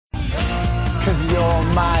You're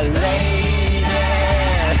my lady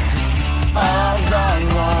of the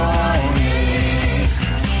morning.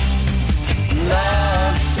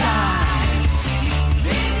 Love shines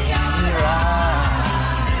in your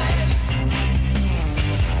eyes,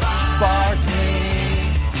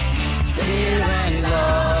 sparkling, clear and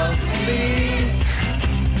lovely.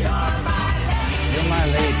 You're my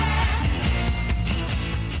lady.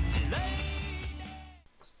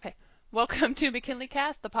 Okay, welcome to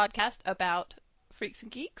McKinleyCast, the podcast about freaks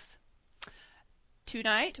and geeks.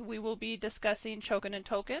 Tonight we will be discussing Chokin and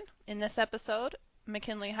Tokin. In this episode,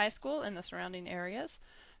 McKinley High School and the surrounding areas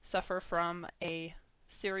suffer from a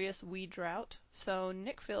serious weed drought, so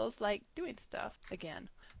Nick feels like doing stuff again.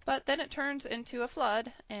 But then it turns into a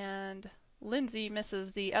flood, and Lindsay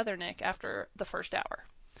misses the other Nick after the first hour.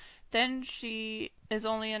 Then she is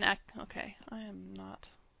only an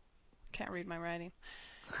can't read my writing.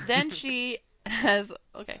 Then she, as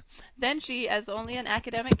only an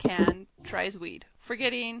academic can, tries weed,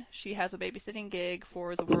 forgetting she has a babysitting gig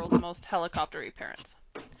for the world's most helicoptery parents.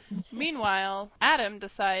 Meanwhile, Adam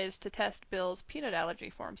decides to test Bill's peanut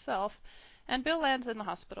allergy for himself, and Bill lands in the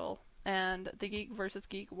hospital, and the geek versus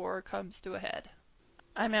geek war comes to a head.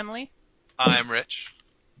 I'm Emily. I'm Rich.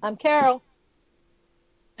 I'm Carol.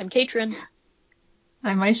 I'm Katrin.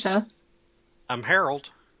 I'm Aisha. I'm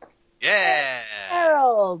Harold. Yeah!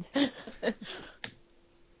 Harold.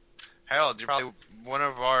 Harold, you're probably one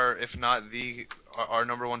of our, if not our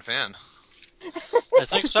number one fan. I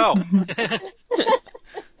think so.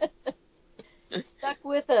 Stuck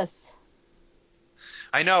with us.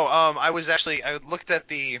 I know, I looked at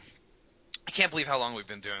I can't believe how long we've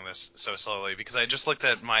been doing this so slowly, because I just looked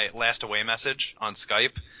at my last away message on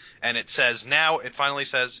Skype, and it finally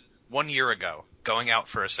says, 1 year ago, going out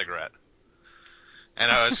for a cigarette. And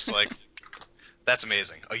I was just like, that's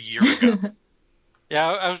amazing. A year ago. Yeah,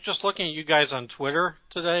 I was just looking at you guys on Twitter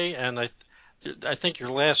today, and I think your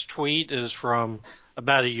last tweet is from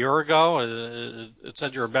about a year ago. It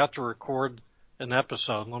said you're about to record an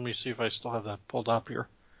episode. Let me see if I still have that pulled up here.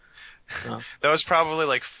 That was probably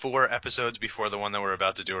like 4 episodes before the one that we're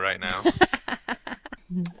about to do right now.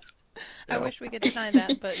 I wish we could deny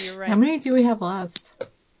that, but you're right. How many do we have left?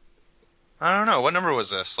 I don't know. What number was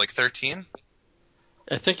this? Like 13?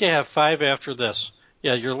 I think you have 5 after this.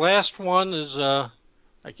 Yeah, your last one is it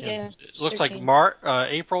looks 13. like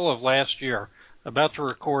April of last year. About to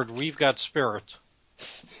record We've Got Spirit.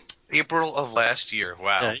 April of last year.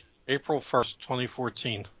 Wow. Yeah, April 1st,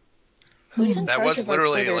 2014. Who's in That charge was of our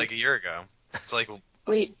literally Twitter? like a year ago. It's like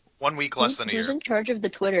Wait, 1 week less than a who's year. in charge of the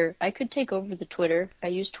Twitter? I could take over the Twitter. I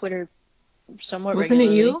use Twitter somewhat Wasn't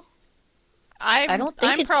regularly. it you? I don't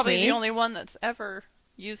think I'm it's probably me. the only one that's ever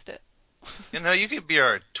used it. You could be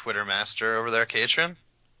our Twitter master over there, Katrin.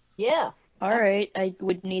 Yeah. All right, I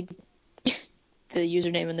would need the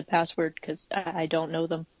username and the password because I don't know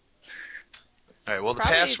them. All right. Well, the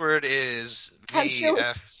Probably- password is I'm sure-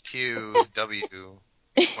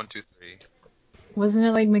 VFQW123. Wasn't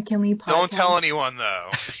it like McKinley podcast? Don't tell anyone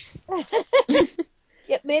though.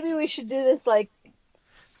 Yeah, maybe we should do this like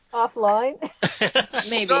offline.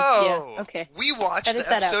 Maybe, So, yeah, okay. we watched Edit the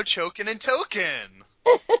that out. episode Chokin and Tokin.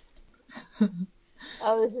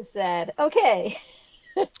 Oh, this is sad. Okay.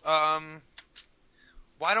 Why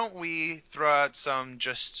don't we throw out some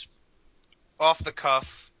just off the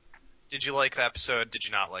cuff? Did you like the episode? Did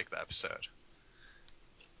you not like the episode?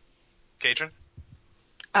 Katrin?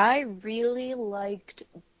 I really liked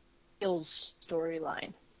Bill's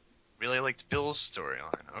storyline. Really liked Bill's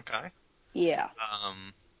storyline. Okay. Yeah.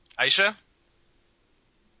 Aisha?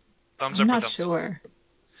 Thumbs I'm up or not thumbs sure. down?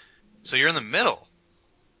 So you're in the middle.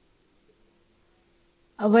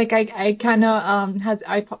 Like I kind of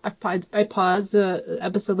I paused the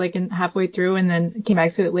episode like halfway through and then came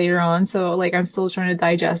back to it later on. So like I'm still trying to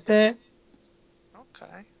digest it.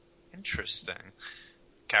 Okay. Interesting.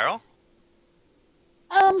 Carol?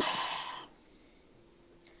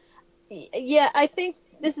 Yeah, I think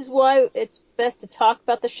this is why it's best to talk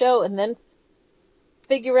about the show and then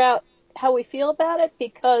figure out how we feel about it,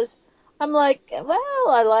 because I'm like, well,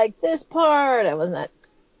 I like this part. I wasn't that,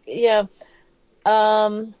 yeah.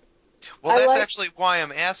 Well, that's actually why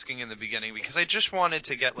I'm asking in the beginning, because I just wanted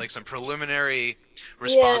to get like some preliminary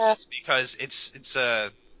responses, because it's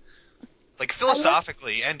like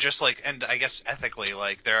philosophically and just like, and I guess ethically,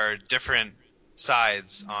 like there are different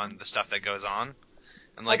sides on the stuff that goes on,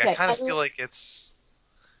 and like I kind of feel like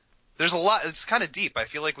there's a lot. It's kind of deep. I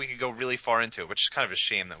feel like we could go really far into it, which is kind of a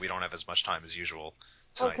shame that we don't have as much time as usual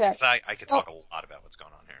tonight. Okay. Because I could talk a lot about what's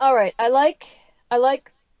going on here. All right, I like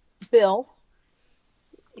Bill.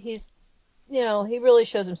 He's, he really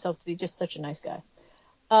shows himself to be just such a nice guy.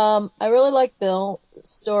 I really like Bill's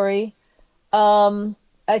story.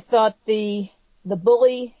 I thought the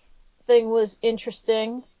bully thing was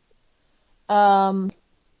interesting.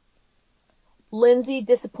 Lindsay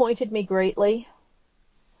disappointed me greatly.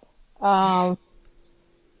 That's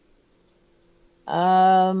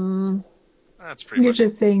pretty You're much.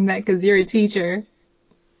 just saying that because you're a teacher.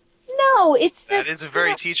 No, it's that is a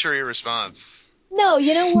very teachery response. No,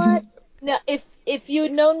 you know what? Now, if you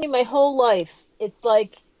had known me my whole life, it's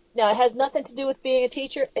like, now it has nothing to do with being a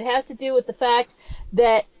teacher. It has to do with the fact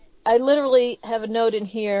that I literally have a note in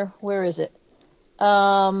here. Where is it?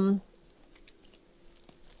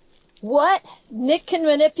 What? Nick can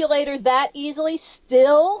manipulate her that easily?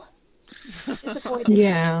 Still disappointed.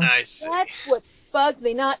 Yeah. I see. That's what bugs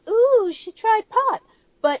me. Not, ooh, she tried pot,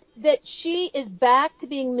 but that she is back to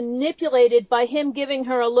being manipulated by him giving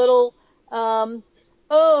her a little,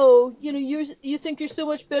 oh, you think you're so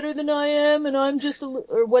much better than I am, and I'm just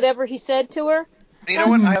or whatever he said to her. You know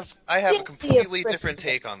what? Mhm. I have a Give me completely frickin' different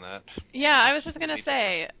break. take on that. Yeah, I was just gonna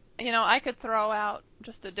say, I could throw out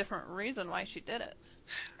just a different reason why she did it.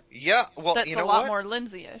 Yeah, well, That's you a know lot what? more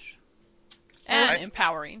Lindsay-ish I'm and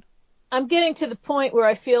empowering. I'm getting to the point where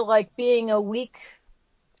I feel like being a weak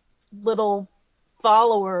little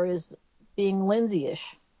follower is being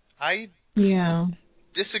Lindsay-ish. I Yeah.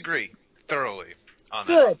 disagree thoroughly on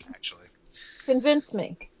that, Good. actually. Convince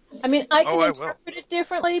me. I mean, I Oh, can I will. interpret it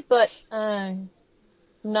differently, but I'm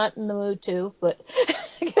not in the mood to. But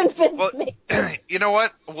convince Well, me. you know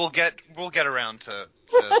what? We'll get around to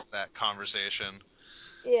that conversation.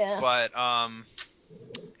 Yeah. But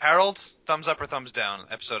Harold, thumbs up or thumbs down?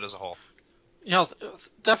 Episode as a whole.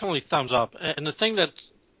 Definitely thumbs up. And the thing that's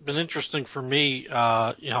been interesting for me,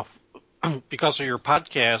 because of your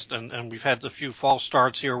podcast, and we've had a few false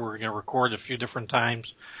starts here. We're going to record a few different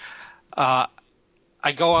times. I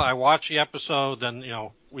watch the episode, then,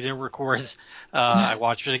 we didn't record. I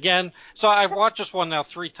watch it again. So I've watched this one now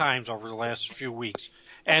 3 times over the last few weeks.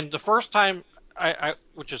 And the first time,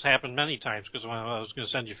 which has happened many times, because when I was going to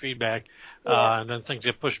send you feedback, Yeah. and then things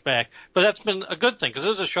get pushed back. But that's been a good thing, because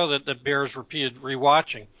this is a show that bears repeated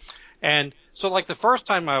rewatching. And so, like, the first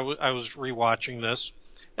time I was rewatching this,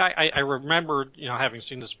 I remembered, having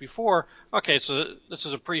seen this before. Okay, so this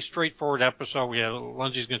is a pretty straightforward episode. We have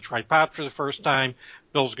Lindsay's going to try pot for the first time.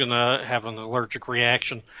 Bill's going to have an allergic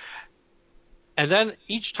reaction. And then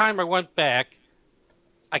each time I went back,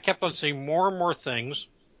 I kept on seeing more and more things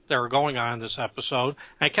that were going on in this episode.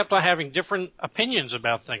 And I kept on having different opinions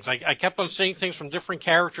about things. I kept on seeing things from different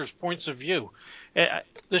characters' points of view.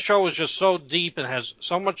 This show is just so deep and has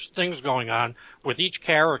so much things going on with each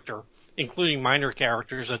character, including minor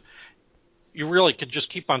characters, that you really could just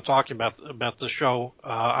keep on talking about the show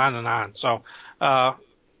on and on. So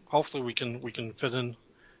hopefully we can fit in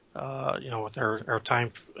with our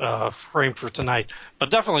time frame for tonight. But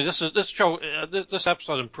definitely, this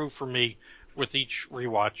episode improved for me with each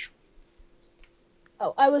rewatch.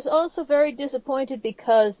 Oh, I was also very disappointed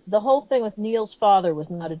because the whole thing with Neil's father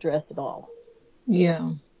was not addressed at all. Yeah.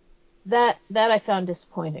 That I found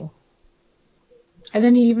disappointing. And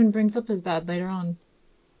then he even brings up his dad later on.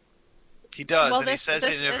 He does, Well, and he this says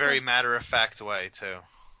it in a very isn't. matter-of-fact way, too.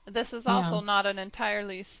 This is Yeah. also not an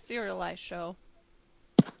entirely serialized show.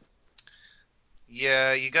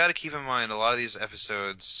 Yeah, you got to keep in mind a lot of these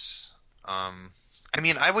episodes. I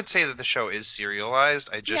mean, I would say that the show is serialized.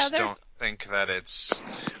 I just don't think that it's.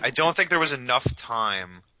 I don't think there was enough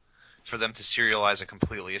time for them to serialize it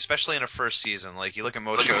completely, especially in a first season. Like, you look at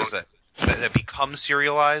most shows that become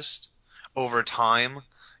serialized over time.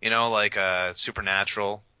 Like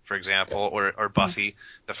Supernatural, for example, or Buffy.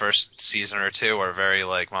 The first season or two are very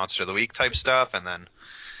like Monster of the Week type stuff, and then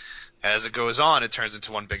as it goes on, it turns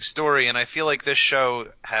into one big story, and I feel like this show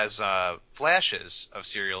has flashes of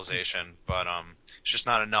serialization, but it's just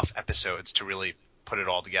not enough episodes to really put it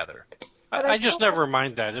all together. I just never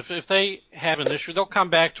mind that. If they have an issue, they'll come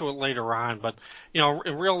back to it later on. But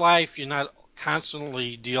in real life, you're not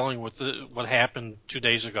constantly dealing with what happened 2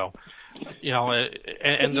 days ago. If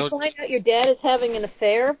you find out your dad is having an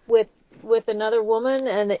affair with another woman,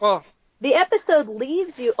 and the episode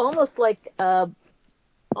leaves you almost like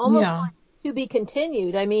like to be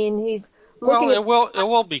continued. I mean, he's looking. Well, it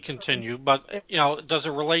will be continued, but does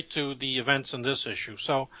it relate to the events in this issue?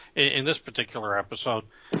 So in this particular episode,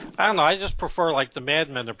 I don't know. I just prefer like the Mad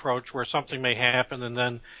Men approach, where something may happen and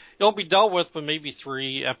then it'll be dealt with, but maybe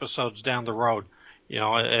 3 episodes down the road.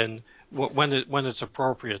 And when it's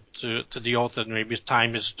appropriate to deal with it, maybe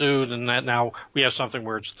time is due, and that now we have something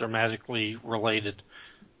where it's thematically related.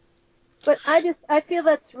 But I feel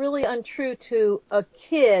that's really untrue to a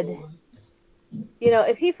kid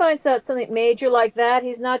if he finds out something major like that,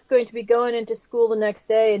 he's not going to be going into school the next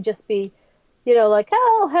day and just be, like,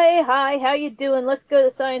 oh, hey, hi, how you doing? Let's go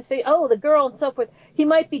to science fiction. Oh, the girl and so forth. He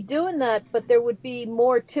might be doing that, but there would be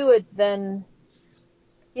more to it than,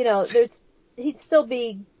 he'd still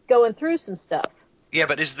be going through some stuff. Yeah,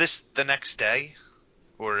 but is this the next day?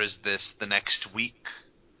 Or is this the next week?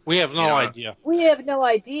 We have no idea. We have no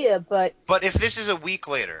idea, but... But if this is a week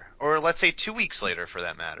later, or let's say 2 weeks later for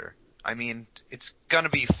that matter, I mean, it's gonna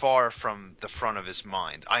be far from the front of his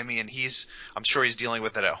mind. I mean, I'm sure he's dealing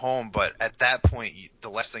with it at home, but at that point, the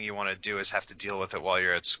last thing you want to do is have to deal with it while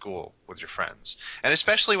you're at school with your friends. And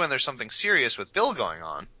especially when there's something serious with Bill going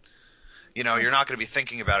on, you're not going to be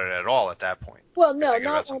thinking about it at all at that point. Well, no,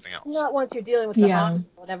 not once you're dealing with the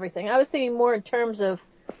hospital and everything. I was thinking more in terms of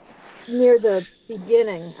near the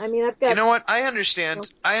beginning. I mean, I've got... You know what? I understand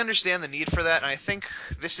the need for that, and I think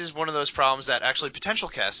this is one of those problems that actually Potential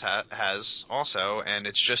Cast has also, and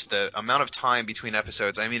it's just the amount of time between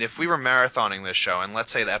episodes. I mean, if we were marathoning this show, and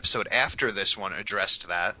let's say the episode after this one addressed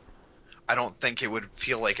that, I don't think it would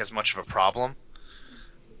feel like as much of a problem.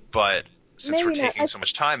 But since we're taking so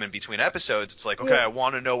much time in between episodes, it's like, okay, I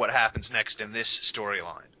want to know what happens next in this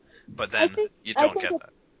storyline. But then you don't get that.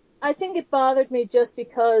 I think it bothered me just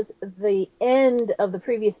because the end of the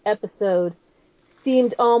previous episode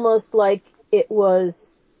seemed almost like it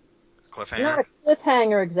was cliffhanger. Not a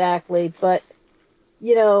cliffhanger exactly, but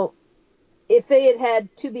if they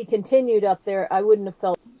had to be continued up there, I wouldn't have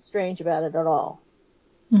felt strange about it at all.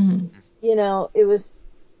 Mm-hmm. It was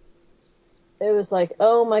like,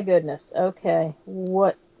 oh my goodness, okay,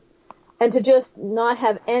 what? And to just not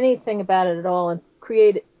have anything about it at all and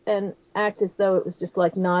create and act as though it was just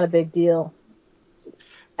like not a big deal.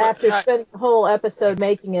 After spending the whole episode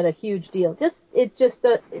making it a huge deal, it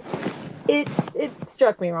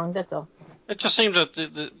struck me wrong. That's all. It just seems that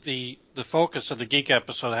the focus of the Geek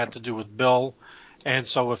episode had to do with Bill, and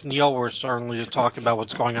so if Neil were certainly to talk about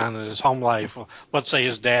what's going on in his home life, let's say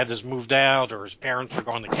his dad has moved out or his parents are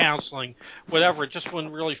going to counseling, whatever, it just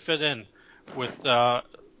wouldn't really fit in with the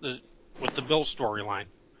Bill storyline.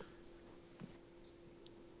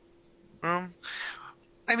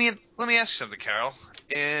 I mean, let me ask you something, Carol.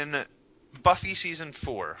 In Buffy season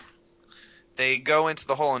 4, they go into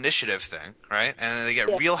the whole initiative thing, right? And then they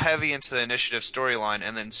get real heavy into the initiative storyline,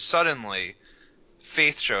 and then suddenly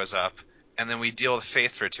Faith shows up, and then we deal with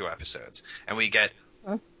Faith for 2 episodes, and we get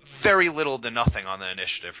very little to nothing on the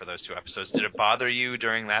initiative for those 2 episodes. Did it bother you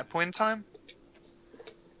during that point in time?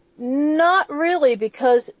 Not really,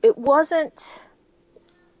 because it wasn't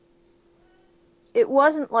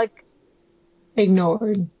like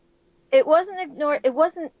ignored. It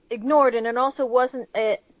wasn't ignored, and it also wasn't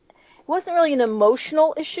really an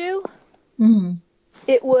emotional issue. Mm-hmm.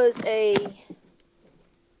 It was a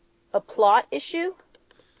plot issue.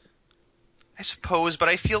 I suppose, but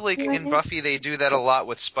I feel like in Buffy they do that a lot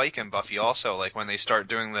with Spike and Buffy also, like when they start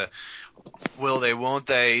doing the will they, won't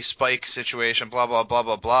they, Spike situation, blah, blah, blah,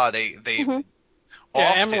 blah, blah, they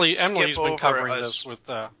Emily's been covering this with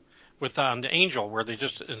the Angel, where they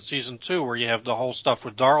just, in season 2, where you have the whole stuff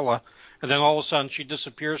with Darla, and then all of a sudden she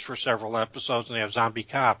disappears for several episodes and they have zombie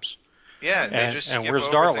cops. Yeah, they just skip over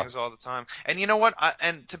Darla? Things all the time. And you know what?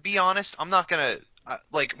 And to be honest, I'm not going to...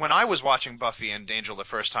 like, when I was watching Buffy and Angel the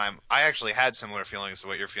first time, I actually had similar feelings to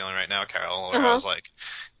what you're feeling right now, Carol, where I was like,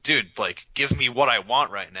 dude, like, give me what I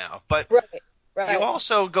want right now. But right. You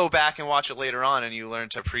also go back and watch it later on, and you learn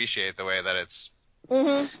to appreciate the way that it's...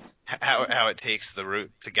 how it takes the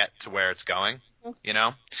route to get to where it's going,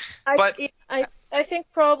 I think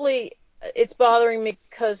probably it's bothering me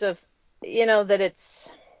because of, that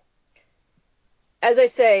it's... As I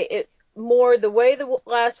say, it's more the way the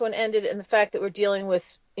last one ended and the fact that we're dealing with,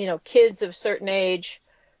 kids of a certain age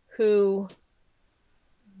who...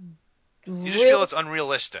 You just feel it's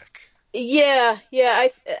unrealistic. Yeah.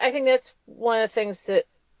 I think that's one of the things that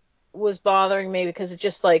was bothering me, because it's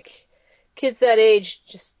just like kids that age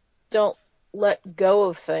just don't let go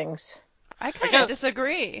of things. I kind of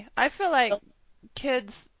disagree. I feel like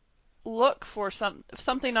kids look for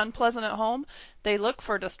something unpleasant at home. They look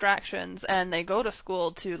for distractions, and they go to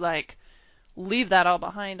school to like leave that all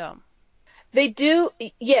behind them. They do.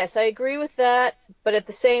 Yes, I agree with that. But at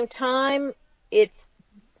the same time,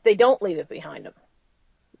 they don't leave it behind them.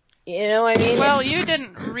 You know what I mean? Well, you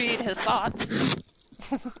didn't read his thoughts.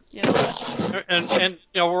 And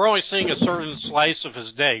we're only seeing a certain slice of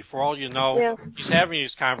his day. For all you know, he's having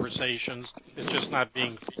these conversations. It's just not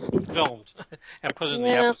being filmed and put in the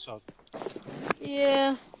episode.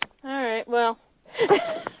 Yeah. All right. Well.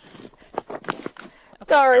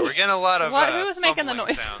 Sorry. We're getting a lot of who was making the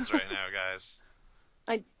noise? sounds right now, guys.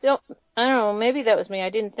 I don't. I don't know. Maybe that was me. I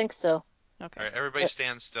didn't think so. Okay. All right, everybody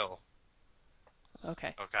stand still.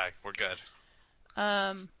 Okay. Okay, we're good.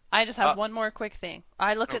 I just have one more quick thing.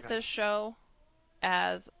 I look at Okay. this show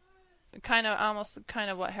as almost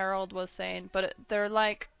what Harold was saying, but they're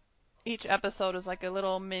like, each episode is like a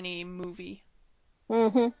little mini movie.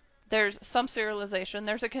 Mm-hmm. There's some serialization,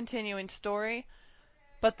 there's a continuing story,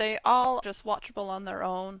 but they all just watchable on their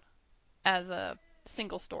own as a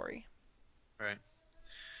single story. Right.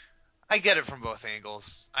 I get it from both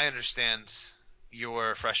angles. I understand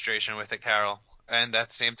your frustration with it, Carol. And at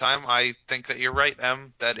the same time, I think that you're right,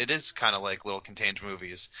 Em, that it is kind of like little contained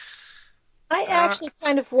movies. I actually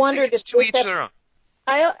kind of I think wondered it's if to this each their own.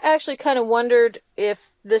 I actually kind of wondered if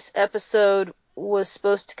this episode was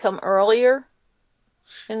supposed to come earlier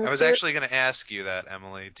in the I was series. actually going to ask you that,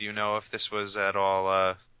 Emily. Do you know if this was at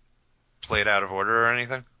all played out of order or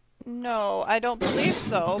anything? No, I don't believe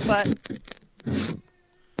so, but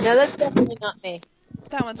No, that's definitely not me.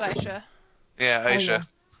 that one's Aisha. Yeah, Aisha.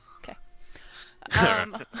 Okay.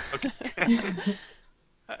 Okay.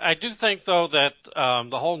 I do think, though, that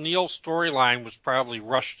the whole Neil storyline was probably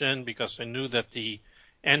rushed in because they knew that the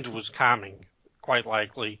end was coming, quite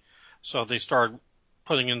likely. So they started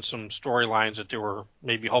putting in some storylines that they were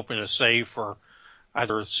maybe hoping to save for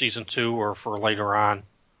either season 2 or for later on.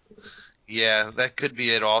 Yeah, that could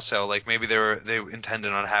be it also. Like maybe they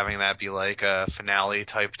intended on having that be like a finale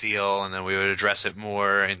type deal, and then we would address it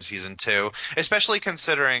more in season 2. Especially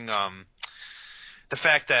considering the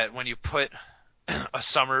fact that when you put a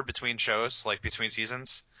summer between shows, like between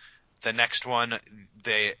seasons, the next one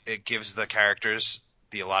it gives the characters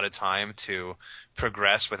the allotted time to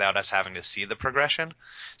progress without us having to see the progression.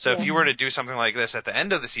 So if you were to do something like this at the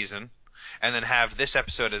end of the season, and then have this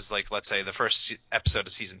episode as like, let's say, the first episode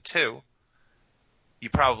of season 2, you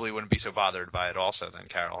probably wouldn't be so bothered by it also then,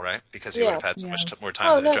 Carol, right? Because you would have had so much more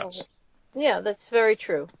time to adjust. Yeah, that's very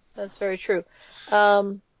true. That's very true.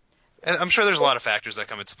 And I'm sure there's a lot of factors that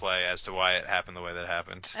come into play as to why it happened the way that it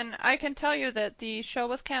happened. And I can tell you that the show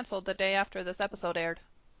was canceled the day after this episode aired.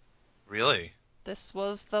 Really? This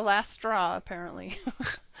was the last straw, apparently.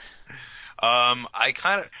 I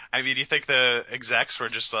mean, you think the execs were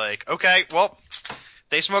just like, okay, well,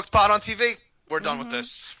 they smoked pot on TV. We're done with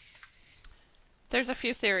this. There's a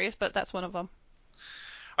few theories, but that's one of them.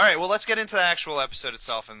 All right, well, let's get into the actual episode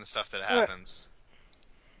itself and the stuff that happens.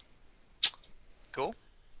 Right. Cool.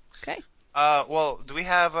 Okay. Well, do we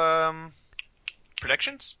have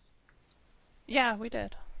predictions? Yeah, we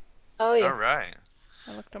did. Oh, yeah. All right.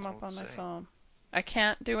 I looked them up on my phone. I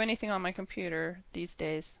can't do anything on my computer these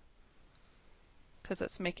days because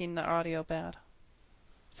it's making the audio bad.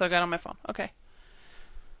 So I got on my phone. Okay.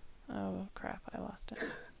 Oh, crap. I lost it.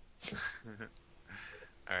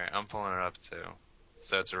 All right, I'm pulling it up too.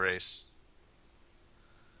 So it's a race.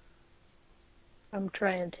 I'm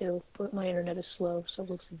trying to, but my internet is slow, so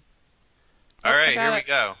we'll see. All right, here we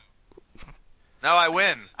go. No, I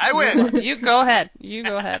win. I win. You go ahead. You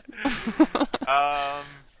go ahead.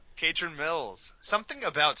 Katrin Mills. Something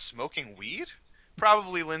about smoking weed?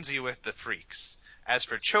 Probably Lindsay with the freaks. As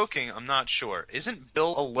for choking, I'm not sure. Isn't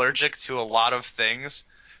Bill allergic to a lot of things?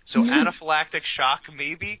 So anaphylactic shock,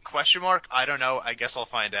 maybe? Question mark? I don't know. I guess I'll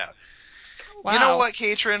find out. Wow. You know what,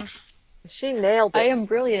 Katrin? She nailed it. I am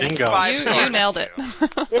brilliant. Bingo. 5 stars. You nailed it.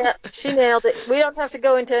 Yeah, she nailed it. We don't have to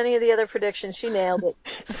go into any of the other predictions. She nailed it.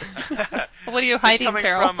 What are you hiding,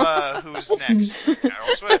 Carol? From who's next? Carol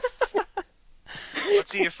Swift.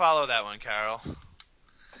 Let's see you follow that one, Carol.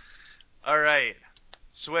 All right.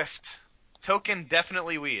 Swift. Tokin,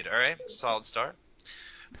 definitely weed. All right. Solid start.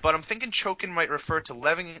 But I'm thinking Chokin might refer to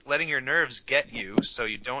letting your nerves get you so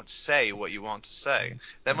you don't say what you want to say.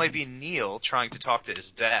 That might be Neil trying to talk to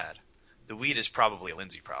his dad. The weed is probably a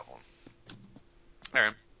Lindsay problem. All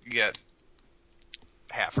right. You get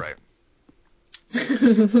half right.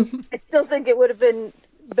 I still think it would have been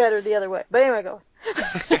better the other way. But anyway, go.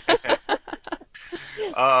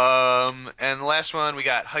 And the last one, we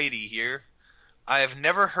got Heidi here. I have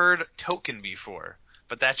never heard Tokin before,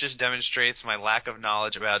 but that just demonstrates my lack of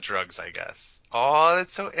knowledge about drugs, I guess. Oh,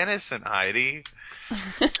 that's so innocent, Heidi.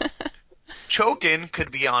 Chokin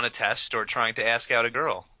could be on a test or trying to ask out a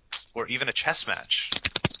girl, or even a chess match.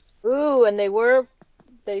 Ooh, and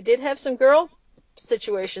they did have some girl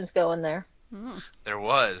situations going there. There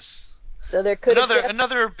was. So there could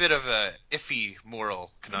another bit of a iffy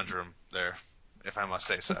moral conundrum there, if I must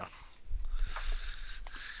say so.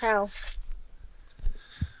 How?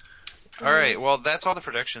 All right, well, that's all the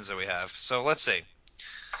predictions that we have. So let's see.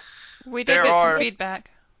 We did get some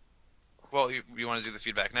feedback. Well, you want to do the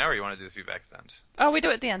feedback now, or you want to do the feedback at the end? Oh, we do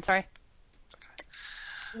it at the end, sorry.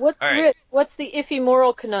 What, All right. Rich, what's the iffy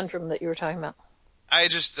moral conundrum that you were talking about? I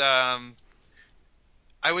just I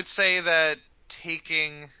would say that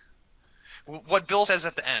taking what Bill says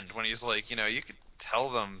at the end when he's like, you could tell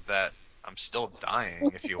them that I'm still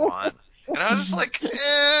dying if you want. And I was just like,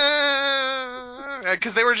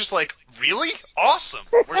 because they were just like, really? Awesome.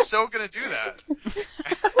 We're so going to do that.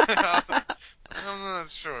 I'm not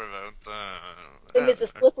sure about that. Think it's a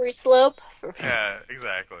slippery slope? Yeah,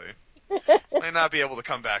 exactly. Might not be able to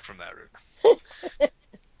come back from that route.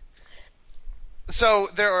 So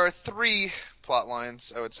there are 3 plot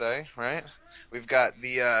lines, I would say, right? We've got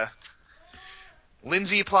the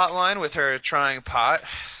Lindsay plot line with her trying pot.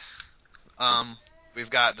 We've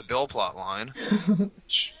got the Bill plot line,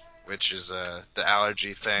 which is the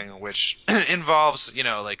allergy thing, which involves,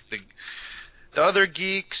 like the other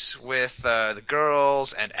geeks with the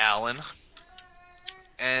girls and Alan.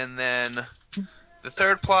 And then the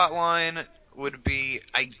third plot line would be,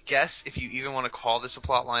 I guess, if you even want to call this a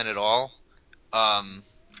plot line at all,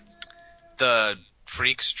 the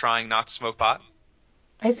freaks trying not to smoke pot.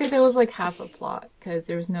 I say that was like half a plot because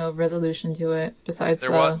there was no resolution to it besides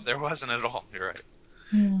there wasn't at all. You're right.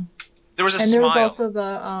 Yeah. There was a and smile. There was also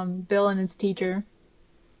the Bill and his teacher.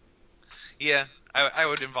 Yeah, I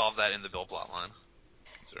would involve that in the Bill plot line.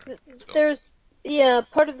 Sorry,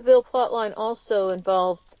 Part of the Bill plot line also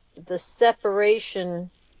involved the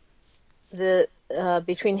separation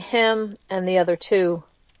between him and the other two.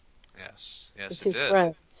 Yes, the it two did.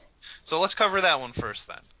 Friends. So let's cover that one first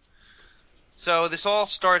then. So this all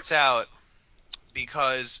starts out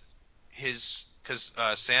because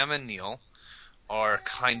Sam and Neil are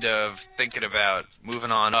kind of thinking about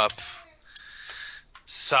moving on up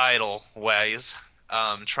societal ways,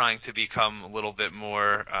 trying to become a little bit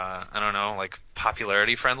more, I don't know, like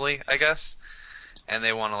popularity friendly, I guess. And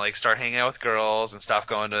they want to like start hanging out with girls and stop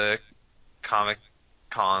going to Comic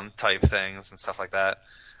Con type things and stuff like that.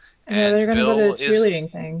 And they're gonna go to Bill the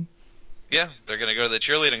cheerleading thing. Yeah, they're gonna go to the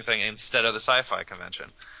cheerleading thing instead of the sci-fi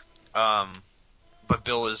convention. But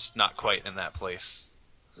Bill is not quite in that place.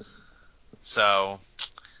 So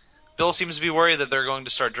Bill seems to be worried that they're going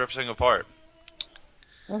to start drifting apart.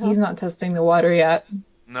 He's not testing the water yet.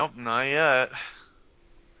 Nope, not yet.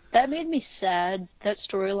 That made me sad. That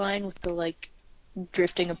storyline with the like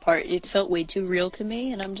drifting apart, it felt way too real to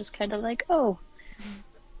me, and I'm just kind of like, oh,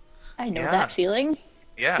 I know that feeling.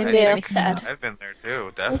 Yeah, it made me sad. I've been there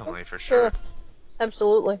too, definitely, for sure.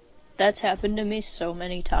 Absolutely. That's happened to me so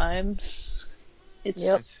many times.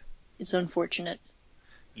 It's unfortunate.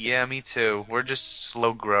 Yeah, me too. We're just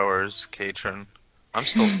slow growers, Katrin. I'm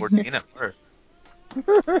still 14 at heart.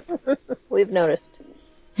 We've noticed.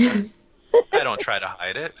 I don't try to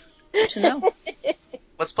hide it. To know.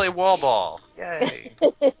 Let's play wall ball. Yay.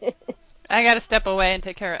 I gotta step away and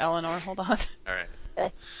take care of Eleanor. Hold on. All right.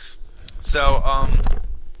 Okay. So, I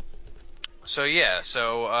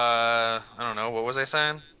don't know, what was I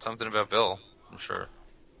saying? Something about Bill, I'm sure.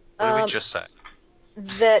 What did we just say?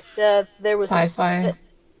 That there was sci-fi.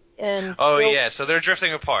 And yeah, so they're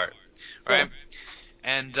drifting apart, right? Yeah.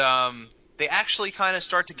 And they actually kind of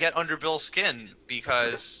start to get under Bill's skin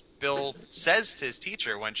because Bill says to his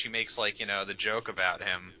teacher when she makes the joke about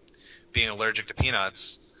him being allergic to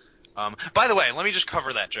peanuts. By the way, let me just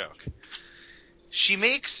cover that joke.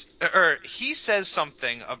 He says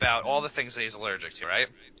something about all the things that he's allergic to, right?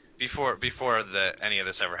 Before any of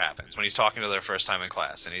this ever happens, when he's talking to her the first time in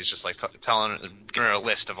class, and he's just like giving her a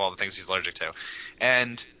list of all the things he's allergic to,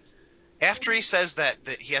 and after he says that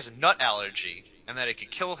he has a nut allergy and that it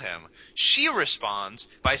could kill him, she responds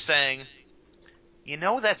by saying,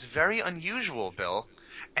 that's very unusual, Bill.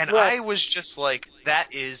 And Right. I was just like,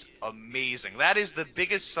 that is amazing. That is the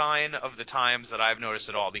biggest sign of the times that I've noticed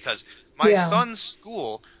at all, because my son's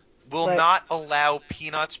school will not allow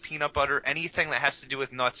peanuts, peanut butter, anything that has to do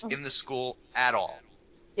with nuts in the school at all.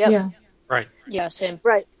 Yep. Yeah. Right. Yeah, same.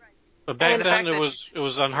 Right. But back then it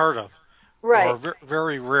was unheard of. Right. Or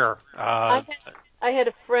very rare. I had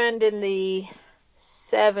a friend in the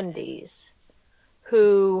 70s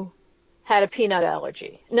who had a peanut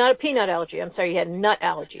allergy. Not a peanut allergy, I'm sorry, he had a nut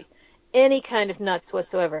allergy. Any kind of nuts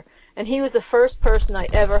whatsoever. And he was the first person I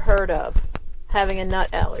ever heard of having a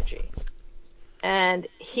nut allergy. And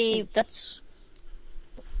he would go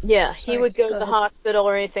to the hospital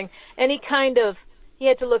or anything. Any kind of, he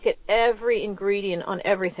had to look at every ingredient on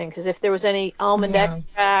everything, because if there was any almond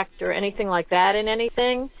extract or anything like that in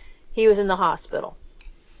anything, he was in the hospital.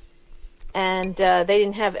 And they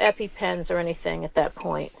didn't have EpiPens or anything at that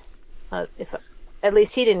point. At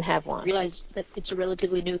least he didn't have one. I realize that it's a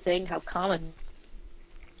relatively new thing, how common.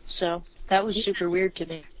 So that was super weird to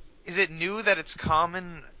me. Is it new that it's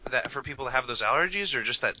common for people to have those allergies, or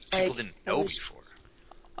just that people didn't know before?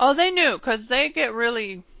 Oh, they knew, because they get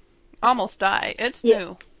really almost die. It's Yeah.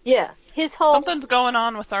 new. Yeah, his whole Something's going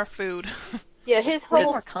on with our food. yeah, his Way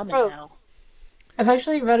whole more common throat. now. I've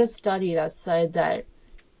actually read a study that said that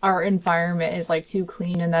our environment is like too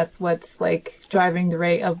clean, and that's what's like driving the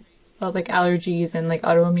rate of like allergies and like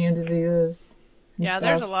autoimmune diseases and Yeah, stuff.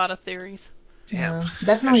 there's a lot of theories. Damn. Yeah,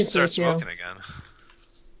 definitely I should start true too. smoking again.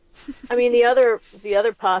 I mean, the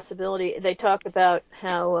other possibility, they talk about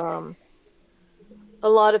how a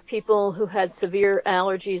lot of people who had severe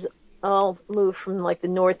allergies all moved from like the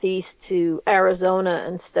Northeast to Arizona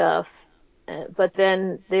and stuff, but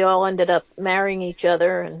then they all ended up marrying each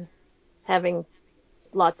other and having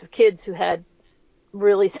lots of kids who had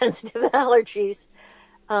really sensitive allergies.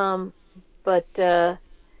 But I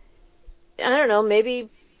don't know, maybe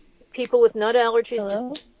people with nut allergies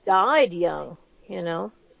just died young, you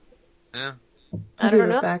know? Yeah. I I'll be don't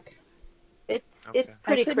right know. back. It's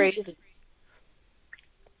pretty crazy.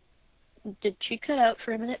 Did she cut out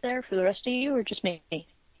for a minute there for the rest of you, or just me?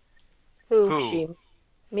 Who? Who? She?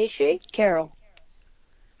 Me? She? Carol.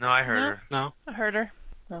 No, I heard No. her. No. I heard her.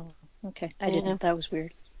 Oh, okay. I didn't. That was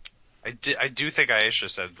weird. I do think Aisha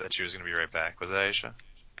said that she was going to be right back. Was that Aisha?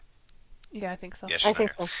 Yeah, I think so. Yeah, she's I not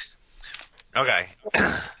think here. so. Okay.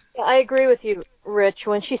 Yeah, I agree with you, Rich.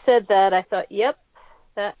 When she said that, I thought, yep,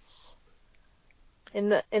 that's in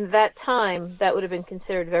that time that would have been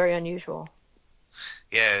considered very unusual.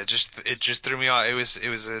 Yeah, it just threw me off. It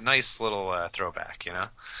was a nice little throwback,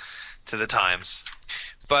 to the times.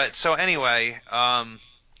 But so anyway,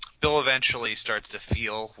 Bill eventually starts to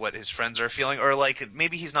feel what his friends are feeling, or like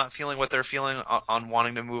maybe he's not feeling what they're feeling on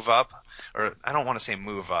wanting to move up, or I don't want to say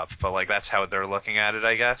move up, but like that's how they're looking at it,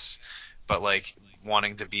 I guess. But like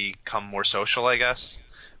wanting to become more social, I guess,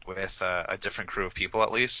 with a different crew of people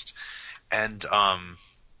at least. And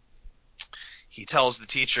he tells the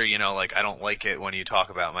teacher, like I don't like it when you talk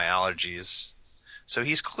about my allergies. So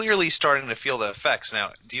he's clearly starting to feel the effects.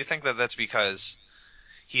 Now, do you think that that's because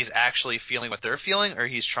he's actually feeling what they're feeling, or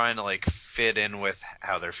he's trying to like fit in with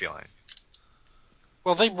how they're feeling?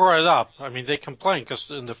 Well, they brought it up. I mean, they complained because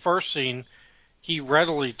in the first scene, he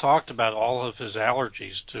readily talked about all of his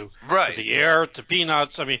allergies to Right. the air, to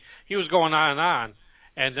peanuts. I mean, he was going on,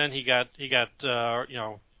 and then he got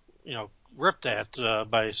ripped at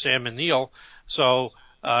by Sam and Neil. So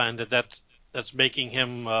and that's making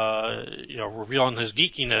him revealing his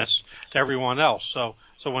geekiness to everyone else. So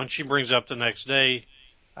when she brings it up the next day,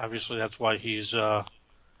 obviously that's why he's he's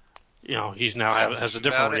now has a Sensitive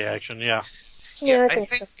different about it. reaction. Yeah. Yeah, I I think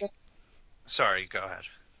think. so. Sorry, go ahead.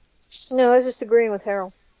 No, I was just agreeing with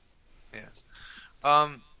Harold. Yeah.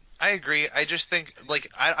 I agree. I just think like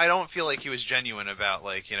I don't feel like he was genuine about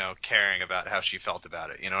like caring about how she felt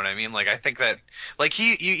about it. You know what I mean? Like I think that like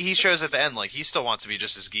he shows at the end like he still wants to be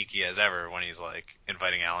just as geeky as ever when he's like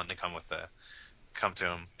inviting Alan to come to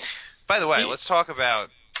him. By the way, let's talk about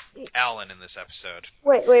Alan in this episode.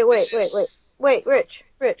 Wait, Rich. Yeah,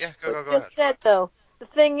 What go you ahead. just said though, the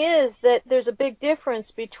thing is that there's a big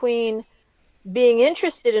difference between being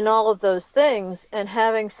interested in all of those things and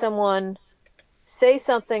having someone say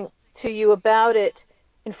something to you about it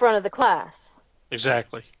in front of the class.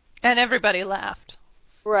 Exactly. And everybody laughed.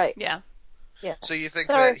 Right. Yeah. Yeah. So you think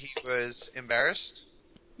that Sorry. he was embarrassed?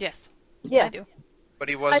 Yes. Yeah. I do. But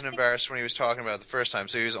he I wasn't think, embarrassed when he was talking about it the first time,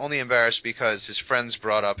 so he was only embarrassed because his friends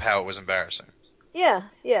brought up how it was embarrassing. yeah.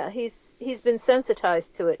 He's been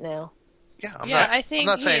sensitized to it now. Yeah, Yeah, I I'm think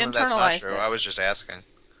not he saying that that's not internalized true. it. I was just asking.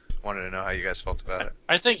 Wanted to know how you guys felt about it.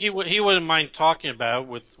 I think he wouldn't mind talking about it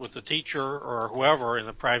with the teacher or whoever in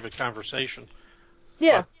a private conversation.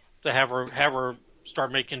 Yeah. But to have her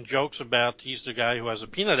start making jokes about he's the guy who has a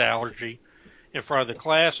peanut allergy in front of the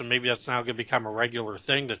class, and maybe that's now going to become a regular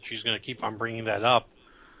thing that she's going to keep on bringing that up.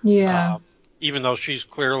 Yeah. Even though she's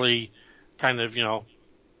clearly kind of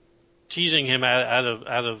teasing him out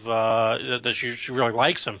of that she really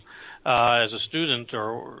likes him as a student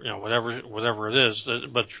or whatever it is,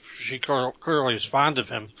 but she clearly is fond of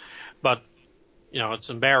him. But it's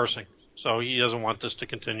embarrassing, so he doesn't want this to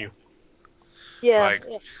continue. Yeah. Like,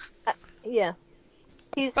 Yeah. Yeah.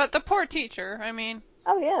 He's. But the poor teacher, I mean,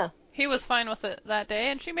 Oh yeah. he was fine with it that day,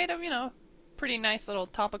 and she made a, pretty nice little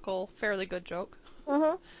topical, fairly good joke,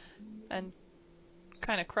 Mhm. and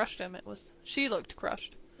kind of crushed him. She looked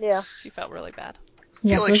crushed. Yeah. She felt really bad. I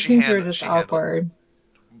Yeah, feel like those scenes were just she handled awkward.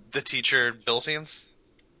 the teacher Bill scenes.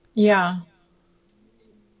 Yeah.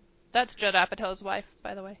 That's Judd Apatow's wife,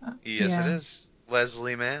 by the way. Yes, it Yeah. is.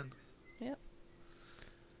 Leslie Mann. Yep.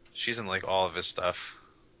 She's in like all of his stuff,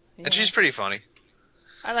 and Yeah. she's pretty funny.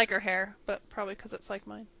 I like her hair, but probably because it's like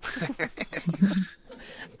mine.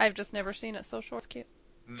 I've just never seen it so short. It's cute.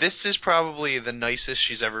 This is probably the nicest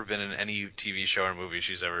she's ever been in any TV show or movie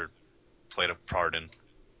she's ever played a part in.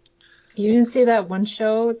 You didn't see that one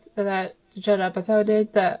show that Judd Apatow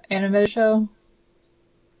did, the animated show?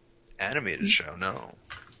 Animated show, no.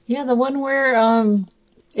 Yeah, the one where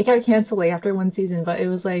it got canceled like after one season, but it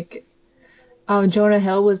was like Jonah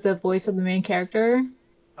Hill was the voice of the main character.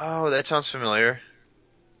 Oh, that sounds familiar.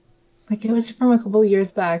 Like it was from a couple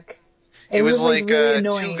years back. It was like really two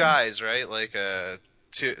annoying. guys, right? Like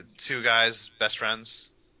two guys, best friends.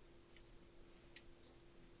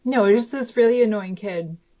 No, it was just this really annoying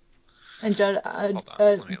kid. And Hold on,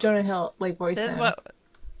 let me Jonah look. Hill like voiced This is him. what.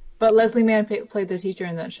 But Leslie Mann played the teacher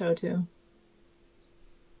in that show too.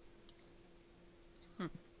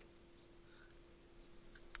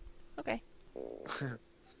 Okay.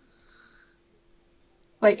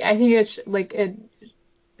 Like I think it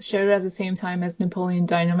showed at the same time as Napoleon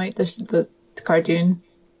Dynamite, the cartoon.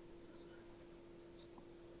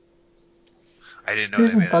 I didn't know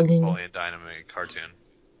This they is made a bugging me. Napoleon Dynamite cartoon.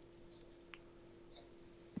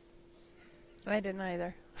 I didn't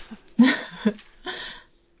either.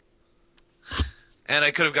 And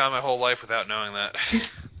I could have gone my whole life without knowing that.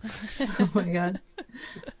 Oh my god.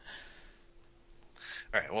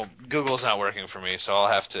 Alright, well, Google's not working for me, so I'll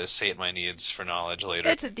have to sate my needs for knowledge later.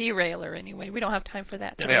 It's a derailer anyway. We don't have time for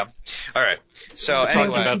that today. Yeah. Alright, so We're talking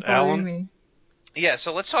anyway. about Alan? Me. Yeah,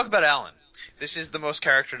 so let's talk about Alan. This is the most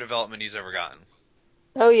character development he's ever gotten.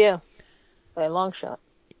 Oh yeah, by a long shot.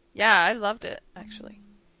 Yeah, I loved it actually.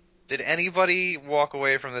 Did anybody walk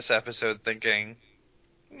away from this episode thinking,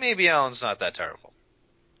 maybe Alan's not that terrible?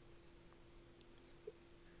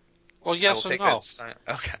 Well, yes and no.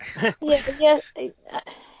 Okay.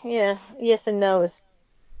 Yes and no is.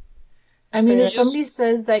 I mean, if Yes. somebody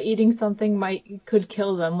says that eating something could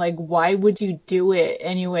kill them, like why would you do it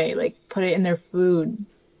anyway? Like put it in their food.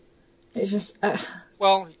 It's just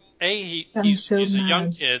Well, I'm he's so a young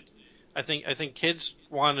mad. kid. I think kids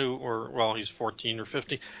want to, or well, he's 14 or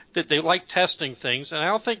 15. That they like testing things, and I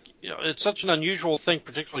don't think it's such an unusual thing,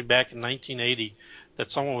 particularly back in 1980,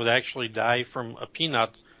 that someone would actually die from a peanut.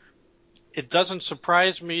 It doesn't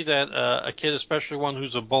surprise me that a kid, especially one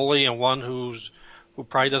who's a bully and one who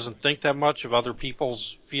probably doesn't think that much of other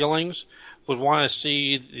people's feelings, would want to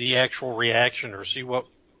see the actual reaction or see what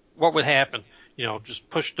would happen. Just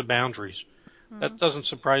push the boundaries. That doesn't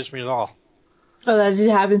surprise me at all. Oh, that did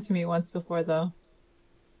happen to me once before though.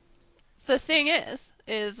 The thing is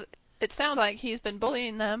it sounds like he's been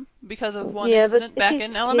bullying them because of one Yeah, incident but back he's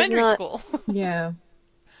in elementary not. school. Yeah.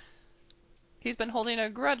 He's been holding a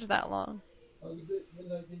grudge that long.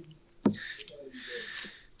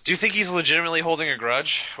 Do you think he's legitimately holding a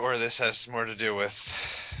grudge, or this has more to do with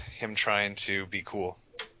him trying to be cool?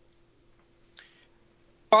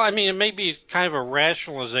 Well, I mean, it may be kind of a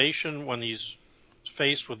rationalization when he's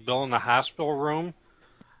faced with Bill in the hospital room,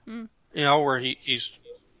 where he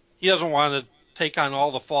doesn't want to take on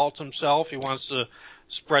all the fault himself. He wants to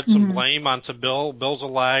spread some blame onto Bill. Bill's a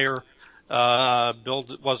liar. Bill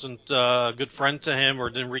wasn't a good friend to him or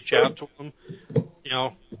didn't reach out to him,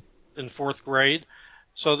 in fourth grade.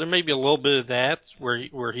 So there may be a little bit of that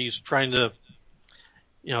where he's trying to,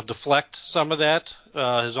 deflect some of that,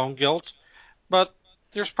 his own guilt. But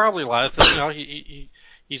there's probably a lot of things.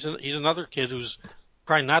 He's another kid who's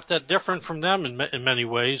probably not that different from them in many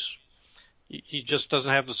ways. He just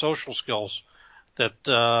doesn't have the social skills that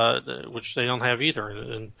which they don't have either,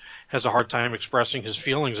 and has a hard time expressing his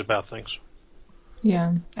feelings about things.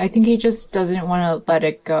 Yeah. I think he just doesn't want to let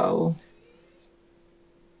it go.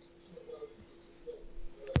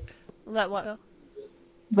 Let what go?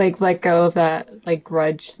 Like let go of that like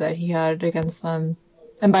grudge that he had against them.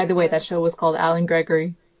 And by the way, that show was called Alan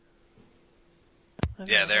Gregory.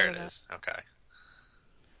 Yeah, there it is. Okay.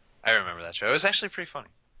 I remember that show. It was actually pretty funny.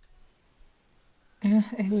 Yeah,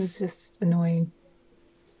 it was just annoying.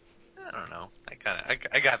 I don't know.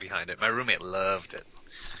 I got behind it. My roommate loved it.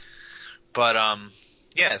 But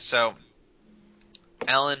yeah. So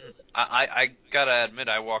Alan, I gotta admit,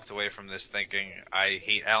 I walked away from this thinking I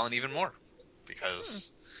hate Alan even more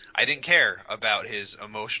because I didn't care about his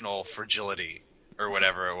emotional fragility or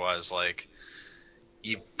whatever it was. Like,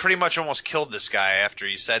 you pretty much almost killed this guy after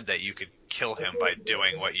he said that you could kill him by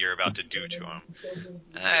doing what you're about to do to him.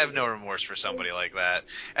 I have no remorse for somebody like that.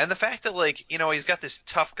 And the fact that, like, he's got this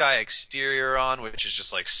tough guy exterior on, which is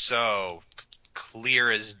just, like, so clear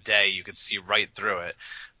as day, you could see right through it.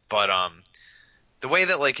 But, the way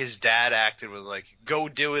that, like, his dad acted was like, go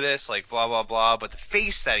do this, like, blah, blah, blah. But the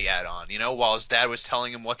face that he had on, while his dad was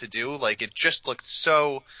telling him what to do, like, it just looked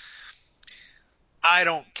so, I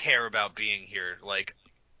don't care about being here. Like,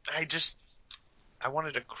 I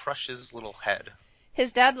wanted to crush his little head.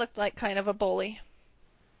 His dad looked like kind of a bully.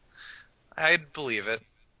 I'd believe it.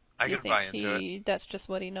 I Do you could buy think into it. that's just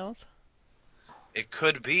what he knows? It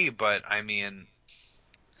could be, but I mean,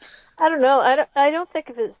 I don't know. I don't think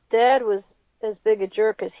if his dad was as big a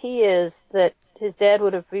jerk as he is, that his dad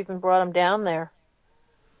would have even brought him down there.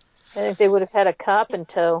 I think they would have had a cop in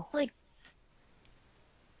tow. Like,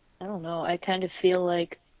 I don't know. I kind of feel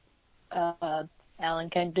like Alan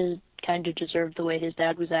kind of deserved the way his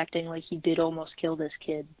dad was acting. Like he did almost kill this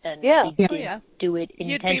kid, and Yeah. he did Oh, yeah. do it He'd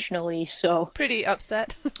be intentionally. So pretty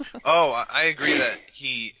upset. oh, I agree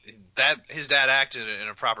that his dad acted in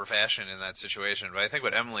a proper fashion in that situation. But I think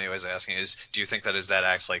what Emily was asking is, do you think that his dad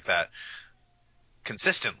acts like that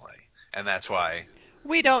consistently, and that's why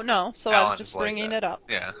We don't know, so I was Alan just is like bringing that? it up.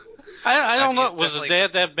 Yeah. I don't mean, know. Was the definitely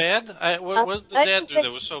dad that bad? What did the I dad didn't do think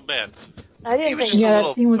that was so bad? I he didn't was think. just a Yeah, that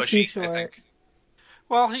little scene was too pushy, I short. think.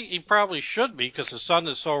 Well, he probably should be because his son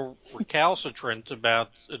is so recalcitrant about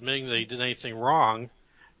admitting that he did anything wrong.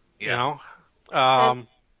 Yeah. You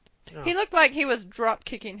know, He looked like he was drop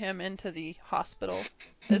kicking him into the hospital,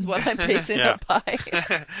 is what I'm basing Yeah. it by.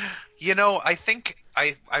 I think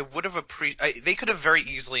I would have they could have very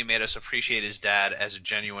easily made us appreciate his dad as a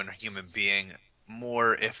genuine human being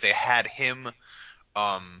more if they had him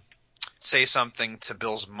say something to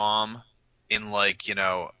Bill's mom in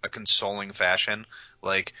a consoling fashion.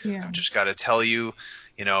 Like, Yeah. I've just got to tell you,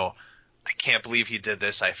 I can't believe he did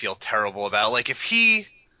this. I feel terrible about it. Like if he,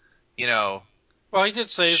 well, he did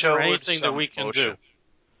say, "Is there showed anything that some we can emotion.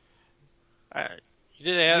 do?" He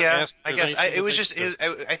did Yeah, ask, I if there's guess anything it that was they just. could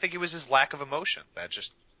do. I think it was his lack of emotion that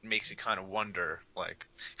just makes you kind of wonder,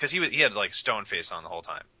 because he had like stone face on the whole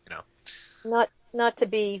time, Not to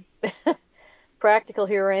be practical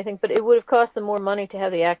here or anything, but it would have cost them more money to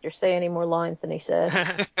have the actor say any more lines than he said.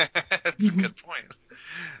 That's a good point.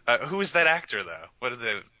 Who is that actor though? What are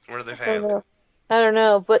they I paying? don't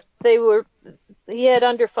know. But he had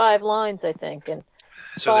under 5 lines, I think, and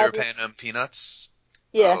So they were 5, paying him peanuts.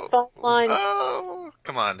 yeah, Oh, 5 lines. oh,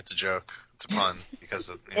 come on! It's a joke. It's a pun because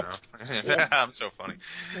of Yeah. I'm so funny.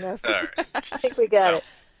 No, All right. I think we got it.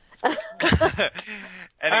 Anyway,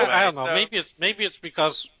 I don't know. so Maybe it's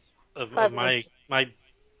because of 5 lines. my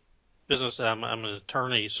business. I'm an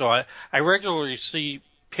attorney, so I regularly see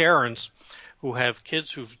parents who have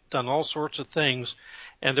kids who've done all sorts of things,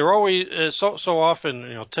 and they're always so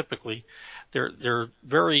often, typically, they're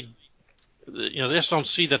very, they just don't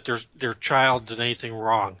see that their child did anything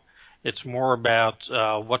wrong. It's more about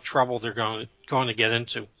what trouble they're going to get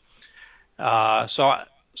into.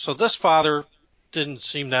 So this father didn't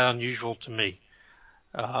seem that unusual to me.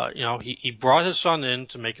 He brought his son in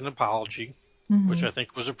to make an apology, which I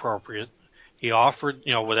think was appropriate. He offered,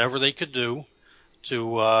 whatever they could do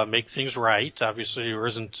to make things right. Obviously, there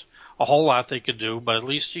isn't a whole lot they could do, but at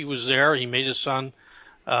least he was there. He made his son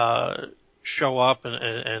show up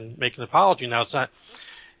and make an apology. Now, it's not.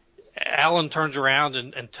 Alan turns around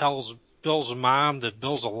and tells Bill's mom that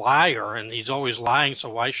Bill's a liar, and he's always lying. So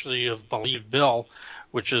why should he have believed Bill?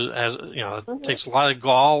 Which Mm-hmm. takes a lot of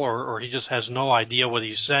gall, or he just has no idea what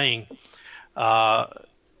he's saying.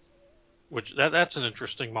 Which that's an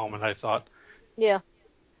interesting moment, I thought. Yeah.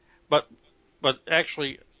 But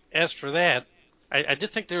actually, as for that, I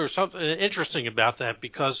did think there was something interesting about that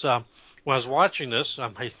because when I was watching this,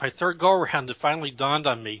 my third go around, it finally dawned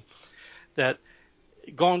on me that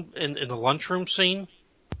going in the lunchroom scene,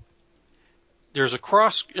 there's a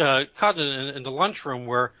cross cut in the lunchroom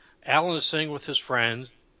where Alan is sitting with his friends,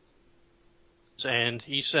 and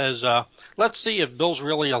he says, "Let's see if Bill's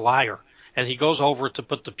really a liar." And he goes over to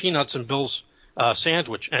put the peanuts in Bill's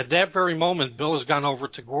sandwich. And at that very moment, Bill has gone over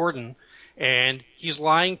to Gordon, and he's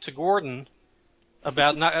lying to Gordon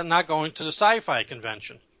about not going to the sci-fi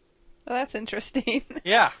convention. Well, that's interesting.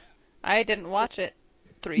 Yeah. I didn't watch it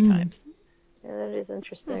 3 times. Yeah, that is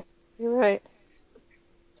interesting. You're right.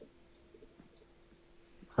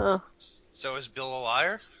 Huh. So is Bill a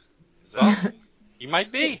liar? Well, he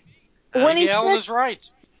might be. When he Maybe Alan said is right.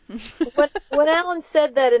 when Alan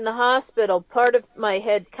said that in the hospital, part of my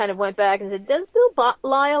head kind of went back and said, "Does Bill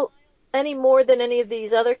lie any more than any of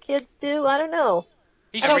these other kids do?" I don't know.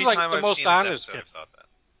 He Every seems like time the I've most seen this honest episode, kid. I've thought that.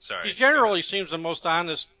 Sorry. He generally seems the most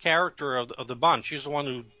honest character of the bunch. He's the one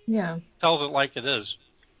who tells it like it is.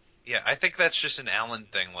 Yeah, I think that's just an Alan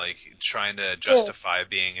thing, like trying to justify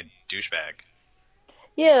being a douchebag.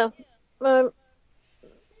 Yeah.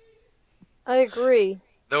 I agree.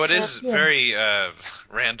 Though it is very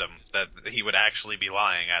random that he would actually be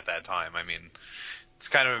lying at that time. I mean, it's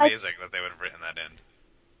kind of amazing that they would have written that in.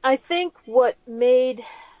 I think what made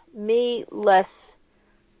me less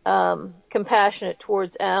compassionate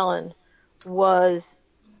towards Alan was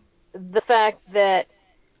the fact that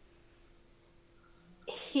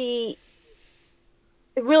he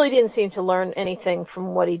really didn't seem to learn anything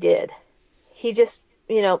from what he did. He just,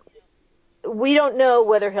 we don't know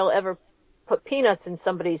whether he'll ever put peanuts in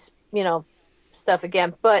somebody's, stuff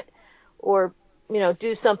again, or,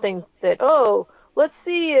 do something that, oh, let's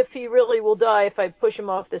see if he really will die if I push him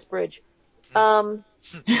off this bridge. I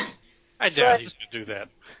doubt he's going to do that.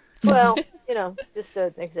 Well, just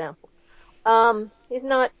an example. He's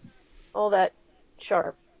not all that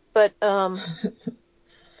sharp, but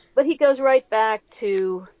he goes right back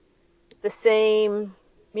to the same,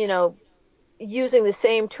 using the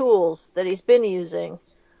same tools that he's been using.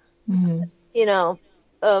 Mm-hmm.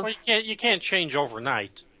 Well, you can't change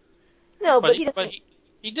overnight. No, but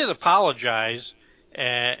he did apologize,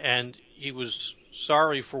 and he was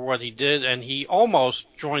sorry for what he did, and he almost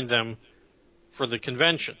joined them for the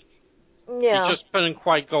convention. Yeah. He just couldn't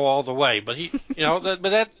quite go all the way, but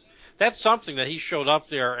that's something that he showed up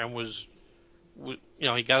there and was,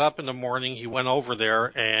 he got up in the morning, he went over there,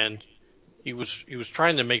 and he was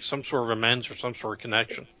trying to make some sort of amends or some sort of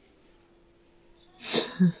connection.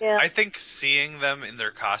 Yeah. I think seeing them in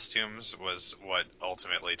their costumes was what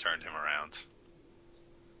ultimately turned him around.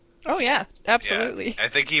 Oh yeah, absolutely. Yeah, I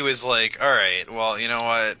think he was like, all right, well, you know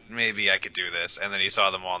what, maybe I could do this. And then he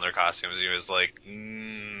saw them all in their costumes, and he was like,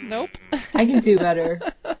 Nope. I can do better.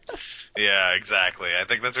 Yeah, exactly. I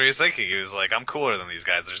think that's what he was thinking. He was like, I'm cooler than these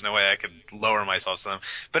guys. There's no way I could lower myself to them.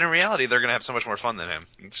 But in reality, they're going to have so much more fun than him.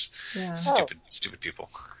 It's stupid people.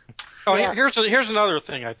 Oh, yeah. Here's another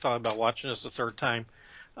thing I thought about watching this the third time.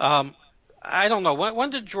 I don't know. When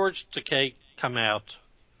did George Takei come out?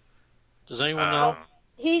 Does anyone know?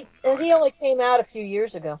 He only came out a few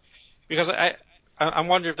years ago. Because I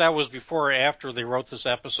wonder if that was before or after they wrote this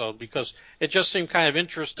episode, because it just seemed kind of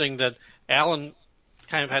interesting that Alan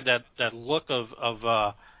kind of had that look of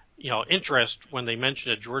interest when they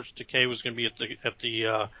mentioned that George Takei was going to be at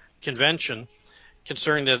the convention,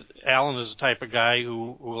 considering that Alan is the type of guy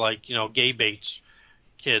who like gay baits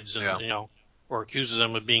kids and or accuses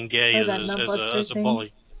them of being gay as a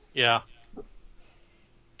bully. Yeah.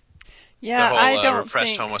 Yeah, the whole I don't repressed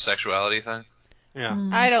think homosexuality thing. Yeah.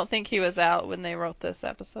 I don't think he was out when they wrote this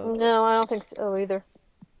episode. No, I don't think so either.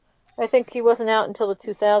 I think he wasn't out until the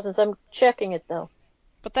 2000s. I'm checking it though.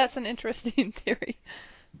 But that's an interesting theory.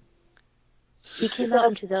 He came out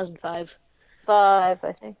in 2005. I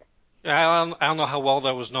think. I don't know how well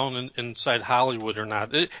that was known inside Hollywood or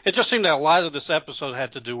not. It just seemed that a lot of this episode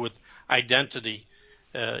had to do with identity,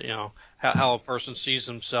 how a person sees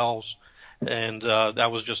themselves, and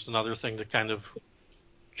that was just another thing that kind of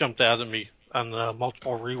jumped out at me on the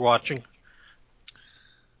multiple rewatching.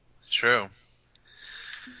 True.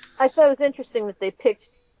 I thought it was interesting that they picked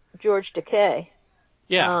George Takei.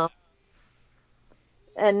 Yeah.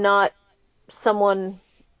 And not someone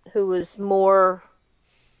who was more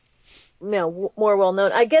more well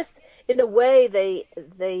known. I guess in a way they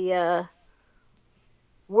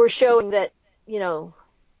were showing that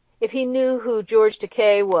if he knew who George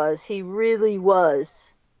Takei was, he really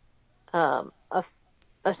was a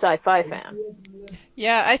sci-fi fan.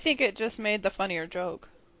 Yeah, I think it just made the funnier joke.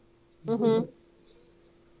 Mhm.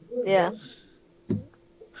 Yeah.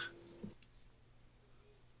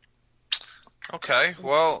 Okay,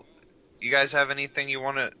 well, you guys have anything you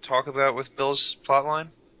want to talk about with Bill's plotline?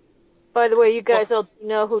 By the way, you guys all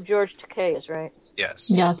know who George Takei is, right? Yes.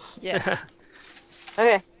 Yes. Yes.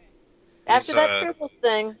 Okay. After that Triples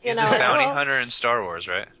thing, he's the bounty hunter in Star Wars,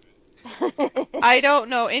 right? I don't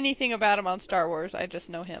know anything about him on Star Wars. I just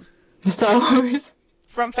know him. Star Wars.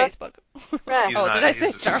 From Facebook. Right. Did I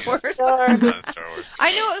say Star Wars? Not in Star Wars.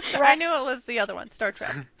 I knew it was the other one, Star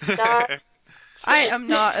Trek. I am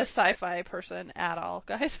not a sci-fi person at all,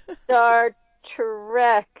 guys. Star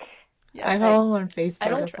Trek. Yes. I follow him on Facebook.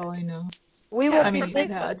 That's all I know. We will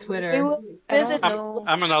Twitter. We will visit.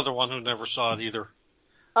 I'm another one who never saw it either.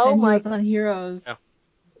 Oh, and he was on Heroes. Yeah.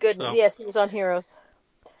 Goodness, yes, he was on Heroes.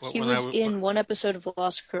 He was in one episode of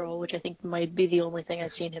Lost Girl, which I think might be the only thing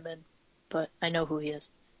I've seen him in, but I know who he is.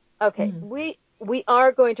 Okay, we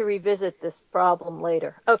are going to revisit this problem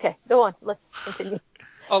later. Okay, go on. Let's continue.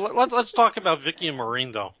 Let's talk about Vicky and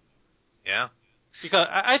Maureen, though. Yeah. Because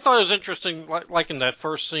I thought it was interesting, like in that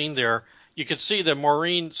first scene there, you could see that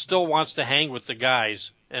Maureen still wants to hang with the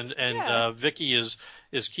guys, and Vicky is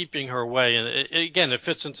keeping her away. And again, it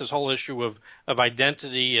fits into this whole issue of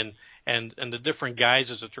identity and the different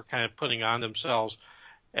guises that they're kind of putting on themselves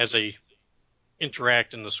as they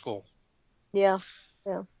interact in the school. Yeah.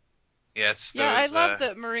 Yeah, it's yeah, I love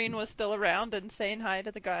that Maureen was still around and saying hi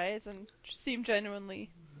to the guys and seemed genuinely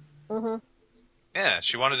Yeah,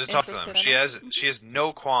 she wanted to talk to them. She has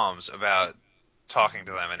no qualms about talking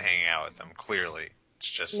to them and hanging out with them. Clearly, it's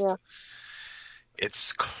just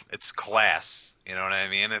it's class. You know what I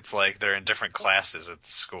mean? It's like they're in different classes at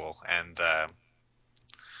the school, and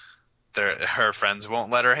her friends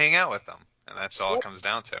won't let her hang out with them, and that's all it comes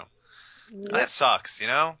down to. Yep. That sucks. You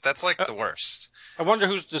know, that's like the worst. I wonder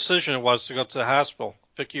whose decision it was to go to the hospital,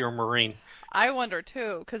 Vicky or Maureen. I wonder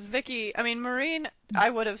too, because Vicky, I mean, Maureen,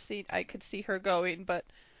 I could see her going, but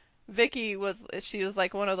Vicky she was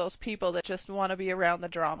like one of those people that just want to be around the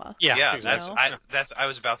drama. Yeah, exactly. I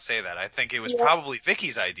was about to say that. I think it was probably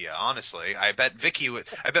Vicky's idea, honestly. I bet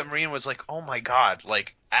Maureen was like, "Oh my god,"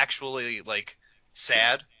 like actually like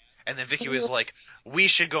sad. And then Vicky was like, "We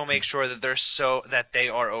should go make sure that they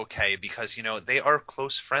are okay because they are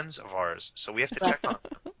close friends of ours, so we have to check on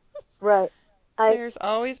them." Right. There's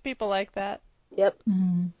always people like that. Yep.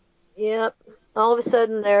 Mm-hmm. Yep. All of a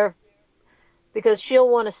sudden because she'll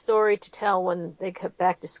want a story to tell when they get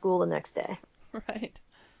back to school the next day. Right.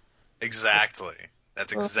 Exactly.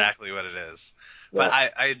 That's exactly what it is. But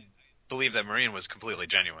I believe that Maureen was completely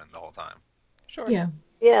genuine the whole time. Sure. Yeah.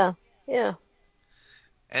 Yeah. Yeah.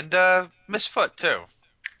 And Miss Foot too.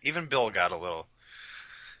 Even Bill got a little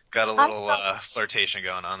flirtation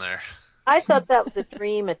going on there. I thought that was a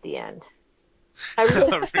dream at the end.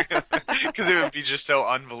 Because it would be just so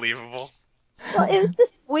unbelievable. Well, it was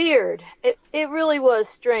just weird. It really was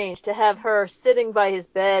strange to have her sitting by his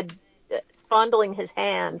bed, fondling his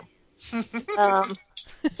hand. I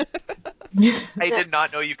did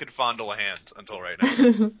not know you could fondle a hand until right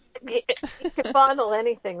now. You can fondle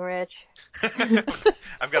anything, Rich.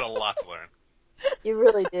 I've got a lot to learn. You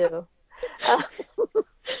really do.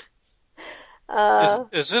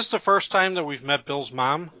 Is this the first time that we've met Bill's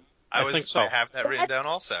mom? I think so. I have that written down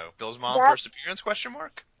also. Bill's mom first appearance, question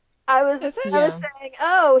mark? I was saying,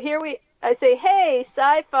 I say, hey,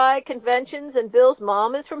 sci-fi conventions, and Bill's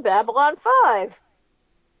mom is from Babylon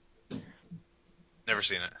 5. Never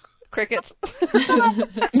seen it. Crickets.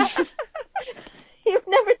 You've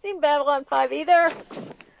never seen Babylon 5 either?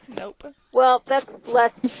 Nope. Well, that's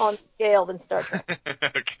less on scale than Star Trek.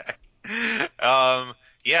 Okay.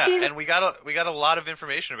 And we got a lot of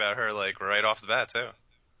information about her, like right off the bat too.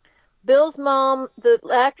 Bill's mom, the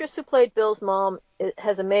actress who played Bill's mom,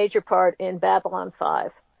 has a major part in Babylon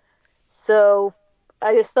 5. So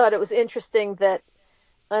I just thought it was interesting that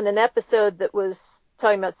on an episode that was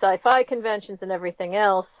talking about sci-fi conventions and everything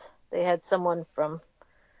else, they had someone from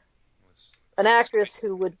an actress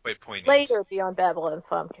who would later be on Babylon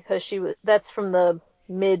 5 because that's from the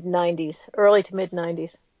mid-90s, early to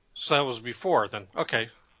mid-90s. So that was before then. Okay.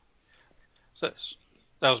 So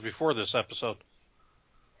that was before this episode.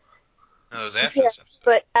 No, it was after this episode.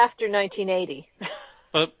 But after 1980.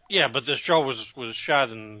 But this show was shot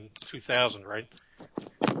in 2000, right?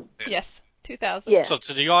 Yes, 2000. Yeah. So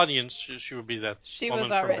to the audience, she would be that woman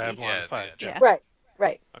from Babylon 5. Yeah.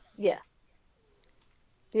 Right. Yeah.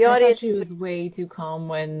 The audience. I thought she was way too calm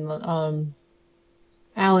when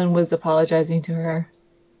Alan was apologizing to her.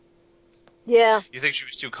 Yeah. You think she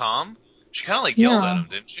was too calm? She kind of yelled at him,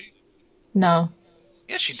 didn't she? No.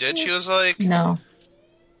 Yeah, she did. She was like... No.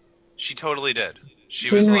 She totally did. She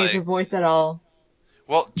didn't raise her voice at all.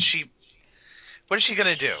 Well, what is she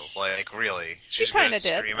gonna do? Like, really? She's gonna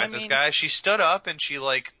scream at this guy? She stood up and she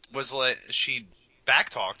she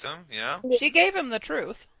backtalked him, you know? She gave him the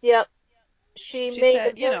truth. Yep. She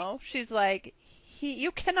said, she's like,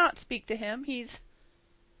 you cannot speak to him. He's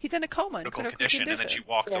in a coma. Critical condition. And then she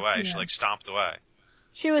walked away. Yeah. She stomped away.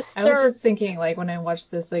 She was I was just thinking, when I watched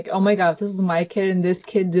this, oh my god, if this was my kid and this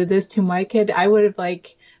kid did this to my kid, I would have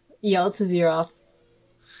yelled his ear off.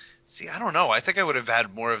 See, I don't know. I think I would have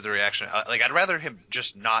had more of the reaction. I'd rather him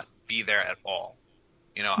just not be there at all.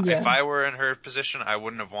 You know, if I were in her position, I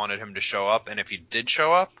wouldn't have wanted him to show up. And if he did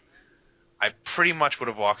show up, I pretty much would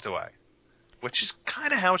have walked away. Which is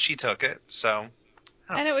kind of how she took it, so...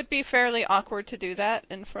 And it would be fairly awkward to do that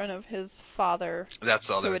in front of his father. That's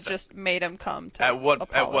the other who had just made him come to At what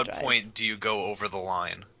apologize. point do you go over the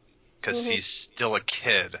line? Because he's still a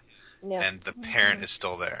kid, and the parent is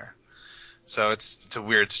still there. So it's a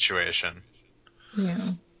weird situation. Yeah.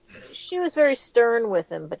 She was very stern with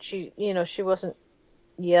him, but she wasn't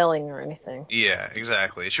yelling or anything. Yeah,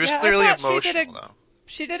 exactly. She was clearly emotional, though.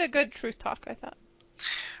 She did a good truth talk, I thought.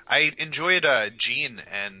 I enjoyed Jean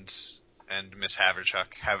and Miss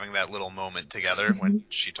Haverchuck having that little moment together when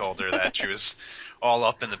she told her that she was all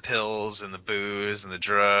up in the pills and the booze and the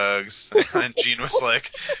drugs. And Jean was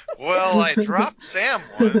like, well, I dropped Sam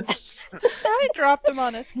once. I dropped him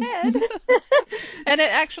on his head. And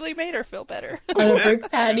it actually made her feel better. On a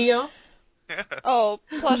brick patio? Oh,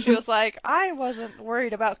 plus she was like, I wasn't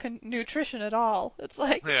worried about nutrition at all. It's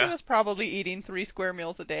like, she was probably eating 3 square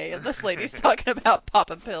meals a day, and this lady's talking about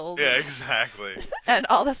popping pills. Yeah, exactly. And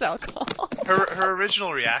all this alcohol. Her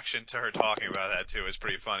original reaction to her talking about that, too, was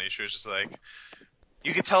pretty funny. She was just like,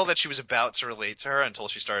 you could tell that she was about to relate to her until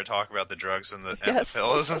she started talking about the drugs and the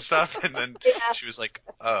pills and stuff, and then she was like,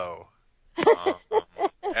 oh.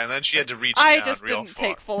 And then she had to reach down real far. I just didn't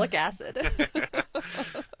take folic acid.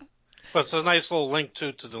 But it's a nice little link,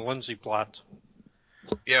 too, to the Lindsay plot.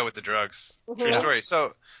 Yeah, with the drugs. True story.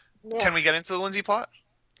 So, can we get into the Lindsay plot?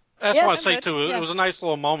 That's what I say, too. It was a nice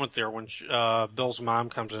little moment there when Bill's mom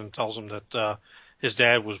comes in and tells him that his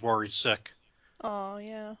dad was worried sick. Oh,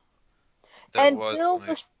 yeah. Bill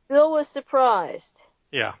was surprised.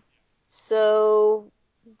 Yeah. So,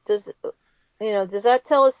 does that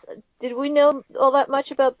tell us, did we know all that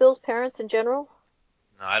much about Bill's parents in general?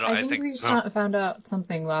 No, I think we found out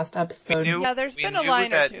something last episode. There's been a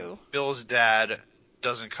line or two. Bill's dad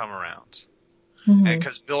doesn't come around. Mm-hmm.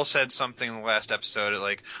 Because Bill said something in the last episode,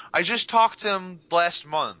 like, I just talked to him last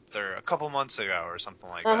month, or a couple months ago, or something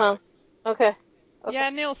like that. Okay. Yeah,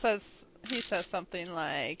 Neil says something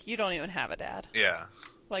like, you don't even have a dad. Yeah.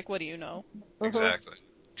 Like, what do you know? Exactly.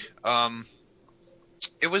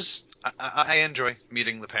 It was, I enjoy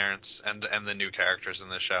meeting the parents and the new characters in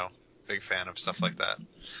the show. Big fan of stuff like that.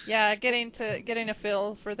 Yeah, getting a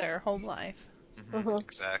feel for their home life.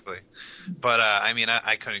 Exactly. But, I mean,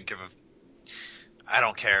 I couldn't give I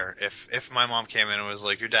don't care. If my mom came in and was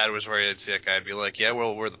like, your dad was worried sick, I'd be like, yeah,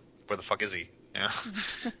 well, where the fuck is he? You know?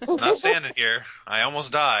 He's not standing here. I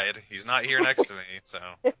almost died. He's not here next to me, so.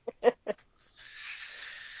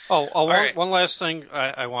 One last thing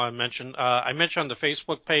I want to mention. I mentioned on the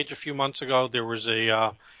Facebook page a few months ago there was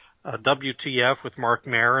a WTF with Mark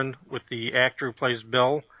Maron with the actor who plays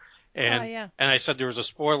Bill, and I said there was a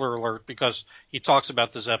spoiler alert because he talks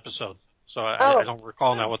about this episode. So I don't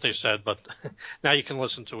recall now what they said, but now you can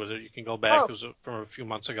listen to it. You can go back. It was from a few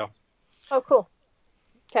months ago. Oh, cool.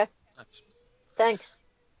 Okay. Thanks.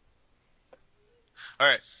 All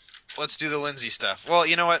right. Let's do the Lindsay stuff. Well,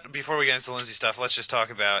 you know what? Before we get into Lindsay stuff, let's just talk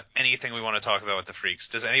about anything we want to talk about with the Freaks.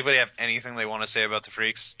 Does anybody have anything they want to say about the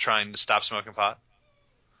Freaks trying to stop smoking pot?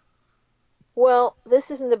 Well,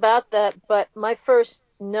 this isn't about that, but my first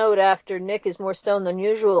note after Nick is more stoned than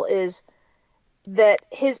usual is that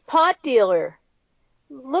his pot dealer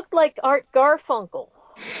looked like Art Garfunkel.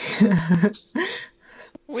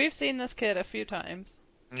 We've seen this kid a few times.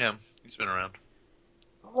 Yeah, he's been around.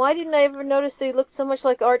 Why didn't I ever notice that he looked so much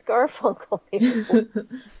like Art Garfunkel before?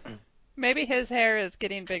 Maybe his hair is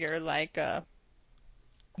getting bigger, like Ken's.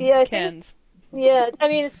 I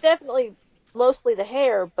mean, it's definitely mostly the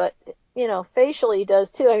hair, but, facially he does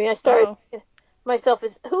too. I mean, I started myself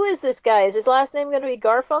as, who is this guy? Is his last name going to be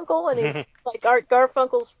Garfunkel? And he's like Art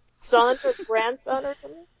Garfunkel's son or grandson or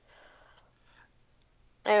something?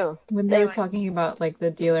 Oh. When they were talking about, like, the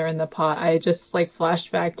dealer in the pot, I just, like,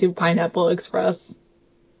 flashed back to Pineapple Express.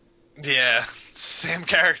 Yeah, same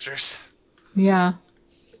characters. Yeah.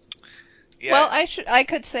 Well, I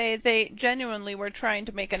could say they genuinely were trying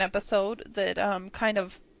to make an episode that kind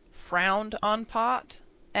of frowned on pot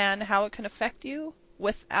and how it can affect you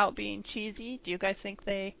without being cheesy. Do you guys think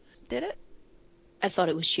they did it? I thought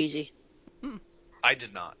it was cheesy. I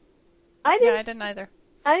did not. I didn't either.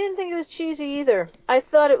 I didn't think it was cheesy either. I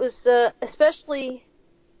thought it was especially,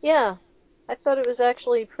 I thought it was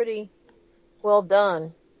actually pretty well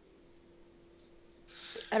done.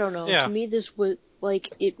 I don't know. Yeah. To me, this was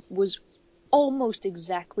it was almost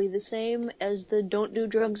exactly the same as the Don't Do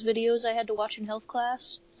Drugs videos I had to watch in health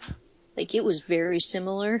class. Like, it was very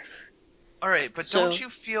similar. All right, but don't you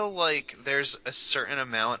feel like there's a certain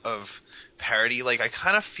amount of parody? Like, I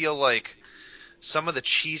kind of feel like some of the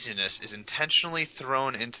cheesiness is intentionally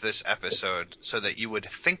thrown into this episode so that you would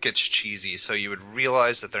think it's cheesy, so you would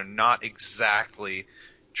realize that they're not exactly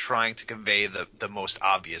trying to convey the most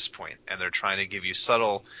obvious point, and they're trying to give you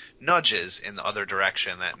subtle nudges in the other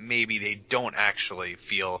direction that maybe they don't actually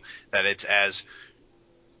feel that it's as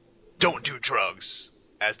don't do drugs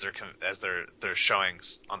as they're showing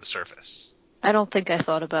on the surface. I don't think I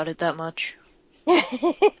thought about it that much.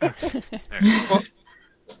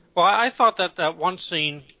 Well, I thought that one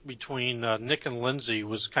scene between Nick and Lindsay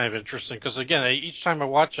was kind of interesting because, again, each time I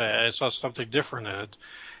watch it, I saw something different in it.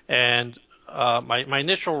 And my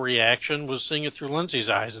initial reaction was seeing it through Lindsay's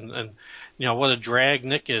eyes and what a drag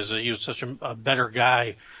Nick is. He was such a better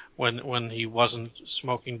guy when he wasn't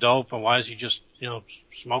smoking dope, and why does he just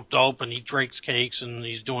smoke dope and he drinks cakes and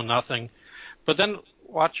he's doing nothing. But then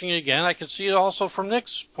watching it again, I could see it also from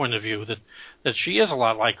Nick's point of view that she is a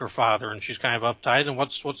lot like her father, and she's kind of uptight. And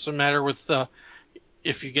what's the matter with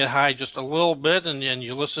if you get high just a little bit and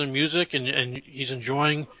you listen to music and he's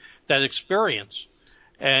enjoying that experience,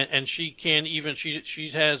 and she can't even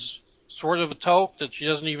she has sort of a toke that she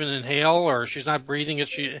doesn't even inhale or she's not breathing it,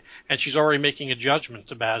 and she's already making a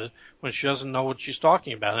judgment about it when she doesn't know what she's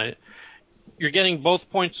talking about. You're getting both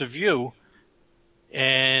points of view,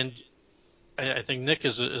 and I think Nick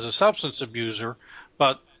is a substance abuser,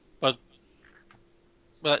 but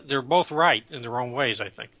they're both right in their own ways, I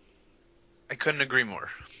think. I couldn't agree more.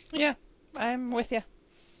 Yeah, I'm with you.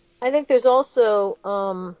 I think there's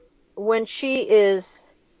also when she is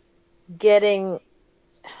getting,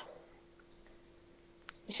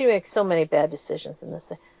 she makes so many bad decisions in this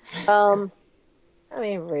thing. I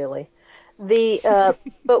mean, really,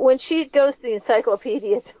 but when she goes to the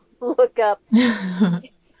encyclopedia to look up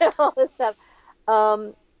all this stuff,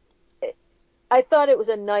 I thought it was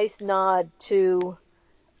a nice nod to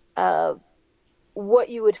what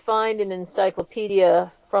you would find in an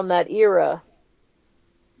encyclopedia from that era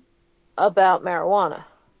about marijuana,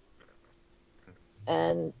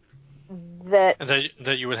 and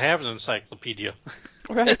that you would have an encyclopedia.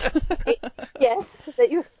 Right. yes,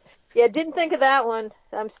 didn't think of that one.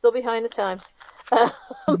 I'm still behind the times.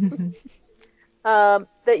 That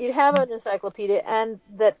you'd have an encyclopedia, and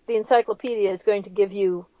that the encyclopedia is going to give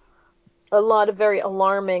you a lot of very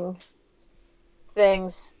alarming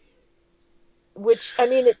things, which, I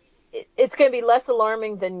mean, it's going to be less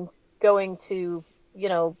alarming than going to,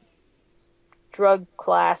 drug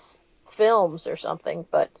class films or something,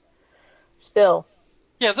 but still.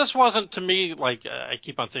 Yeah, this wasn't to me like I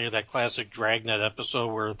keep on thinking of that classic Dragnet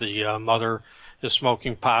episode where the mother is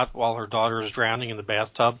smoking pot while her daughter is drowning in the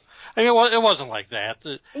bathtub. I mean, it wasn't like that.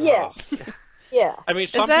 Yeah. Yeah. I mean,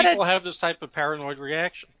 some people have this type of paranoid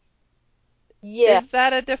reaction. Yeah. Is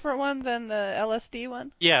that a different one than the LSD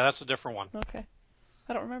one? Yeah, that's a different one. Okay.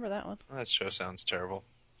 I don't remember that one. That show sounds terrible.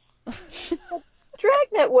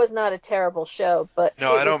 Dragnet was not a terrible show, but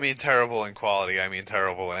no, I don't mean terrible in quality. I mean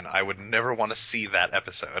terrible, and I would never want to see that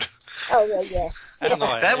episode. Oh yeah. I don't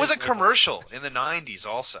know. That was a commercial in the '90s.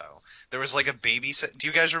 Also, there was like a babysitter. Do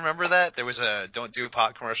you guys remember that? There was a "Don't Do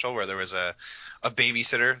Pot" commercial where there was a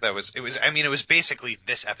babysitter that was. It was. I mean, it was basically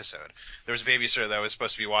this episode. There was a babysitter that was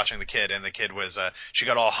supposed to be watching the kid, and the kid was. She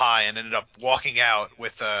got all high and ended up walking out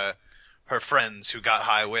with her friends who got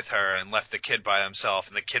high with her and left the kid by himself,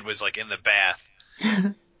 and the kid was like in the bath.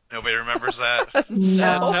 Nobody remembers that?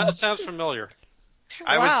 No. That sounds familiar.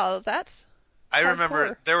 That's I hardcore.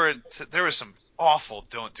 remember there were some awful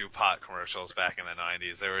 "Don't Do Pot" commercials back in the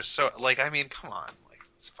 '90s. They were so I mean, come on,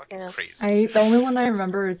 it's fucking crazy. The only one I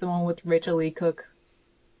remember is the one with Rachel Lee Cook,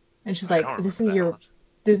 and she's like, "This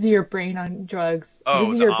is your brain on drugs. Oh, this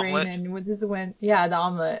is the your omelet? brain, and this is when the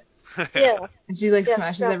omelet." Yeah. And she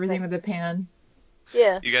smashes everything with a pan.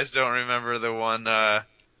 Yeah. You guys don't remember the one?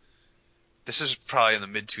 This is probably in the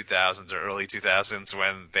mid 2000s or early 2000s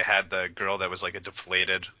when they had the girl that was like a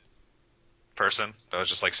deflated person that was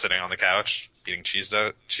just like sitting on the couch eating cheese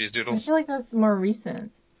doodles. I feel like that's more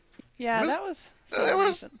recent. Yeah, that was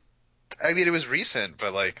recent. I mean, it was recent,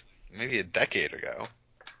 but like maybe a decade ago.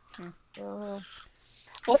 Well,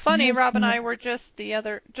 funny, Rob and I were just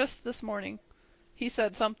this morning. He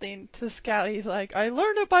said something to Scout. He's like, "I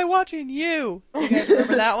learned it by watching you." Do you guys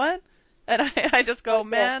remember that one? And I just go,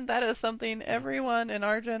 man, that is something everyone in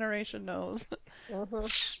our generation knows. Yeah.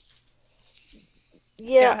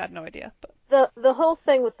 Scout had no idea. But the whole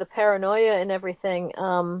thing with the paranoia and everything,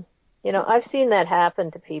 I've seen that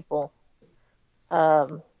happen to people.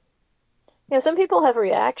 Some people have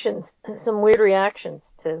reactions, some weird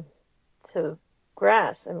reactions to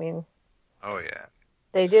grass. I mean. Oh yeah.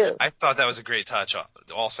 They do. I thought that was a great touch.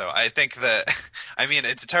 Also, I think that, I mean,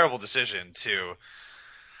 it's a terrible decision to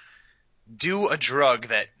do a drug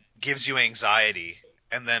that gives you anxiety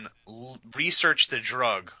and then research the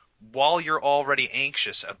drug while you're already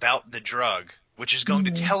anxious about the drug, which is going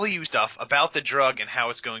to tell you stuff about the drug and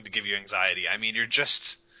how it's going to give you anxiety. I mean,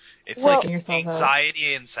 it's like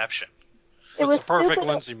anxiety inception. It was a perfect stupid.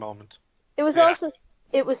 Lindsay moment. It was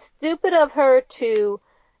it was stupid of her to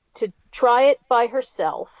try it by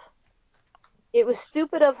herself. It was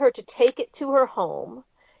stupid of her to take it to her home.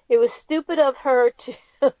 It was stupid of her to,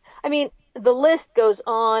 I mean, the list goes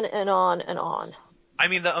on and on and on. I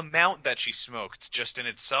mean, the amount that she smoked just in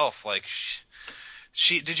itself, like,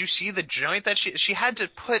 did you see the joint that she had to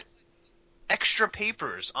put extra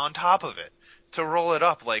papers on top of it to roll it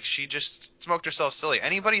up? Like, she just smoked herself silly.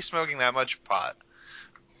 Anybody smoking that much pot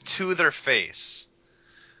to their face,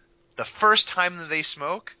 the first time that they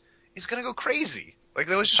smoke is going to go crazy. Like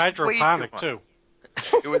that was just hydroponic way too too.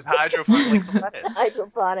 much. It was hydroponic, like lettuce.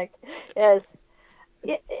 Hydroponic, yes.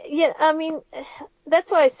 Yeah, I mean, that's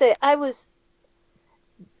why I say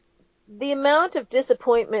the amount of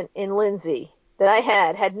disappointment in Lindsay that I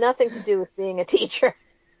had nothing to do with being a teacher.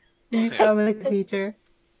 You sound like a teacher.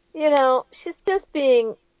 She's just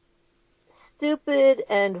being stupid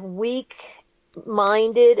and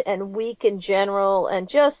weak-minded and weak in general and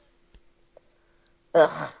just,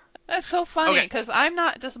 ugh. That's so funny Okay. because I'm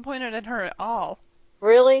not disappointed in her at all.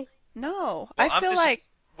 Really? No, Well, I feel like.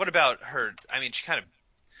 What about her? I mean,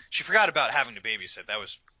 she forgot about having to babysit. That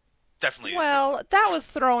was definitely. Well, that was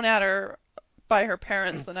thrown at her by her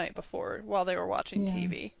parents the night before while they were watching Yeah.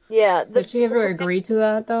 TV. Yeah. Did she ever agree to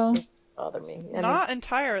that, though? Bother me. Not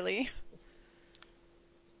entirely.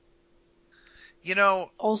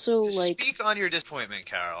 Also, to like, speak on your disappointment,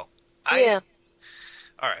 Carol. Yeah.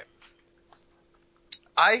 All right.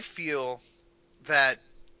 I feel that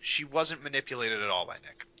she wasn't manipulated at all by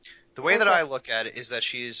Nick. The way that Okay. I look at it is that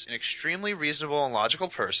she's an extremely reasonable and logical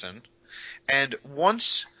person, and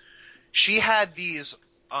once she had these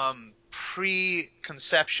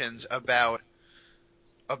preconceptions about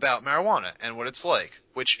marijuana and what it's like,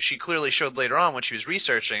 which she clearly showed later on when she was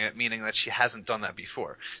researching it, meaning that she hasn't done that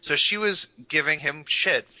before. So she was giving him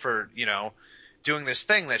shit for, doing this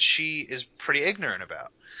thing that she is pretty ignorant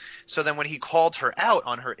about. So then when he called her out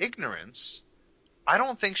on her ignorance, I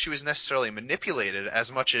don't think she was necessarily manipulated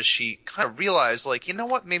as much as she kind of realized, like, you know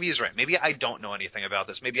what, maybe he's right. Maybe I don't know anything about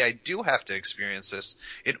this. Maybe I do have to experience this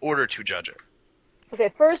in order to judge it. Okay,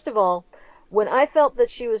 first of all, when I felt that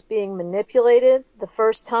she was being manipulated the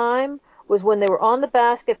first time was when they were on the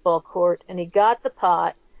basketball court and he got the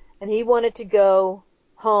pot and he wanted to go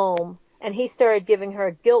home and he started giving her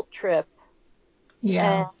a guilt trip.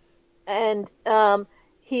 Yeah. And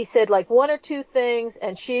he said like one or two things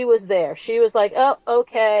and she was there. She was like, oh,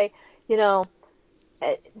 okay,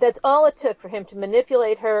 that's all it took for him to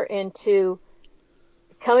manipulate her into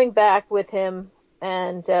coming back with him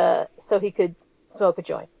and so he could smoke a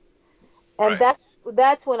joint. And Right.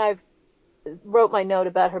 that's when I wrote my note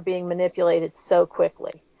about her being manipulated so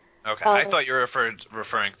quickly. Okay. I thought you were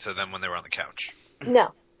referring to them when they were on the couch.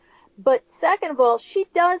 No. But second of all, she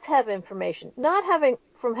does have information. Not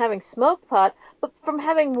from having smoked pot, but from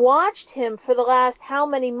having watched him for the last how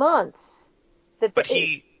many months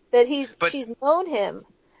she's known him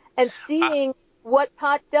and seeing what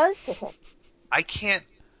pot does to him. I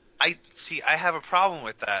have a problem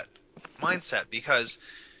with that mindset because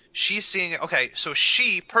she's seeing, okay, so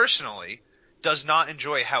she personally does not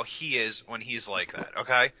enjoy how he is when he's like that,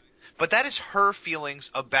 okay? But that is her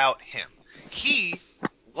feelings about him. He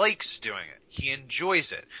likes doing it. He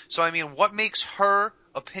enjoys it. So, I mean, what makes her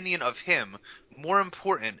opinion of him more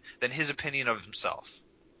important than his opinion of himself?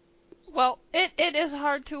 Well, it is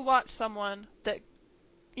hard to watch someone that,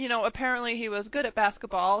 apparently he was good at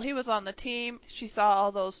basketball. He was on the team. She saw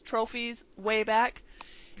all those trophies way back.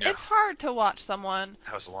 Yeah. It's hard to watch someone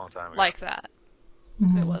That was a long time ago. like that.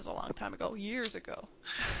 Mm-hmm. It was a long time ago, years ago.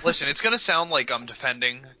 Listen, it's going to sound like I'm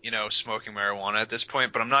defending, smoking marijuana at this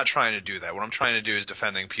point, but I'm not trying to do that. What I'm trying to do is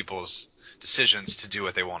defending people's decisions to do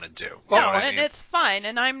what they want to do. It's fine,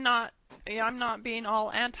 and I'm not being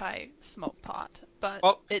all anti-smoke pot, but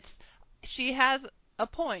she has a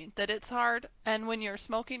point that it's hard, and when you're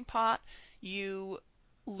smoking pot, you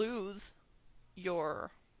lose your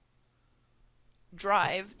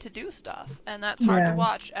drive to do stuff, and that's hard to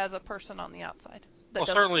watch as a person on the outside. Well,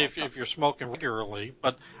 certainly if you're smoking regularly,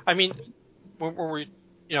 but I mean, when we,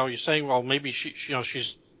 you're saying, well, maybe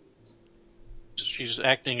she's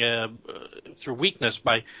acting through weakness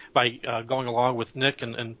by going along with Nick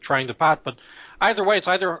and trying the pot. But either way, it's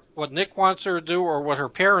either what Nick wants her to do or what her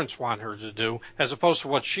parents want her to do, as opposed to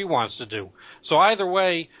what she wants to do. So either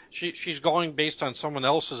way, she's going based on someone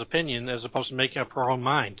else's opinion as opposed to making up her own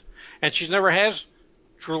mind. And she never has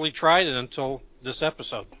truly tried it until this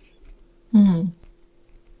episode. Mm-hmm.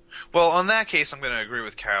 Well, on that case, I'm going to agree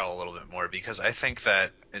with Carol a little bit more because I think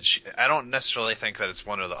that I don't necessarily think that it's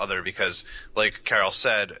one or the other because, like Carol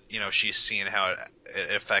said, she's seen how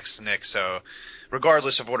it affects Nick. So,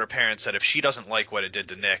 regardless of what her parents said, if she doesn't like what it did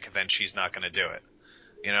to Nick, then she's not going to do it.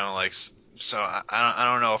 So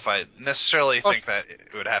I don't know if I necessarily think that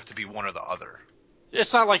it would have to be one or the other.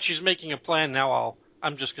 It's not like she's making a plan now.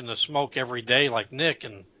 I'm just going to smoke every day like Nick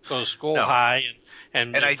and go to school high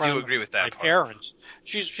and I do agree with that my part. Parents.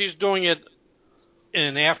 She's doing it in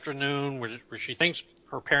an afternoon where she thinks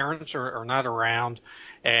her parents are not around,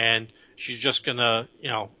 and she's just going to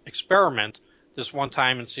experiment this one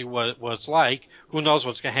time and see what it's like. Who knows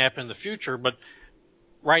what's going to happen in the future? But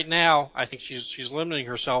right now, I think she's limiting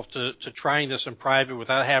herself to trying this in private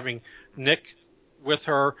without having Nick with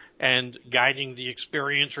her and guiding the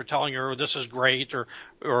experience or telling her, oh, this is great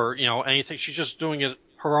or anything. She's just doing it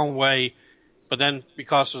her own way. But then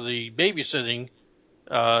because of the babysitting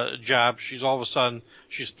job, she's all of a sudden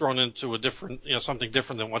she's thrown into a different, something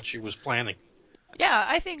different than what she was planning. Yeah,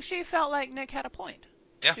 I think she felt like Nick had a point.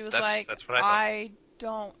 Yeah, She was that's what I thought. I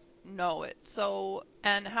don't know it. So,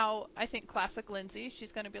 and how I think classic Lindsay,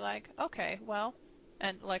 she's going to be like, okay, well,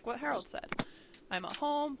 and like what Harold said, I'm at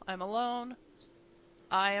home, I'm alone,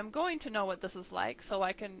 I am going to know what this is like, so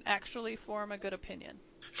I can actually form a good opinion.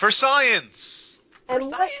 For science! For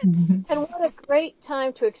science! And what a great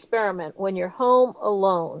time to experiment when you're home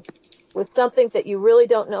alone with something that you really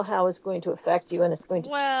don't know how is going to affect you, and it's going to.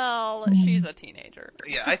 Well, she's a teenager.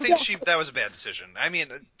 Yeah, I think that was a bad decision. I mean,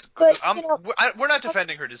 but, we're not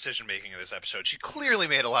defending her decision making in this episode. She clearly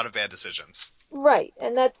made a lot of bad decisions. Right,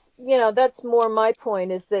 and that's more my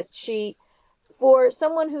point, is that for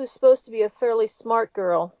someone who's supposed to be a fairly smart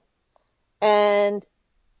girl and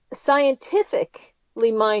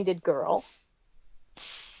scientifically minded girl,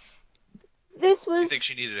 this was. I think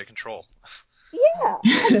she needed a control. Yeah.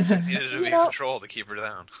 Needed to be in control to keep her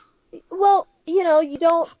down. Well, you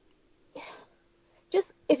don't.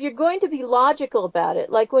 Just if you're going to be logical about it,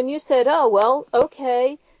 like when you said, oh, well,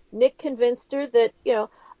 okay, Nick convinced her that,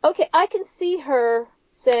 okay, I can see her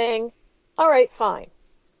saying, all right, fine,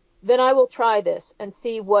 then I will try this and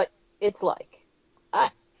see what it's like.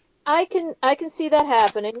 I can see that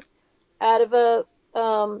happening out of a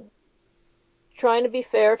trying to be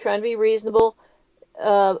fair, trying to be reasonable,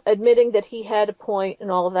 admitting that he had a point and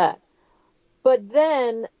all of that. But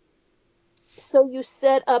then, so you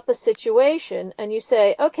set up a situation and you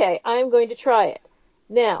say, okay, I'm going to try it.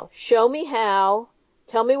 Now, show me how,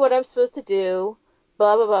 tell me what I'm supposed to do,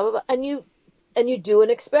 blah, blah, blah, blah, blah. And you do an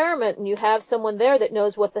experiment and you have someone there that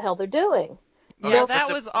knows what the hell they're doing. Yeah,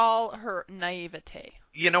 that was all her naivete.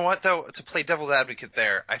 You know what, though? To play devil's advocate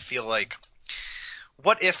there, I feel like,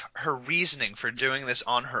 what if her reasoning for doing this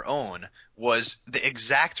on her own was the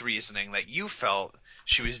exact reasoning that you felt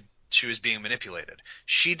she was being manipulated?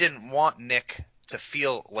 She didn't want Nick to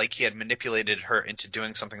feel like he had manipulated her into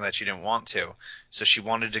doing something that she didn't want to. So she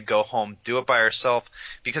wanted to go home, do it by herself.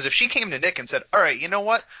 Because if she came to Nick and said, all right, you know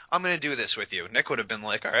what? I'm going to do this with you. Nick would have been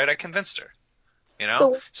like, all right, I convinced her.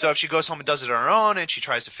 So if she goes home and does it on her own and she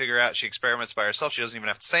tries to figure out, she experiments by herself, she doesn't even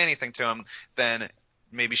have to say anything to him, then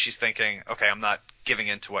maybe she's thinking, okay, I'm not giving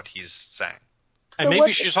in to what he's saying. And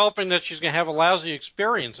maybe she's hoping that she's going to have a lousy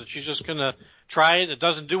experience, that she's just going to try it. It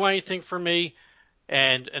doesn't do anything for me,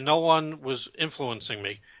 and no one was influencing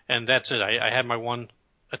me. And that's it. I had my one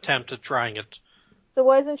attempt at trying it. So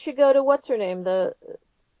why doesn't she go to what's-her-name, the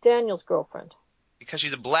Daniel's girlfriend? Because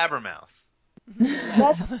she's a blabbermouth.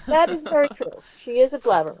 That is very true. She is a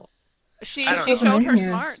blabbermouth. She showed her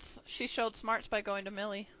smarts. She showed smarts by going to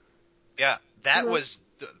Millie. Yeah, that was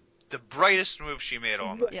the brightest move she made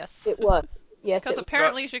all night. Yes, it was. Yes, because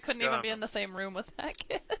apparently she couldn't even be in the same room with that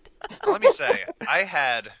kid. Let me say,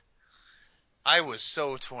 I was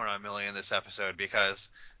so torn on Millie in this episode because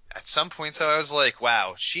at some points I was like,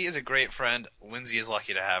 wow, she is a great friend. Lindsay is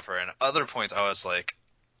lucky to have her. And other points I was like,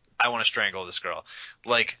 I want to strangle this girl.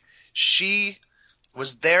 Like, she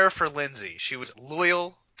was there for Lindsay. She was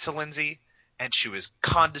loyal to Lindsay, and she was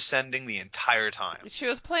condescending the entire time. She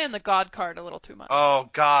was playing the God card a little too much. Oh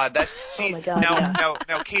God, that's see. Oh my God,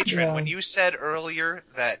 now, Katrin, when you said earlier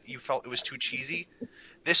that you felt it was too cheesy,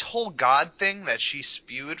 this whole God thing that she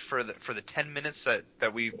spewed for the 10 minutes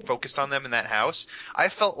that we focused on them in that house, I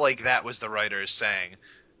felt like that was the writers saying,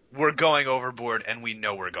 we're going overboard, and we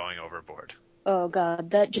know we're going overboard. Oh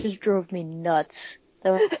God, that just drove me nuts.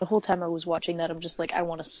 The whole time I was watching that, I'm just like, I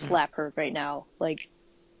want to slap her right now. Like,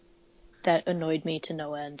 that annoyed me to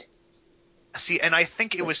no end. See, and I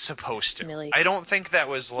think it was supposed to. Millie. I don't think that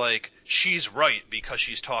was like, she's right because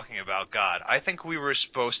she's talking about God. I think we were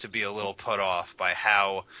supposed to be a little put off by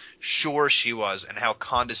how sure she was and how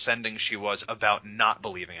condescending she was about not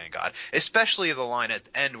believing in God. Especially the line at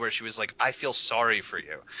the end where she was like, I feel sorry for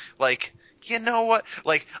you. Like, you know what?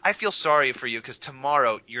 Like, I feel sorry for you because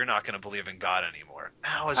tomorrow you're not going to believe in God anymore.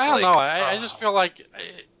 I don't know. I just feel like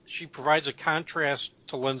she provides a contrast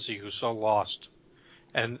to Lindsay, who's so lost.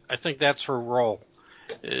 And I think that's her role,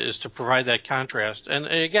 is to provide that contrast. And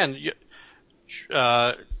again,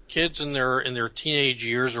 kids in their teenage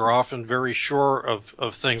years are often very sure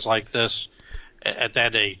of things like this at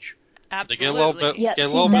that age. Absolutely. They get a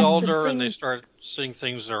little bit older and they start seeing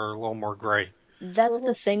things that are a little more gray. That's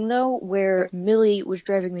the thing, though, where Millie was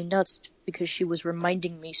driving me nuts because she was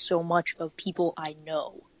reminding me so much of people I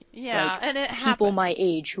know. Yeah, like, and it people happens. my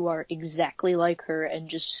age who are exactly like her and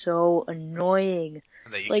just so annoying.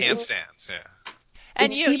 That you Like, can't stand. Yeah. And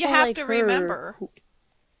it's you people have like to her remember. who,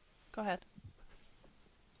 Go ahead.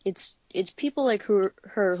 it's people like her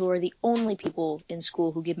who are the only people in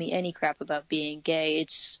school who give me any crap about being gay.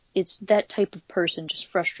 It's that type of person just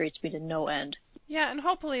frustrates me to no end. Yeah, and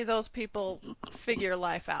hopefully those people figure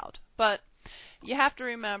life out. But you have to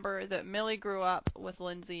remember that Millie grew up with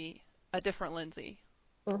Lindsay, a different Lindsay,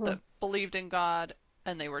 that believed in God,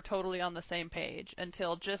 and they were totally on the same page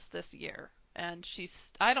until just this year. And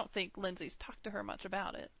I don't think Lindsay's talked to her much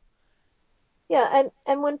about it. Yeah,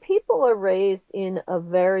 and when people are raised in a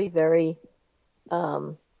very, very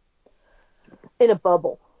um, in a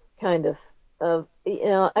bubble, kind of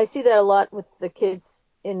I see that a lot with the kids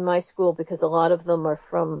in my school because a lot of them are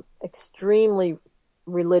from extremely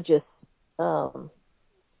religious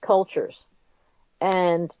cultures.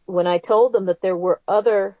 And when I told them that there were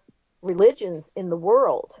other religions in the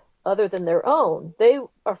world other than their own, they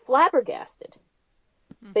are flabbergasted.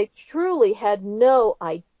 They truly had no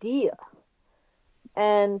idea.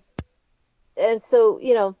 And so,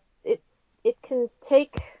 it can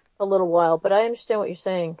take a little while, but I understand what you're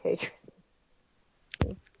saying, Kate.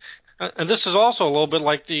 And this is also a little bit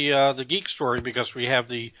like the geek story because we have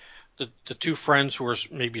the two friends who are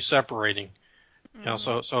maybe separating. You know,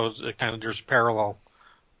 so it kind of there's a parallel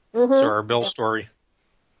to our Bill story.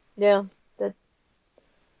 Yeah.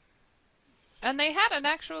 And they had an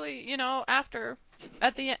actually,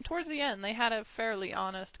 towards the end, they had a fairly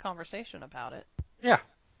honest conversation about it. Yeah.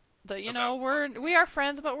 That we are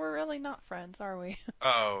friends, but we're really not friends, are we?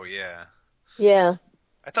 Oh yeah. Yeah.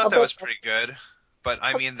 I thought that was pretty good, but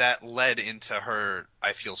I mean that led into her.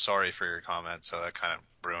 I feel sorry for your comment, so that kind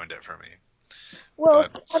of ruined it for me. Well,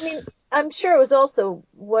 I mean, I'm sure it was also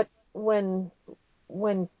when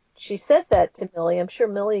she said that to Millie. I'm sure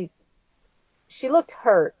Millie, she looked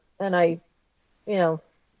hurt, and I mean,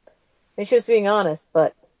 she was being honest,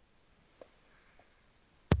 but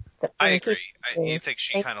I agree. You think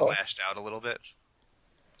she kind of lashed out a little bit?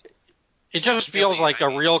 It just feels like a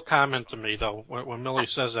real comment to me, though, when Millie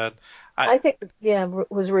says that. I think, yeah,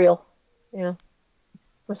 it was real. Yeah.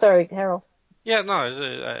 I'm sorry, Harold. Yeah, no,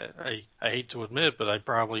 I hate to admit it, but I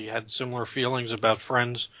probably had similar feelings about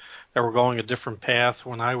friends that were going a different path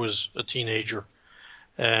when I was a teenager.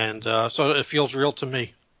 And so it feels real to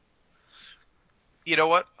me. You know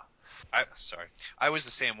what? I was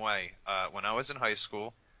the same way. When I was in high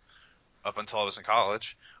school, up until I was in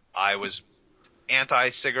college, I was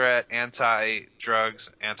anti-cigarette,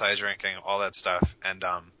 anti-drugs, anti-drinking, all that stuff, and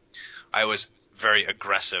I was very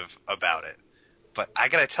aggressive about it. But I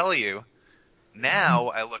gotta tell you, now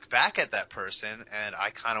I look back at that person and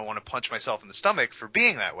I kind of want to punch myself in the stomach for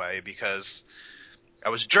being that way because I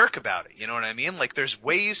was a jerk about it. You know what I mean? Like there's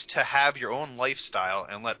ways to have your own lifestyle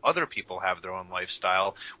and let other people have their own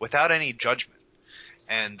lifestyle without any judgment.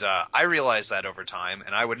 And I realized that over time,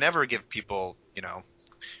 and I would never give people,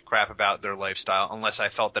 crap about their lifestyle unless I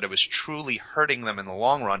felt that it was truly hurting them in the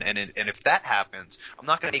long run. And if that happens, I'm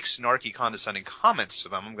not going to make snarky, condescending comments to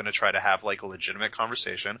them. I'm going to try to have like a legitimate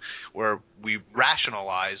conversation where we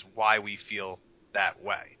rationalize why we feel that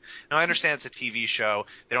way. Now, I understand it's a TV show.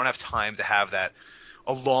 They don't have time to have that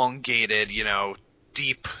elongated,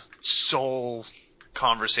 deep soul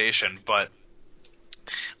conversation, but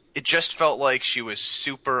it just felt like she was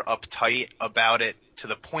super uptight about it to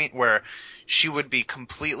the point where she would be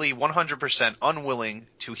completely 100% unwilling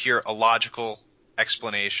to hear a logical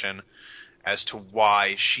explanation as to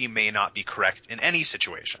why she may not be correct in any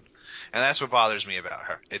situation. And that's what bothers me about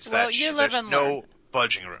her. It's that there's no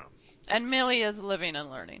budging room. And Millie is living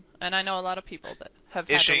and learning. And I know a lot of people that have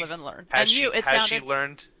had to live and learn. Has she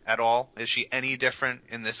learned at all? Is she any different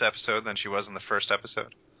in this episode than she was in the first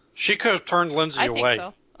episode? She could have turned Lindsay away. I think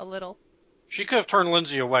so. A little. She could have turned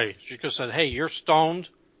Lindsay away. She could have said, "Hey, you're stoned.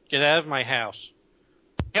 Get out of my house."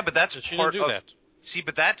 Yeah, but that's part of. That. See,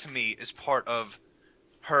 but that to me is part of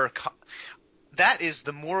her. That is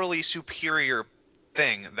the morally superior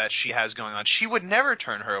thing that she has going on. She would never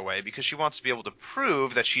turn her away because she wants to be able to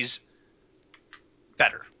prove that she's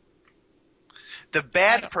better. The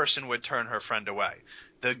bad person would turn her friend away.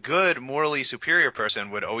 The good, morally superior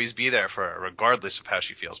person would always be there for her, regardless of how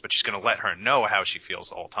she feels, but she's going to let her know how she feels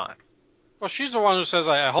the whole time. Well, she's the one who says,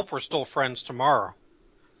 I hope we're still friends tomorrow.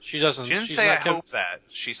 She doesn't. She didn't say, I hope that.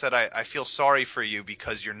 She said, I feel sorry for you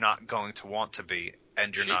because you're not going to want to be,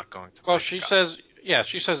 and you're not going to. Well, she says,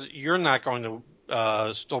 you're not going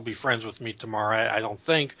to still be friends with me tomorrow. I don't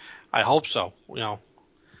think. I hope so, Yeah.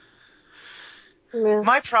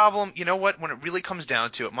 My problem, you know what, when it really comes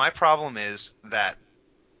down to it, my problem is that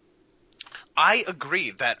I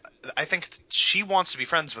agree that I think she wants to be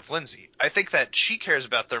friends with Lindsay. I think that she cares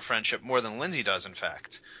about their friendship more than Lindsay does, in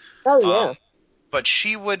fact. Oh yeah. But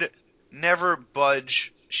she would never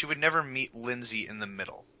budge. She would never meet Lindsay in the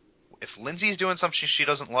middle. If Lindsay's doing something she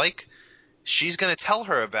doesn't like, she's going to tell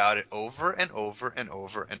her about it over and over and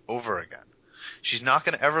over and over again. She's not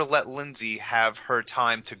going to ever let Lindsay have her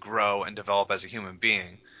time to grow and develop as a human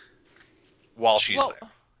being while she's there.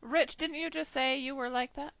 Rich, didn't you just say you were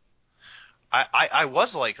like that? I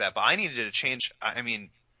was like that, but I needed to change. I mean,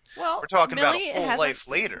 well, we're talking Millie about a whole life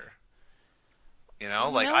later. You know,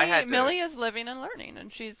 like Millie, I had to. Millie is living and learning,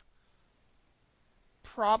 and she's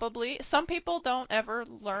probably. Some people don't ever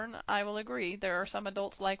learn. I will agree. There are some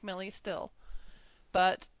adults like Millie still,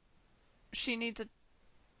 but she needs a.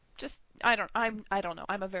 Just I don't know.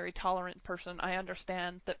 I'm a very tolerant person. I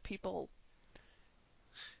understand that people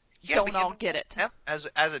don't all get it. As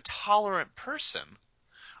a tolerant person,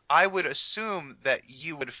 I would assume that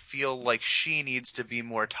you would feel like she needs to be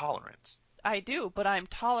more tolerant. I do, but I'm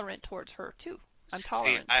tolerant towards her too. I'm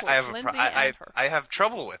tolerant See, towards Lindsay and her. I have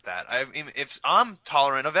trouble with that. I mean, if I'm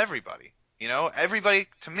tolerant of everybody, you know, everybody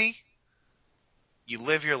to me, you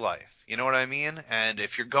live your life. You know what I mean? And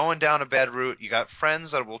if you're going down a bad route, you got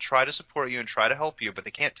friends that will try to support you and try to help you, but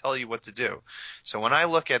they can't tell you what to do. So when I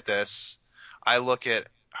look at this, I look at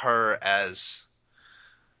her as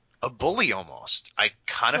a bully almost. I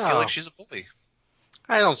kind of feel like she's a bully.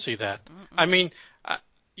 I don't see that. Mm-mm. I mean,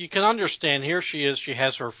 you can understand. Here she is. She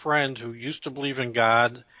has her friend who used to believe in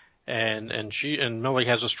God, and Millie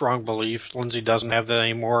has a strong belief. Lindsay doesn't have that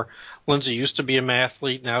anymore. Lindsay used to be a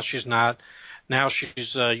mathlete. Now she's not. Now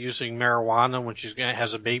she's using marijuana when she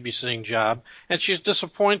has a babysitting job, and she's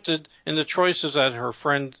disappointed in the choices that her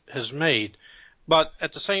friend has made. But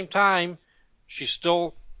at the same time, she's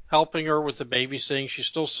still helping her with the babysitting. She's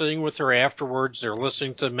still sitting with her afterwards. They're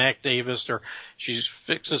listening to Mac Davis. She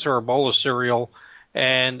fixes her a bowl of cereal,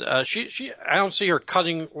 and I don't see her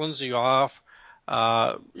cutting Lindsay off.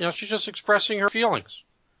 She's just expressing her feelings.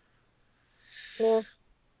 Yeah.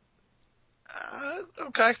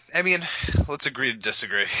 Okay. I mean, let's agree to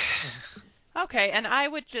disagree. Okay, and I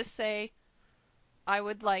would just say I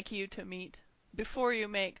would like you to meet, before you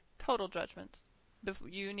make total judgments,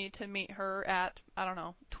 you need to meet her at, I don't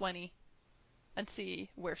know, 20 and see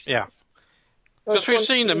where she is. Because we've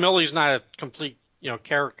seen that Millie's not a complete,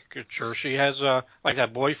 caricature. She has like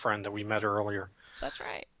that boyfriend that we met earlier. That's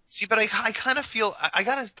right. See, but I kind of feel I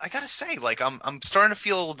gotta say, like I'm starting to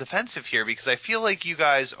feel a little defensive here because I feel like you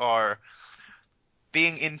guys are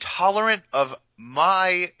being intolerant of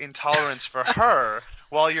my intolerance for her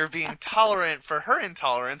while you're being tolerant for her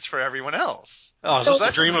intolerance for everyone else. Oh, is this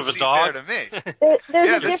the dream of a dog? Fair to me.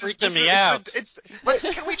 You're freaking me out.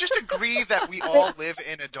 Can we just agree that we all live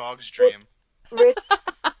in a dog's dream? Rich,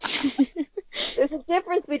 there's a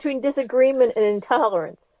difference between disagreement and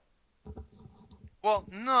intolerance. Well,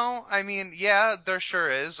 no, I mean, yeah, there sure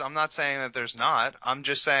is. I'm not saying that there's not. I'm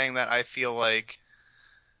just saying that I feel like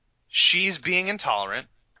she's being intolerant.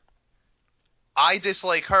 I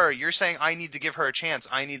dislike her. You're saying I need to give her a chance.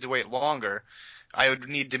 I need to wait longer. I would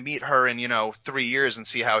need to meet her in, 3 years and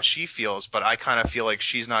see how she feels, but I kind of feel like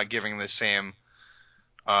she's not giving the same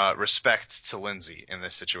respect to Lindsay in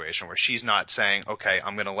this situation where she's not saying, okay,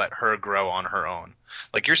 I'm going to let her grow on her own.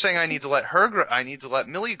 Like you're saying I need to let her grow, I need to let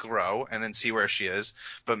Millie grow and then see where she is,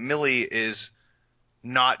 but Millie is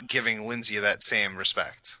not giving Lindsay that same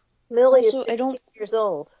respect. Millie is 16 years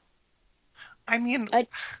old. I mean,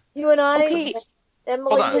 you and I, okay. Emily.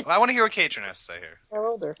 Hold on, I want to hear what Katrin has to say here. They're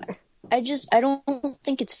older. I don't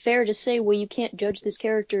think it's fair to say, well, you can't judge this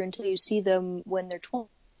character until you see them when they're 20.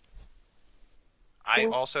 I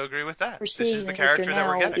also agree with that. This This is the character that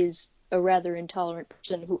we're getting. Is a rather intolerant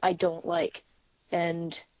person who I don't like,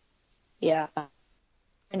 and yeah, I'm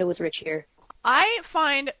kind of with Rich here. I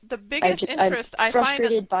find the biggest interest. I'm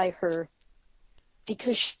frustrated by her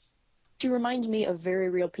because she reminds me of very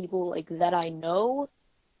real people like that I know,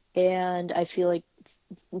 and I feel like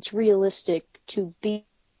it's realistic to be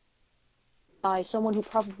by someone who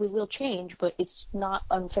probably will change, but it's not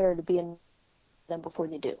unfair to be in them before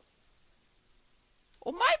they do.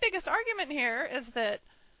 Well, my biggest argument here is that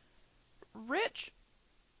Rich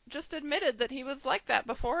just admitted that he was like that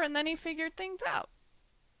before, and then he figured things out.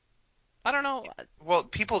 I don't know. Well,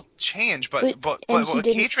 people change, but what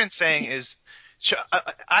Katrin's saying is,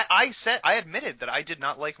 I admitted that I did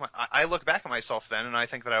not like I look back at myself then, and I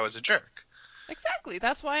think that I was a jerk. Exactly.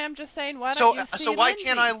 That's why I'm just saying, why don't you see So why Lindsay?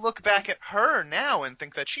 can't I look back at her now and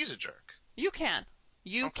think that she's a jerk? You can.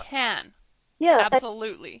 You can. Yeah,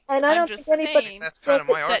 absolutely. And I don't just think anybody saying that's kind of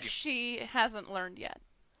my argument. that she hasn't learned yet.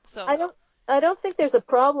 So I don't think there's a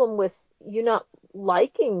problem with you not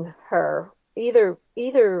liking her, either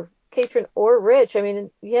Katrin or Rich. I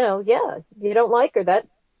mean, yeah, you don't like her. That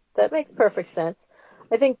makes perfect sense.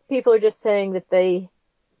 I think people are just saying that they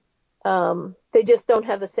just don't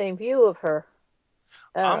have the same view of her.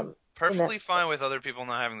 I'm perfectly fine with other people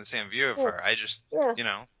not having the same view of her. I just,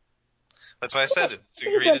 that's why I said it's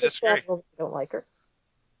agree to disagree. You don't like her.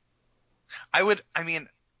 I mean,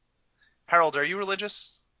 Harold, are you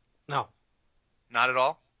religious? No. Not at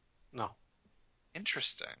all? No.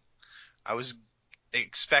 Interesting. I was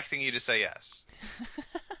expecting you to say yes.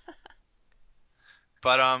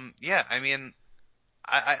 But, yeah, I mean,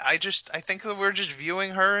 I think that we're just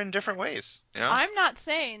viewing her in different ways. You know? I'm not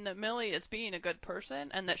saying that Millie is being a good person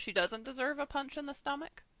and that she doesn't deserve a punch in the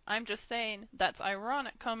stomach. I'm just saying that's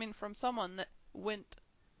ironic coming from someone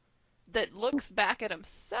that looks back at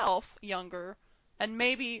himself younger and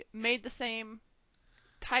maybe made the same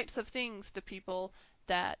types of things to people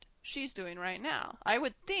that she's doing right now. I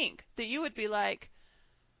would think that you would be like,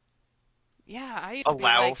 yeah, I used to be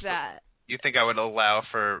like that. You think I would allow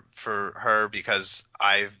for her because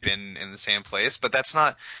I've been in the same place, but that's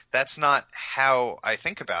not how I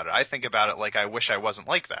think about it. I think about it like I wish I wasn't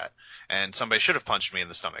like that, and somebody should have punched me in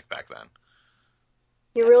the stomach back then.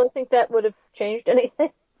 You really think that would have changed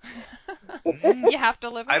anything? You have to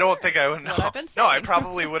live. I don't think I would. No, I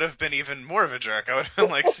probably would have been even more of a jerk. I would have been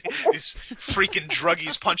like, these freaking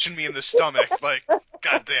druggies punching me in the stomach, like,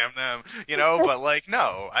 goddamn them, But like,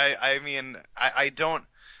 no, I mean, I don't.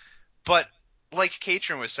 But like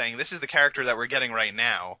Katrin was saying, this is the character that we're getting right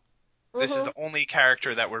now. This is the only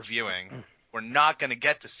character that we're viewing. We're not going to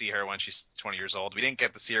get to see her when she's 20 years old. We didn't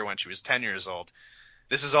get to see her when she was 10 years old.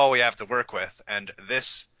 This is all we have to work with, and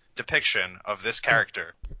this depiction of this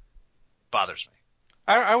character bothers me.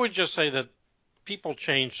 I would just say that people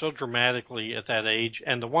change so dramatically at that age,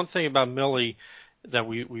 and the one thing about Millie that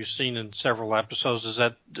we've seen in several episodes is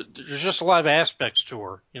that there's just a lot of aspects to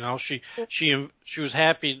her. She was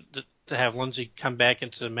happy to have Lindsay come back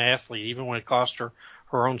into the mathlete, even when it cost her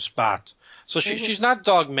own spot. So she's not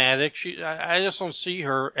dogmatic. I just don't see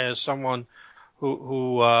her as someone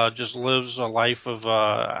who just lives a life of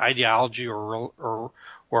ideology or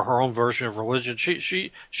her own version of religion.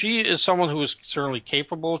 She is someone who is certainly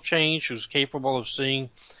capable of change, who's capable of seeing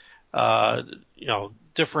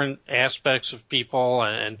different aspects of people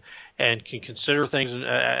and can consider things. And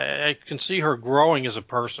I can see her growing as a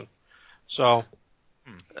person. So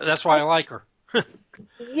that's why I like her.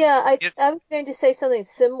 Yeah, I'm going to say something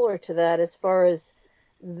similar to that as far as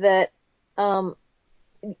that.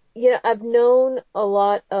 I've known a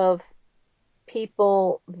lot of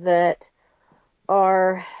people that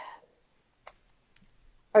are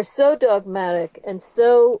so dogmatic and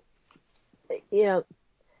so,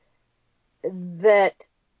 that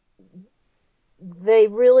they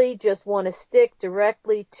really just want to stick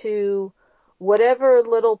directly to whatever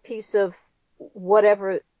little piece of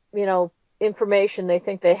whatever, information they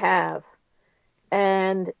think they have,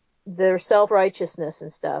 and their self-righteousness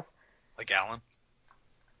and stuff. Like Alan?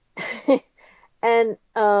 And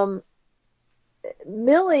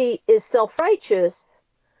Millie is self-righteous,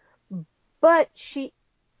 but she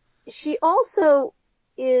also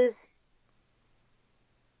is,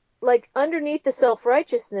 like, underneath the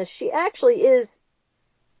self-righteousness, she actually is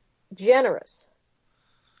generous.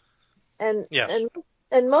 And yes.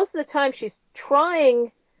 and most of the time she's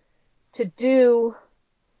trying to do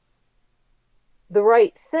the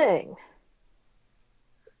right thing.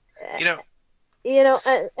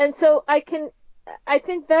 And so I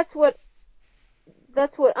think that's what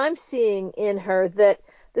I'm seeing in her, that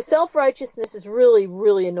the self-righteousness is really,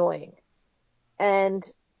 really annoying. And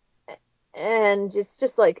it's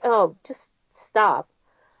just like, oh, just stop.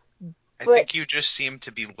 I think you just seem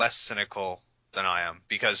to be less cynical than I am,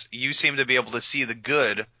 because you seem to be able to see the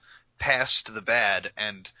good past the bad,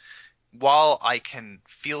 and while I can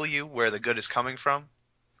feel you where the good is coming from,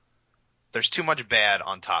 there's too much bad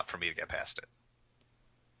on top for me to get past it.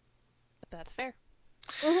 That's fair.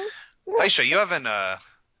 Mm-hmm. Yeah. Aisha, you haven't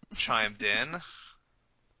chimed in.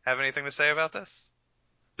 Have anything to say about this?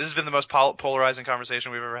 This has been the most polarizing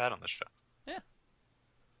conversation we've ever had on this show. Yeah.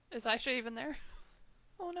 Is Aisha even there?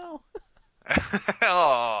 Oh no.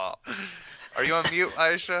 Oh. Are you on mute,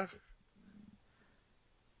 Aisha?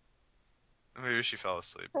 Maybe she fell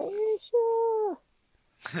asleep. Aisha.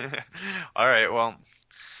 All right, well,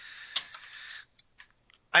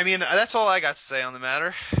 I mean, that's all I got to say on the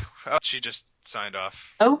matter. Oh, she just signed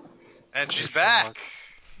off. Oh. And she's back.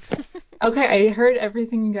 Okay, I heard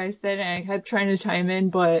everything you guys said, and I kept trying to chime in,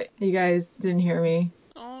 but you guys didn't hear me.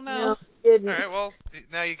 Oh No, no. didn't. All right, well,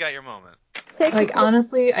 now you got your moment. Like,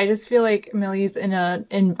 honestly, I just feel like Millie's in an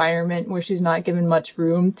environment where she's not given much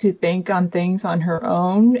room to think on things on her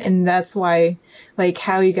own, and that's why, like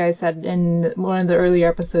how you guys said in one of the earlier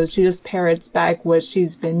episodes, she just parrots back what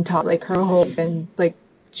she's been taught, like her whole, and like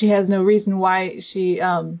she has no reason why she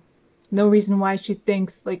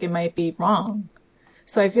thinks like it might be wrong.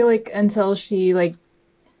 So I feel like until she like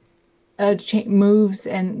moves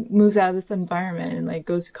out of this environment and like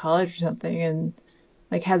goes to college or something and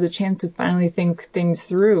like has a chance to finally think things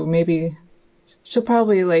through, maybe she'll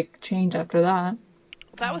probably like change after that.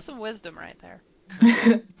 That was some wisdom right there.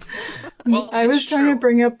 Well, I was trying true. to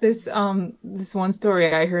bring up this one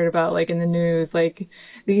story I heard about like in the news, like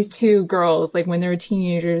these two girls, like when they were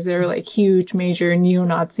teenagers, they were like huge major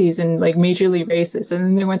neo-Nazis and like majorly racist, and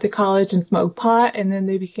then they went to college and smoked pot, and then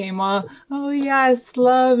they became all, oh yes,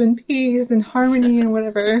 love and peace and harmony and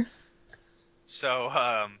whatever. So,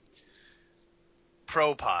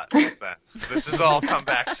 pro pot, then. This has all come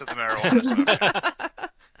back to the marijuana smoking.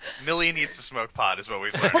 Millie needs to smoke pot, is what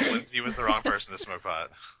we've learned. Lindsay was the wrong person to smoke pot.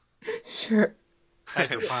 Sure.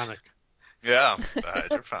 Hydroponic. Yeah, the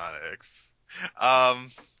hydroponics. All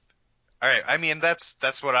right. I mean,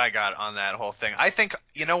 that's what I got on that whole thing. I think,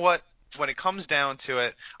 you know what? When it comes down to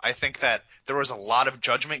it, I think that there was a lot of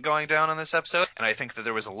judgment going down on this episode, and I think that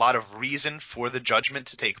there was a lot of reason for the judgment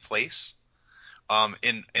to take place.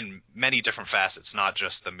 In many different facets, not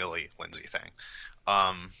just the Millie Lindsay thing.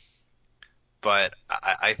 But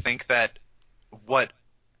I think that what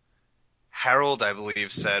Harold, I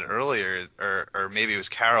believe, said earlier, or maybe it was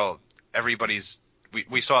Carol,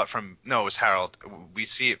 we saw it from, no, it was Harold. We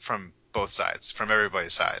see it from both sides, from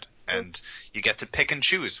everybody's side. And you get to pick and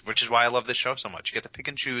choose, which is why I love this show so much. You get to pick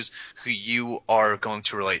and choose who you are going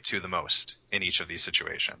to relate to the most in each of these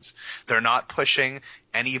situations. They're not pushing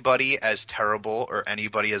anybody as terrible or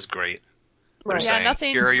anybody as great. They're saying,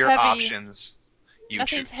 here are your options. You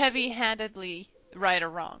choose. Nothing's heavy-handedly right or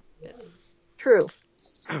wrong. It's True.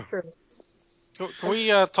 Can we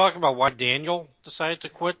talk about why Daniel decided to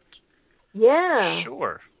quit? Yeah.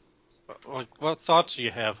 Sure. Like, what thoughts do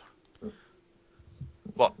you have?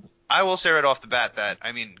 Well, I will say right off the bat that,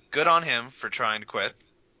 I mean, good on him for trying to quit.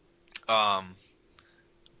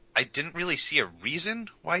 I didn't really see a reason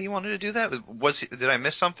why he wanted to do that. Did I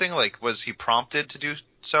miss something? Like, was he prompted to do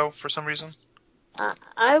so for some reason?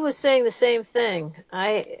 I was saying the same thing.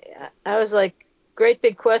 I was like, great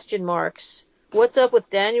big question marks. What's up with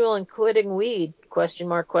Daniel and quitting weed? Question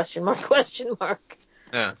mark, question mark, question mark.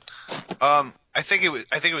 Yeah. I think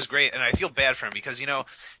it was great, and I feel bad for him because,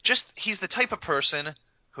 he's the type of person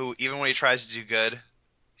who, even when he tries to do good,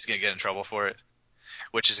 he's gonna get in trouble for it.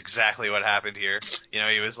 Which is exactly what happened here.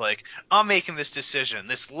 He was like, I'm making this decision,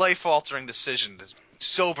 this life-altering decision to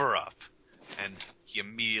sober up. And he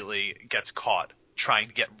immediately gets caught trying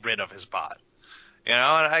to get rid of his pot. And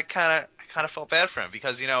I kind of felt bad for him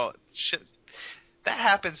because, shit, that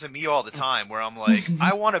happens to me all the time where I'm like,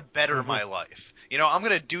 I want to better my life. I'm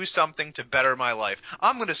going to do something to better my life.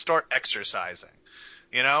 I'm going to start exercising,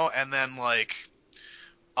 and then, like,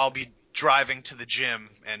 I'll be driving to the gym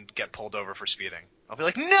and get pulled over for speeding. I'll be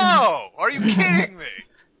like, no! Are you kidding me?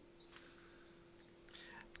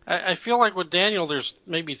 I feel like with Daniel, there's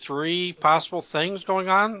maybe three possible things going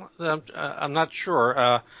on. I'm not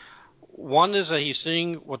sure. One is that he's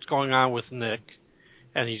seeing what's going on with Nick,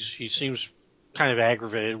 and he seems kind of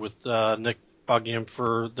aggravated with Nick bugging him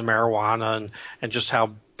for the marijuana and just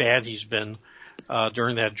how bad he's been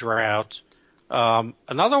during that drought.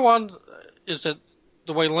 Another one is that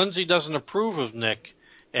the way Lindsay doesn't approve of Nick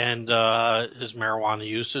and his marijuana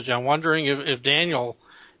usage. I'm wondering if Daniel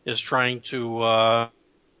is trying to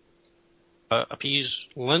appease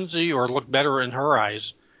Lindsay or look better in her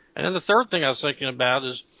eyes. And then the third thing I was thinking about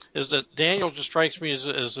is that Daniel just strikes me as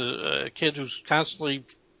a kid who's constantly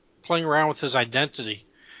playing around with his identity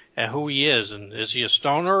and who he is. And is he a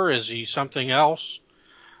stoner? Is he something else?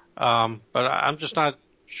 But I'm just not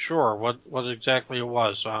sure what exactly it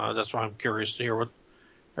was. That's why I'm curious to hear what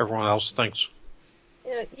everyone else thinks.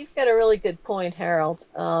 Yeah, you've got a really good point, Harold.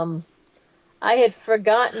 I had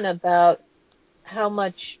forgotten about how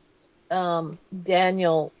much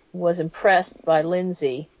Daniel was impressed by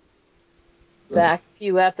Lindsay back a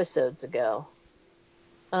few episodes ago.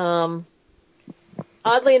 Oddly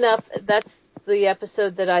enough, that's the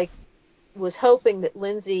episode that I was hoping that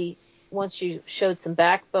Lindsay, once she showed some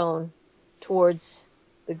backbone towards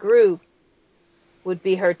the group, would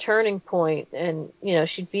be her turning point, and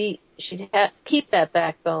she'd keep that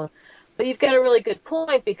backbone. But you've got a really good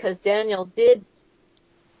point because Daniel did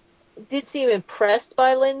seem impressed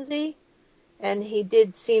by Lindsay, and he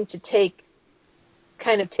did seem to take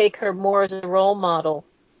her more as a role model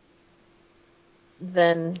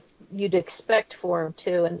than you'd expect for him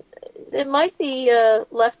to, and it might be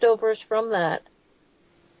leftovers from that.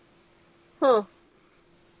 Huh.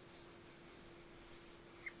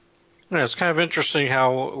 Yeah, it's kind of interesting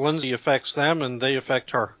how Lindsay affects them and they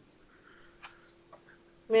affect her.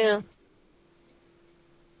 Yeah.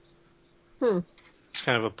 It's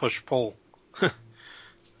kind of a push-pull.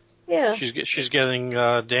 Yeah. She's getting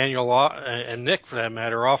Daniel and Nick, for that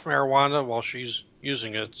matter, off marijuana while she's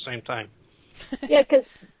using it at the same time. Yeah, because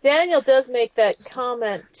Daniel does make that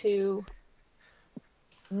comment to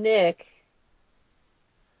Nick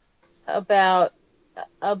about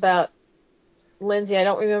Lindsay. I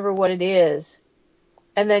don't remember what it is.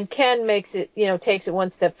 And then Ken makes it, takes it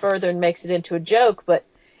one step further and makes it into a joke, but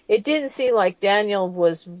it didn't seem like Daniel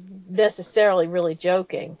was necessarily really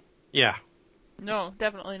joking. Yeah. No,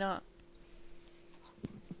 definitely not.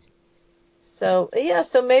 So, yeah,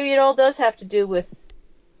 so maybe it all does have to do with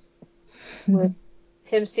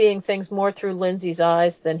him seeing things more through Lindsay's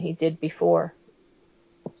eyes than he did before.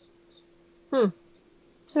 It's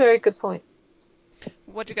a very good point.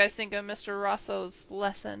 What do you guys think of Mr. Rosso's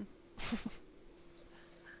lesson?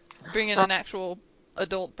 Bringing an actual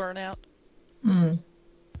adult burnout.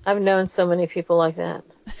 I've known so many people like that.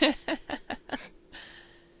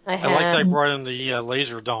 I like I brought in the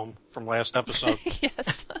laser dome from last episode. Yes.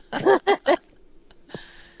 It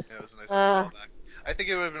was a nice little callback. I think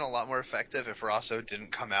it would have been a lot more effective if Rosso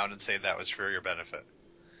didn't come out and say that was for your benefit.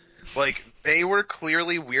 Like, they were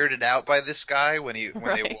clearly weirded out by this guy when they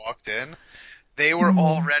walked in. They were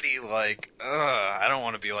already like, ugh, I don't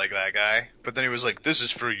want to be like that guy. But then he was like, this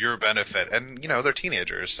is for your benefit. And, they're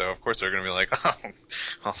teenagers, so of course they're going to be like, oh,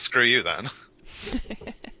 I'll screw you then.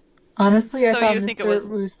 Honestly, I So thought you think it Mr.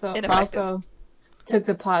 was Rosso took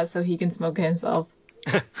the pot so he can smoke it himself.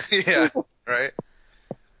 Yeah, right?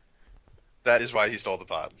 That is why he stole the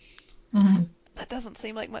pot. That doesn't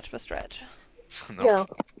seem like much of a stretch.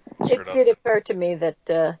 Nope. It did occur to me that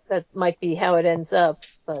that might be how it ends up,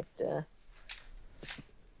 but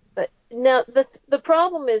now the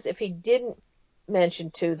problem is if he didn't mention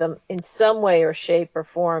to them in some way or shape or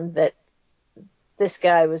form that this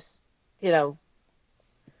guy was,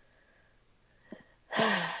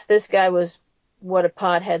 this guy was what a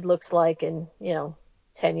pothead looks like in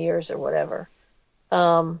 10 years or whatever.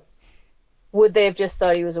 Would they have just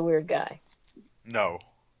thought he was a weird guy? No,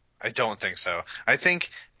 I don't think so. I think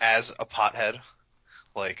as a pothead,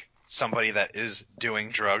 like somebody that is doing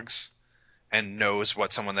drugs and knows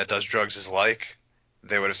what someone that does drugs is like,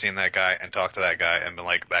 they would have seen that guy and talked to that guy and been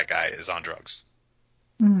like, that guy is on drugs.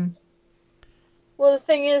 Well, the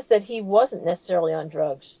thing is that he wasn't necessarily on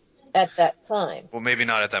drugs at that time. Well, maybe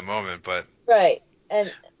not at that moment, but... Right.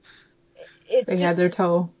 And they had their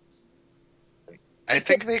toe. I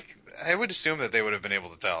would assume that they would have been able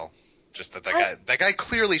to tell. Just that guy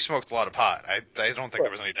clearly smoked a lot of pot. I don't think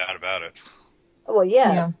there was any doubt about it. Well,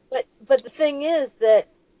 yeah. But the thing is that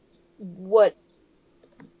what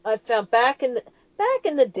I found back in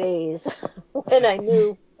the days when I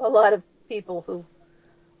knew a lot of people who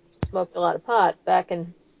smoked a lot of pot back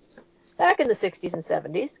in the 60s and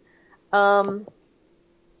 70s,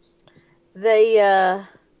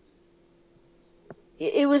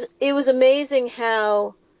 it was amazing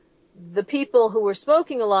how the people who were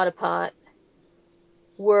smoking a lot of pot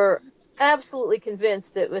were absolutely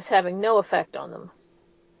convinced that it was having no effect on them.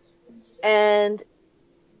 And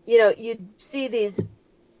you'd see these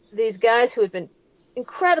guys who had been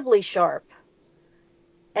incredibly sharp,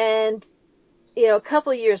 and a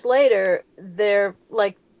couple of years later, they're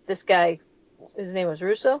like this guy, his name was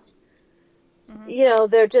Russo.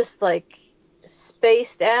 They're just like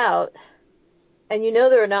spaced out, and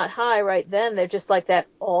they're not high right then. They're just like that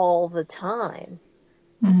all the time.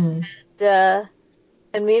 And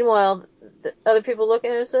meanwhile, the other people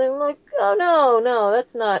looking at it saying like, "Oh no,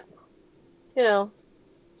 that's not,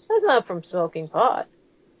 that's not from smoking pot."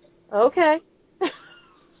 Okay, all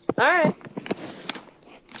right.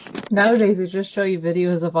 Nowadays, they just show you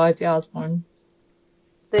videos of Ozzy Osbourne.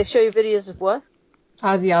 They show you videos of what?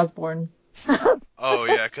 Ozzy Osbourne. Oh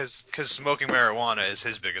yeah, because smoking marijuana is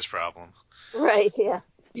his biggest problem. Right. Yeah.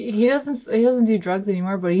 He doesn't do drugs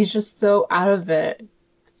anymore, but he's just so out of it.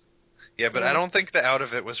 Yeah, but I don't think the out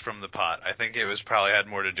of it was from the pot. I think it was probably had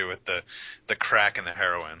more to do with the crack and the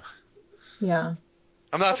heroin. Yeah.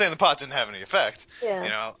 I'm not saying the pot didn't have any effect.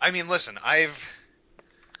 Yeah. I mean, listen,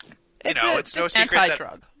 It's no secret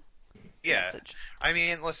anti-drug. Yeah. Message. I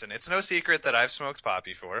mean, listen, it's no secret that I've smoked pot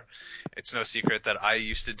before. It's no secret that I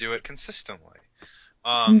used to do it consistently.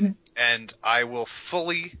 And I will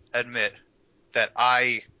fully admit that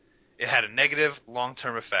it had a negative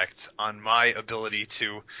long-term effect on my ability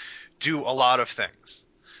to do a lot of things.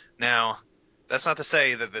 Now, that's not to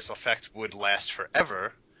say that this effect would last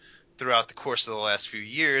forever. Throughout the course of the last few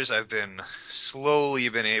years, I've been slowly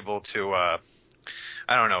been able to,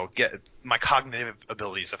 get my cognitive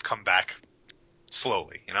abilities have come back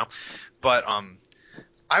slowly, But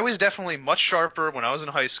I was definitely much sharper when I was in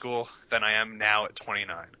high school than I am now at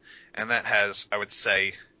 29, and that has, I would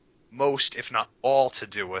say, most, if not all, to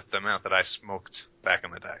do with the amount that I smoked back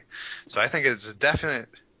in the day. So I think it's a definite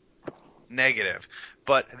negative.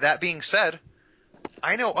 But that being said,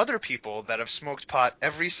 I know other people that have smoked pot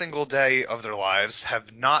every single day of their lives,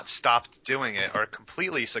 have not stopped doing it, are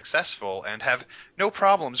completely successful, and have no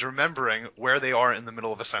problems remembering where they are in the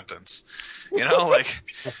middle of a sentence.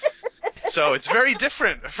 So it's very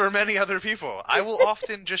different for many other people. I will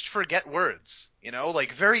often just forget words,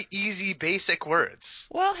 very easy, basic words.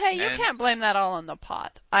 Well, hey, you can't blame that all on the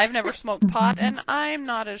pot. I've never smoked pot, and I'm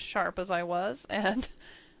not as sharp as I was, and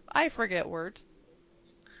I forget words.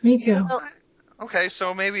 Me too. Yeah, okay,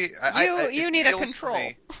 so maybe you need a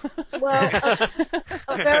control. Well,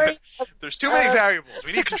 there's too many variables.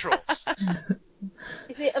 We need controls.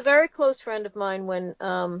 You see, a very close friend of mine,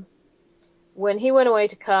 when he went away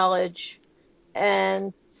to college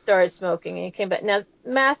and started smoking, and he came back. Now,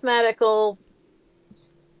 mathematical,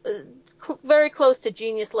 very close to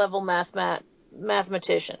genius level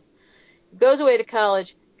mathematician. Goes away to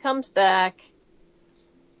college, comes back.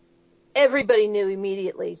 Everybody knew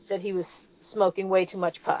immediately that he was smoking way too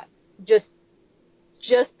much pot. Just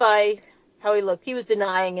by how he looked. He was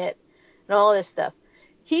denying it and all this stuff.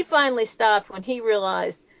 He finally stopped when he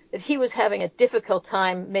realized that he was having a difficult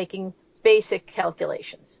time making basic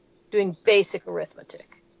calculations, doing basic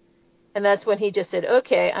arithmetic. And that's when he just said,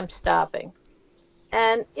 okay, I'm stopping.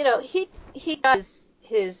 And, he got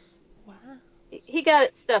his he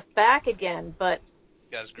got stuff back again, but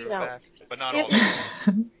he got his groove back, but not all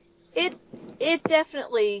the it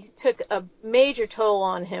definitely took a major toll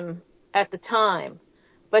on him at the time.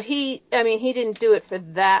 But he didn't do it for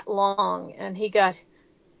that long, and he got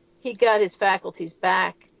his faculties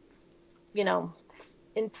back,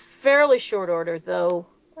 in fairly short order, though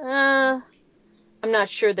I'm not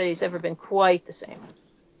sure that he's ever been quite the same.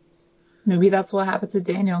 Maybe that's what happened to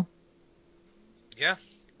Daniel. Yeah.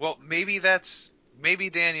 Well, maybe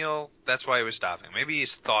Daniel, that's why he was stopping. Maybe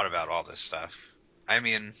he's thought about all this stuff. I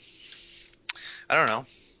mean, I don't know.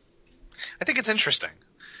 I think it's interesting.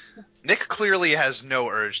 Nick clearly has no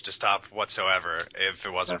urge to stop whatsoever if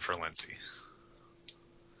it wasn't for Lindsay.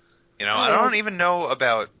 I don't even know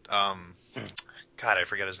about, God, I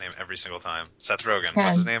forget his name every single time. Seth Rogen. Ken.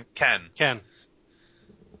 What's his name? Ken.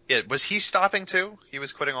 Yeah, was he stopping too? He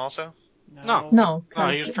was quitting also? No,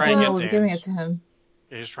 he was trying Daniel was giving it to him.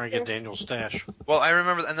 Yeah, he was trying to get Daniel's stash. Well, I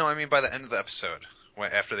remember, by the end of the episode,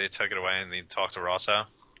 after they took it away and they talked to Rosso.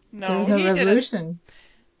 No, there was no resolution.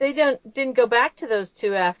 They didn't go back to those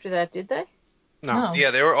two after that, did they? No.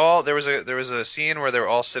 Yeah, they were all, there was a scene where they were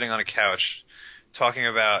all sitting on a couch talking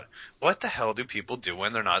about what the hell do people do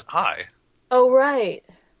when they're not high. Oh, right.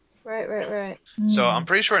 Right. So I'm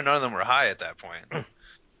pretty sure none of them were high at that point.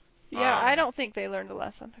 Yeah, I don't think they learned a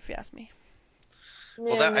lesson, if you ask me.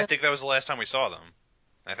 Well, I think that was the last time we saw them.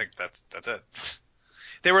 I think that's it.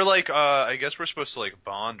 They were like, I guess we're supposed to like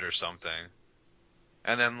bond or something.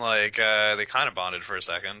 And then like, they kind of bonded for a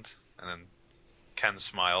second. And then Ken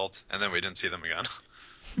smiled. And then we didn't see them again.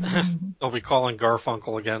 They'll be calling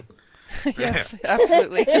Garfunkel again. Yes,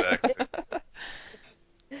 absolutely. Exactly.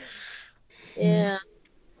 Yeah.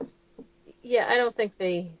 Yeah, I don't think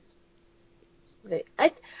they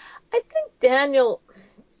I think Daniel,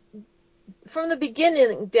 from the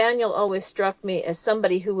beginning, Daniel always struck me as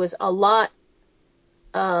somebody who was had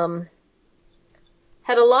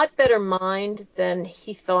a lot better mind than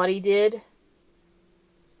he thought he did,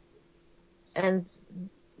 and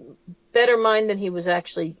better mind than he was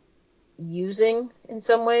actually using in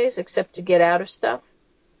some ways, except to get out of stuff.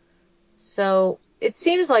 So it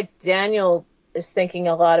seems like Daniel is thinking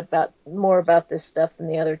a lot more about this stuff than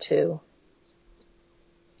the other two.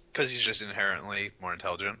 Because he's just inherently more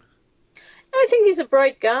intelligent. I think he's a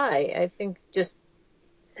bright guy. I think just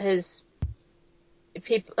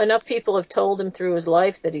enough people have told him through his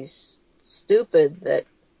life that he's stupid,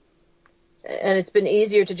 and it's been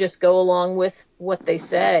easier to just go along with what they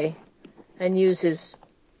say and use his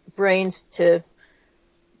brains to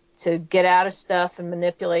get out of stuff and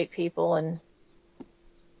manipulate people and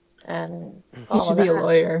he should be a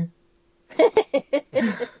lawyer.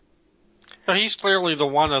 But he's clearly the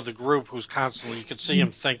one of the group who's constantly, you can see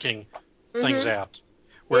him thinking things out.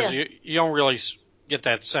 Whereas you don't really get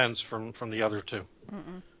that sense from the other two.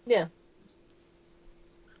 Mm-mm. Yeah.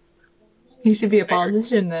 He should be a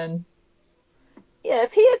politician then. Yeah,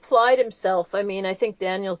 if he applied himself, I mean, I think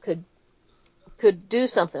Daniel could do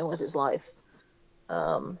something with his life.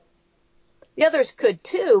 The others could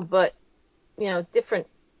too, but different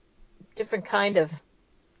kind of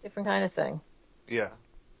thing. Yeah,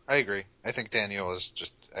 I agree. I think Daniel is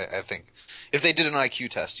just. I think if they did an IQ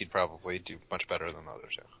test, he'd probably do much better than the other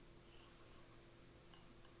two.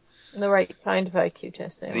 The right kind of IQ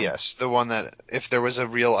test, anyway. Yes, the one that if there was a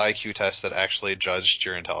real IQ test that actually judged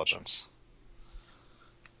your intelligence.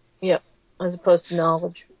 Yep, as opposed to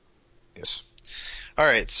knowledge. Yes. All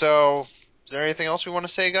right. So, is there anything else we want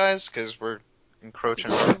to say, guys? Because we're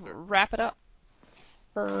encroaching. Wrap it up.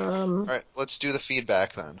 All right. Let's do the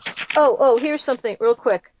feedback then. Oh, here's something real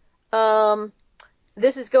quick.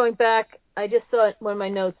 This is going back. I just saw it in one of my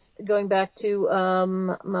notes. Going back to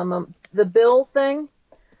the Bill thing.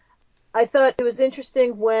 I thought it was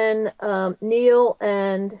interesting when Neil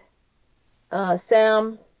and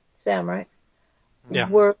Sam, right? Yeah.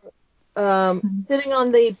 Were sitting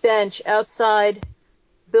on the bench outside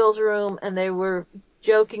Bill's room, and they were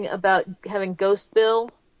joking about having Ghost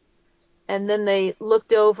Bill. And then they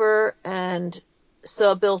looked over and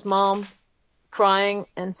saw Bill's mom crying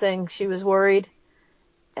and saying she was worried.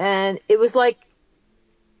 And it was like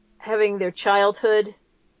having their childhood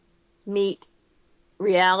meet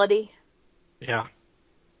reality. Yeah.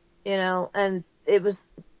 And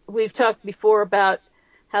we've talked before about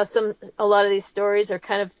how a lot of these stories are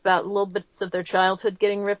kind of about little bits of their childhood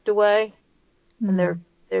getting ripped away, and their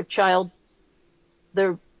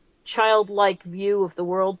childlike view of the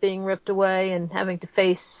world being ripped away and having to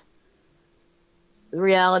face the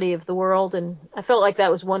reality of the world. And I felt like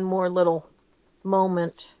that was one more little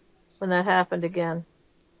moment when that happened again.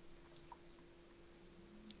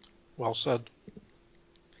 Well said.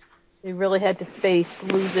 They really had to face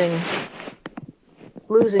losing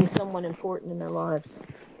someone important in their lives.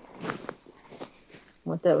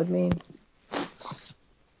 What that would mean.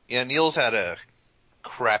 Yeah, Neil's had a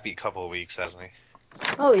crappy couple of weeks, hasn't he?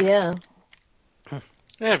 Oh, yeah.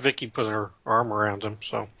 Yeah, Vicky put her arm around him,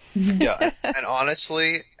 so. Yeah, and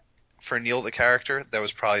honestly, for Neil the character, that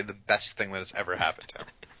was probably the best thing that has ever happened to him.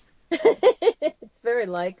 It's very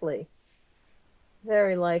likely.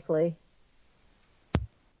 Very likely.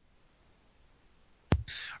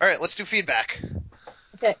 All right, let's do feedback.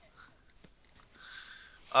 Okay.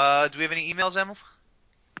 Do we have any emails, Emma?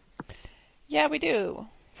 Yeah, we do.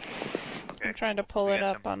 Okay. I'm trying to pull it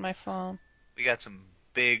up on my phone. We got some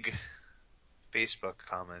big Facebook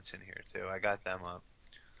comments in here, too. I got them up.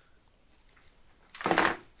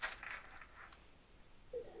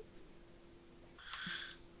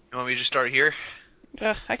 You want me to just start here?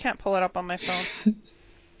 Ugh, I can't pull it up on my phone.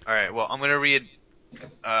 All right, well, I'm going to read.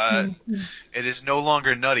 It is no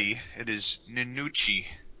longer nutty. It is Nanucci.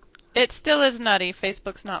 It still is nutty.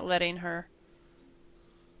 Facebook's not letting her.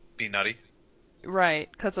 Be nutty? Right,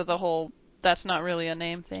 because of the whole that's not really a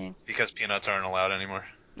name thing. Because peanuts aren't allowed anymore.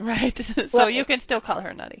 Right, so you can still call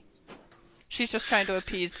her nutty. She's just trying to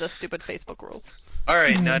appease the stupid Facebook rules. All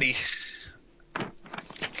right, nutty.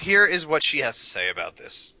 Here is what she has to say about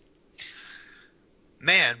this.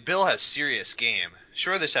 Man, Bill has serious game.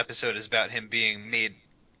 Sure, this episode is about him being made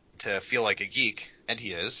to feel like a geek, and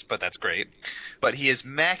he is, but that's great. But he is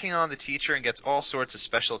macking on the teacher and gets all sorts of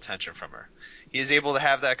special attention from her. He is able to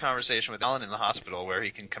have that conversation with Alan in the hospital where he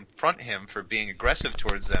can confront him for being aggressive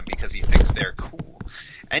towards them because he thinks they're cool.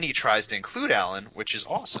 And he tries to include Alan, which is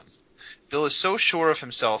awesome. Bill is so sure of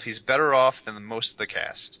himself he's better off than most of the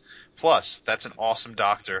cast. Plus, that's an awesome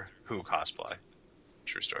Doctor Who cosplay.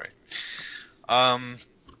 True story.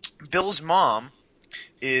 Bill's mom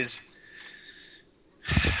is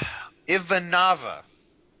Ivanova.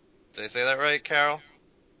 Did I say that right, Carol?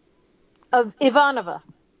 Of Ivanova.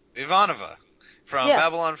 Ivanova from Yeah.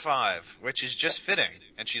 Babylon 5, which is just fitting,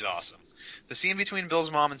 and she's awesome. The scene between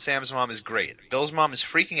Bill's mom and Sam's mom is great. Bill's mom is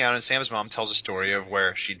freaking out, and Sam's mom tells a story of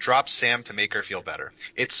where she drops Sam to make her feel better.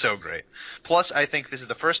 It's so great. Plus, I think this is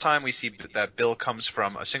the first time we see that Bill comes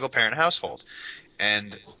from a single-parent household,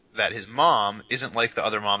 and that his mom isn't like the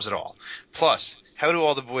other moms at all. Plus, how do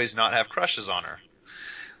all the boys not have crushes on her?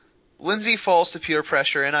 Lindsay falls to peer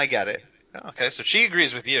pressure, and I get it. Okay, so she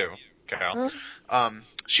agrees with you, Carol.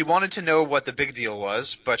 She wanted to know what the big deal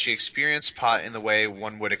was, but she experienced pot in the way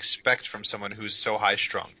one would expect from someone who's so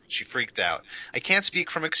high-strung. She freaked out. I can't speak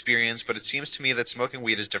from experience, but it seems to me that smoking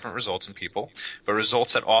weed has different results in people, but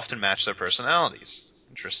results that often match their personalities.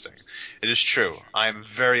 Interesting. It is true. I am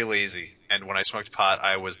very lazy, and when I smoked pot,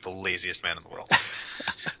 I was the laziest man in the world.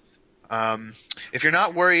 If you're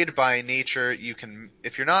not worried by nature, you can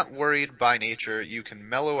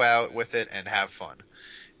mellow out with it and have fun.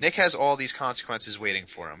 Nick has all these consequences waiting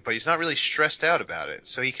for him, but he's not really stressed out about it,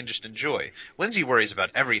 so he can just enjoy. Lindsay worries about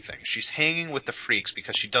everything. She's hanging with the freaks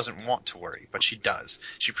because she doesn't want to worry, but she does.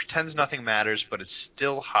 She pretends nothing matters, but it's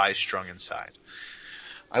still high-strung inside.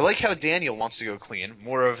 I like how Daniel wants to go clean,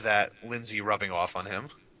 more of that Lindsay rubbing off on him.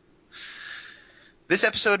 This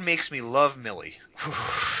episode makes me love Millie.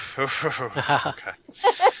 Okay.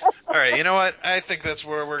 All right, you know what? I think that's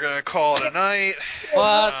where we're going to call it a night.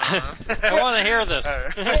 What? I want to hear this.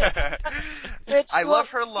 Rich, I love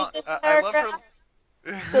her. I love her.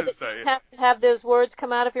 So that Sorry. you have to have those words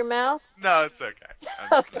come out of your mouth? No, it's okay.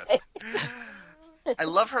 I'm just Okay. messing. I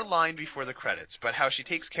love her line before the credits, but how she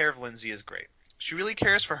takes care of Lindsay is great. She really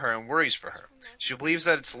cares for her and worries for her. She believes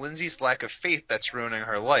that it's Lindsay's lack of faith that's ruining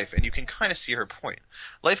her life, and you can kind of see her point.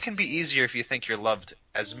 Life can be easier if you think you're loved,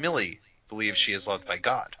 as Millie believes she is loved by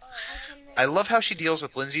God. I love how she deals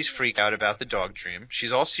with Lindsay's freak out about the dog dream.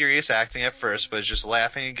 She's all serious acting at first, but is just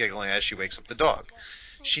laughing and giggling as she wakes up the dog.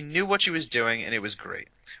 She knew what she was doing, and it was great.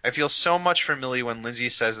 I feel so much for Millie when Lindsay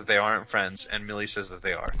says that they aren't friends, and Millie says that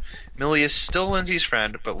they are. Millie is still Lindsay's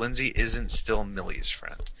friend, but Lindsay isn't still Millie's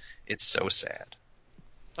friend. It's so sad.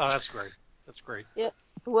 Oh, that's great. That's great. Yep.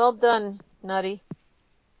 Well done, Nutty.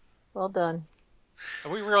 Well done.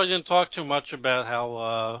 We really didn't talk too much about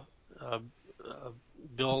how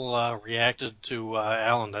Bill reacted to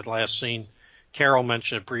Alan, that last scene. Carol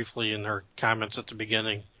mentioned it briefly in her comments at the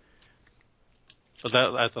beginning. But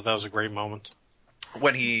I thought that was a great moment.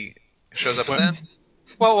 When he shows up then?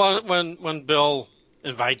 Well, when Bill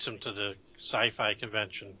invites him to the sci-fi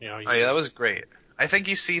convention. Oh yeah, that was great. I think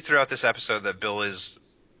you see throughout this episode that Bill is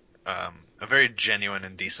a very genuine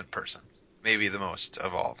and decent person. Maybe the most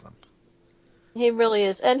of all of them. He really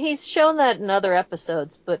is. And he's shown that in other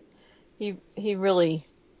episodes, but he really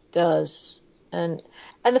does. And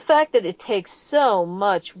the fact that it takes so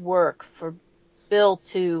much work for Bill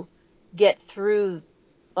to get through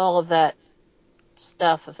all of that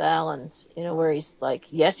stuff of Alan's, where he's like,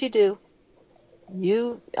 yes, you do.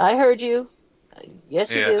 I heard you.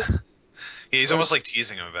 Yes, you do. He's almost like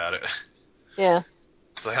teasing him about it. Yeah.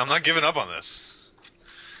 It's like, I'm not giving up on this.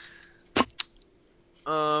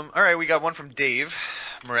 Alright, we got one from Dave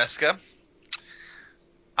Maresca.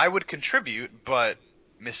 I would contribute, but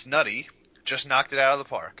Miss Nutty just knocked it out of the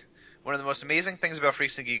park. One of the most amazing things about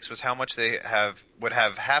Freaks and Geeks was how much they would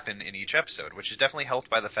have happen in each episode, which is definitely helped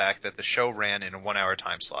by the fact that the show ran in a 1-hour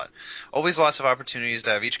time slot. Always lots of opportunities to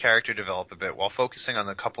have each character develop a bit while focusing on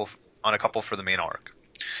a couple for the main arc.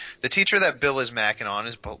 The teacher that Bill is macking on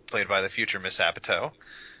is played by the future Miss Apatow,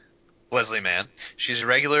 Leslie Mann. She's a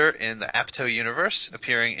regular in the Apatow universe,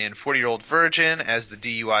 appearing in 40-Year-Old Virgin as the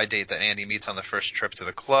DUI date that Andy meets on the first trip to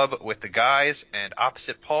the club with the guys, and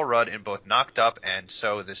opposite Paul Rudd in both Knocked Up and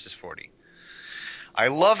So This Is 40. I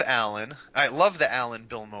love the Alan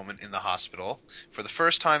Bill moment in the hospital. For the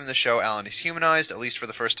first time in the show, Alan is humanized. At least for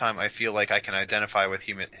the first time, I feel like I can identify with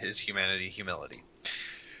his humility.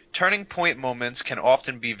 Turning point moments can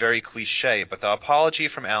often be very cliche, but the apology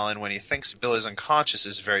from Alan when he thinks Bill is unconscious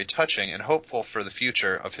is very touching and hopeful for the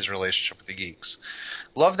future of his relationship with the geeks.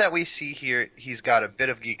 Love that we see here he's got a bit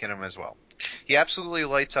of geek in him as well. He absolutely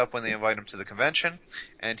lights up when they invite him to the convention,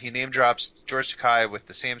 and he name drops George Takei with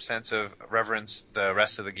the same sense of reverence the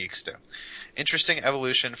rest of the geeks do. Interesting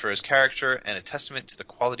evolution for his character and a testament to the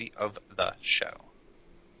quality of the show.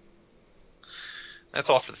 That's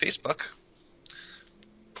all for the Facebook.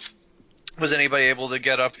 Was anybody able to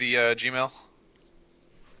get up the Gmail?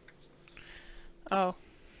 Oh.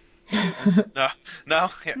 No?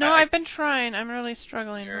 Yeah, No, I've been trying. I'm really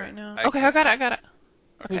struggling right now. Okay, I got it.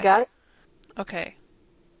 Okay. You got it? Okay.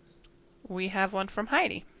 We have one from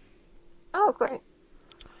Heidi. Oh, great.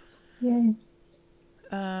 Yay.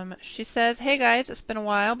 She says, "Hey guys, it's been a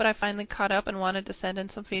while, but I finally caught up and wanted to send in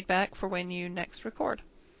some feedback for when you next record.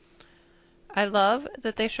 I love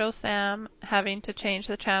that they show Sam having to change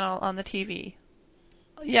the channel on the TV.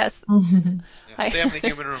 Yes. Sam the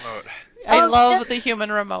human remote. I love the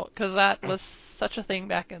human remote because that was such a thing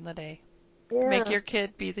back in the day. Yeah. Make your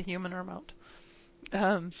kid be the human remote.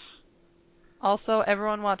 Also,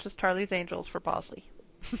 everyone watches Charlie's Angels for Bosley.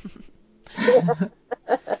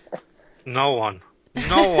 No one.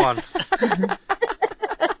 No one.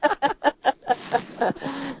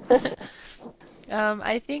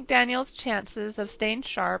 I think Daniel's chances of staying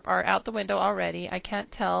sharp are out the window already. I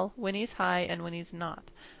can't tell when he's high and when he's not.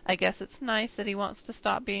 I guess it's nice that he wants to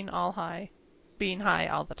stop being high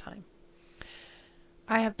all the time.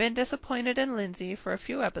 I have been disappointed in Lindsay for a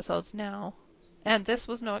few episodes now, and this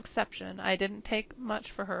was no exception. It didn't take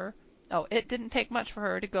much for her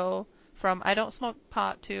to go from I don't smoke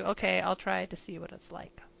pot to okay, I'll try to see what it's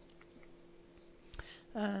like.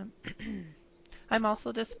 Um, I'm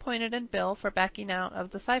also disappointed in Bill for backing out of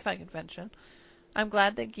the sci-fi convention. I'm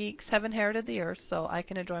glad that geeks have inherited the Earth so I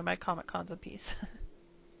can enjoy my Comic Cons in peace.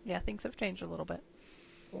 Yeah, things have changed a little bit.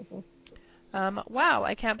 Wow,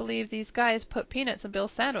 I can't believe these guys put peanuts in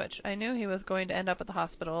Bill's sandwich. I knew he was going to end up at the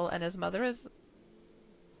hospital, and his mother is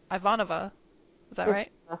Ivanova. Is that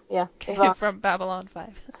right? Yeah. Okay, from Babylon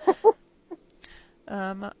 5.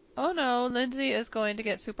 Oh no, Lindsay is going to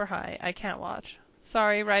get super high. I can't watch.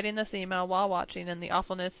 Sorry, writing this email while watching, and the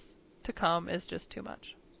awfulness to come is just too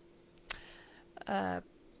much.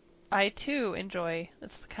 I too enjoy.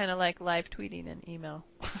 It's kind of like live tweeting and email.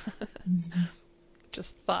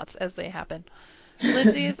 Just thoughts as they happen.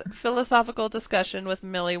 Lindsay's philosophical discussion with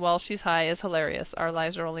Millie while she's high is hilarious. Our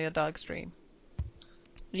lives are only a dog's dream.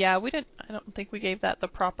 Yeah, I don't think we gave that the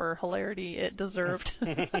proper hilarity it deserved.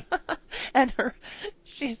 And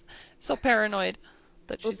she's so paranoid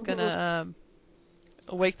that she's gonna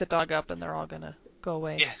wake the dog up and they're all gonna go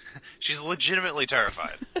away. Yeah, she's legitimately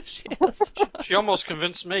terrified. She is. She almost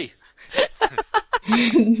convinced me.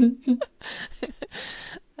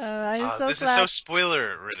 I'm so this glad. is so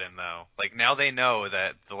spoiler-ridden, though. Like, now they know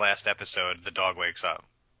that the last episode, the dog wakes up.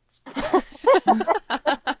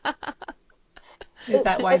 Is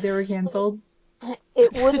that why they were canceled?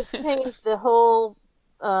 It would have changed the whole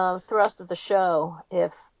thrust of the show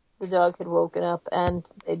if the dog had woken up and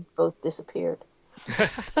they'd both disappeared.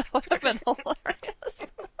 That would have been hilarious.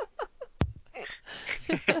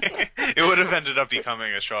 It would have ended up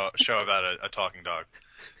becoming a show about a talking dog.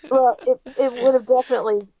 Well, it would have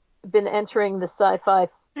definitely been entering the sci-fi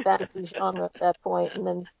fantasy genre at that point, and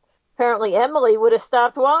then apparently Emily would have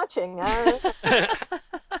stopped watching.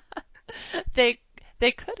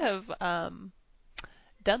 They could have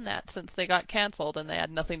done that since they got canceled and they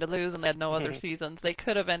had nothing to lose and they had no other seasons. They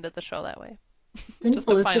could have ended the show that way. Didn't Just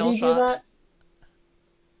a final Felicity do shot. that?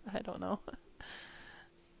 I don't know.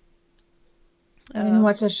 I didn't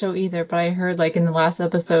watch that show either, but I heard like in the last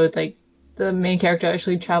episode, like the main character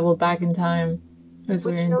actually traveled back in time. It was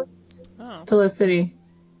Which weird. show? Oh. Felicity.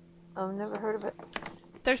 I've never heard of it.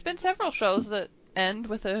 There's been several shows that end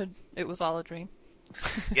with it was all a dream.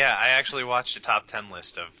 Yeah, I actually watched a top 10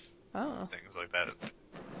 list of Oh. things like that.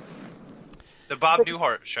 The Bob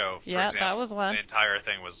Newhart show, for Yeah, example. that was one. The entire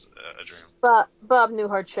thing was a dream. Bob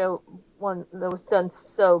Newhart show, one that was done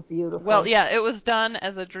so beautifully. Well, yeah, it was done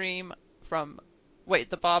as a dream from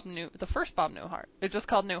the first Bob Newhart. It's just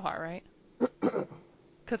called Newhart, right?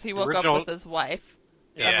 Because he woke up with his wife.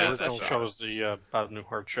 Yeah, the original show was the Bob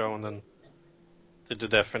Newhart show, and then they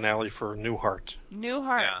did that finale for Newhart.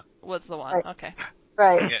 Newhart was the one. Right. Okay.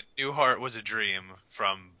 Right. Yeah, Newhart was a dream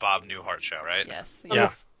from Bob Newhart show, right? Yes.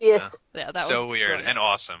 Yeah. Yes. Yeah, that so was weird brilliant. and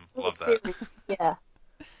awesome. Love that. Yeah.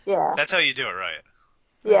 Yeah. That's how you do it, right?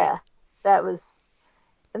 Yeah. That was,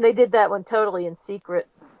 and they did that one totally in secret.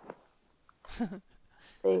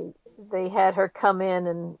 They had her come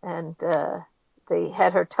in and they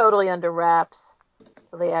had her totally under wraps.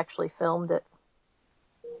 So they actually filmed it.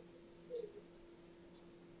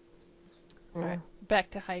 All right,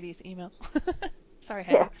 back to Heidi's email. Sorry,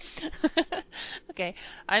 Heidi. Yes. Okay,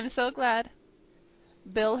 I'm so glad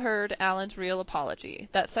Bill heard Alan's real apology.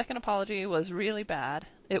 That second apology was really bad.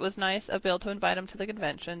 It was nice of Bill to invite him to the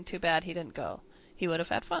convention. Too bad he didn't go. He would have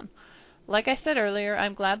had fun. Like I said earlier,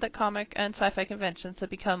 I'm glad that comic and sci-fi conventions have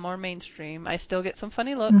become more mainstream. I still get some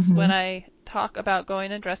funny looks when I talk about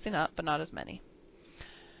going and dressing up, but not as many.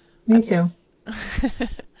 Me too.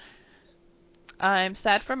 I'm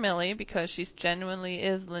sad for Millie because she genuinely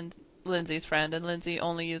is Lindsay's friend, and Lindsay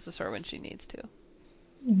only uses her when she needs to.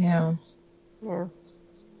 Yeah. Yeah.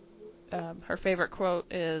 Her favorite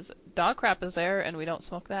quote is, "Dog crap is there, and we don't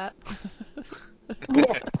smoke that."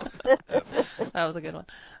 That was a good one.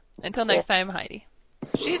 Until next time, Heidi.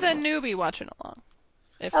 She's a newbie watching along.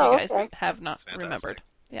 If you guys have not remembered.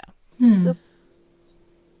 Yeah.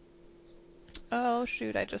 Oh,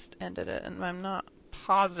 shoot, I just ended it, and I'm not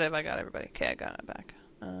positive I got everybody. Okay, I got it back.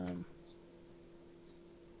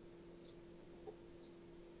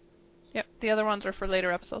 Yep, the other ones are for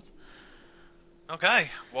later episodes. Okay,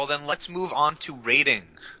 well then let's move on to rating.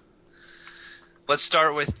 Let's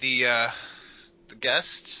start with the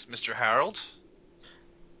guest, Mr. Harold.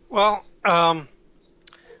 Well,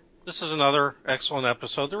 this is another excellent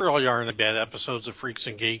episode. There really aren't any bad episodes of Freaks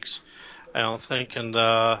and Geeks, I don't think, and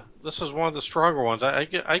this is one of the stronger ones. I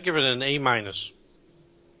give it an A-.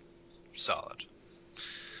 Solid.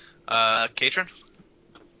 Katrin?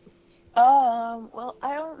 Well,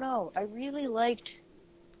 I don't know. I really liked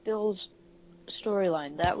Bill's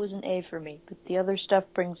storyline. That was an A for me, but the other stuff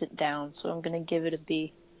brings it down, so I'm gonna give it a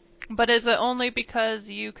B. But is it only because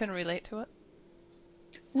you can relate to it?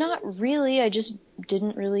 Not really. I just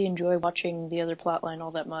didn't really enjoy watching the other plotline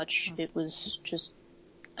all that much. It was just,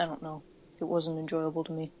 I don't know. It wasn't enjoyable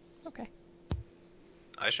to me. Okay.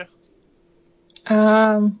 Aisha?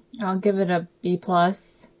 I'll give it a B+.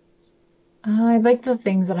 I like the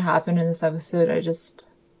things that happened in this episode.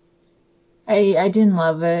 I didn't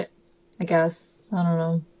love it, I guess. I don't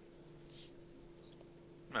know.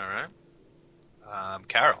 All right.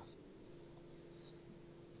 Carol?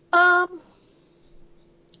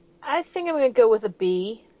 I think I'm going to go with a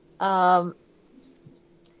B. I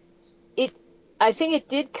think it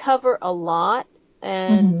did cover a lot,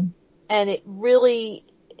 and it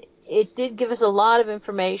did give us a lot of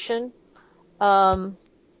information. But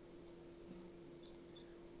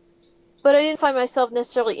I didn't find myself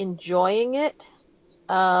necessarily enjoying it.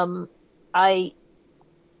 I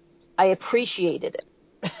appreciated it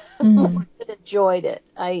more than enjoyed it.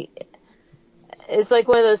 It's like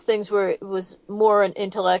one of those things where it was more an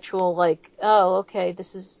intellectual, like, oh, okay,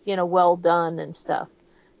 this is, well done and stuff,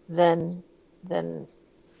 than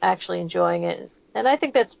actually enjoying it. And I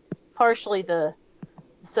think that's partially the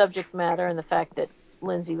subject matter and the fact that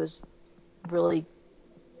Lindsay was really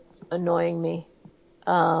annoying me,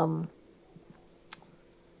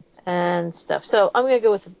 and stuff. So I'm going to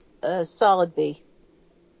go with a solid B.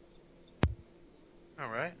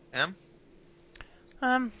 All right. M?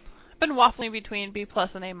 I've been waffling between B+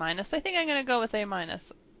 and A-. I think I'm going to go with A-.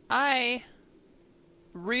 I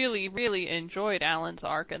really, really enjoyed Alan's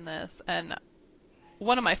arc in this, and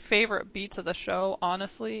one of my favorite beats of the show,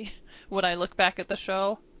 honestly, when I look back at the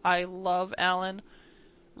show, I love Alan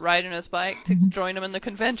riding his bike to join him in the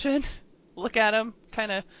convention. Look at him,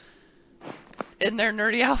 kind of in their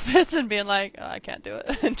nerdy outfits and being like, oh, I can't do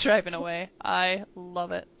it, and driving away. I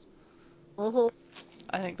love it. Mm-hmm.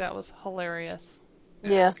 I think that was hilarious.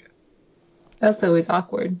 Yeah. That's always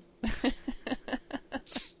awkward.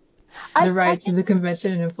 The ride to the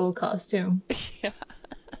convention in a full costume. Yeah.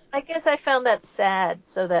 I guess I found that sad,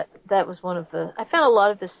 so that was one of the... I found a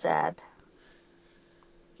lot of this sad.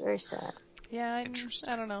 Very sad. Yeah,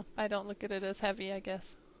 I don't know. I don't look at it as heavy, I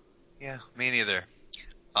guess. Yeah, me neither.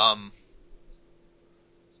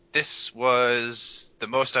 This was the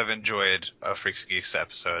most I've enjoyed a Freaks and Geeks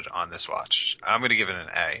episode on this watch. I'm going to give it an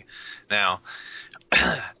A. Now,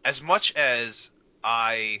 as much as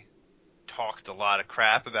I talked a lot of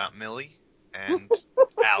crap about Millie and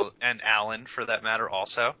and Alan, for that matter,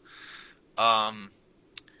 also,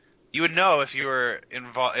 you would know if you were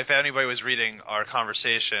involved, if anybody was reading our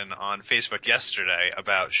conversation on Facebook yesterday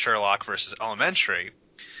about Sherlock versus Elementary.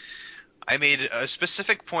 I made a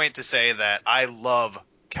specific point to say that I love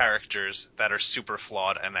characters that are super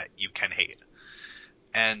flawed and that you can hate.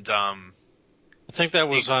 And I think that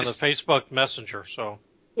was on the Facebook Messenger, so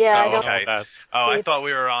yeah, I don't know that. Oh, I thought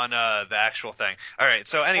we were on the actual thing. All right,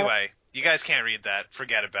 so anyway, you guys can't read that.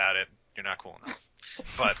 Forget about it. You're not cool enough.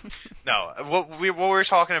 But no, what we were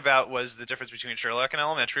talking about was the difference between Sherlock and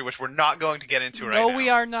Elementary, which we're not going to get into right now. No, we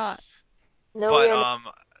are not. But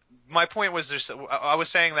my point was, I was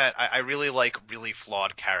saying that I really like really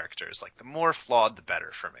flawed characters. Like, the more flawed, the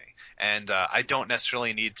better for me. And I don't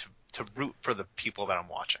necessarily need to root for the people that I'm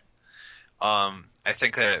watching. I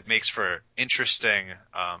think that it makes for interesting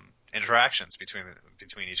interactions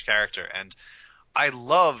between each character. And I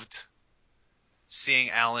loved seeing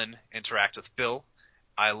Alan interact with Bill.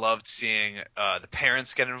 I loved seeing the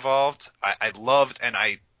parents get involved. I loved, and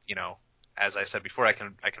as I said before, I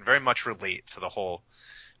can very much relate to the whole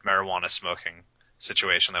marijuana smoking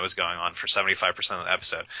situation that was going on for 75% of the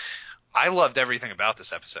episode. I loved everything about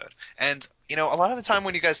this episode. And, a lot of the time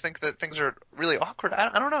when you guys think that things are really awkward,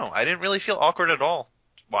 I don't know. I didn't really feel awkward at all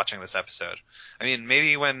watching this episode. I mean,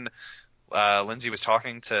 maybe when Lindsay was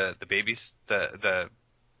talking to the babies,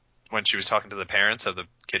 when she was talking to the parents of the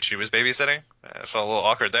kid she was babysitting, I felt a little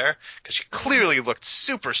awkward there because she clearly looked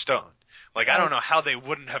super stoned. Like, I don't know how they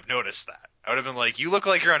wouldn't have noticed that. I would have been like, you look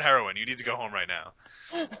like you're on heroin. You need to go home right now.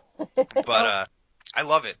 But I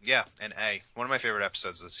love it. Yeah, an A. One of my favorite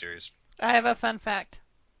episodes of the series. I have a fun fact.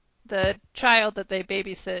 The child that they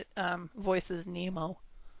babysit voices Nemo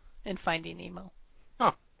in Finding Nemo.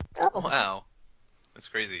 Huh. Oh. Wow. That's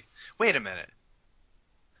crazy. Wait a minute.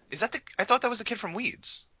 Is that I thought that was the kid from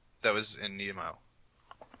Weeds that was in Nemo.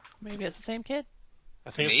 Maybe it's the same kid.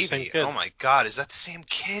 I think Maybe. it's the same kid. Oh my god, is that the same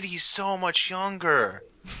kid? He's so much younger.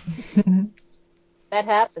 That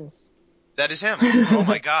happens. That is him. Oh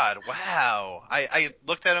my god. Wow. I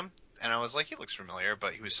looked at him and I was like, he looks familiar,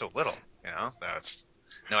 but he was so little, That's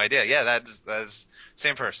no idea. Yeah, that's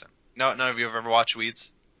same person. No, none of you have ever watched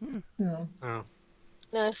Weeds? No. Oh.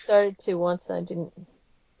 No, I started to once. I didn't.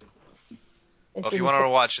 Well, if you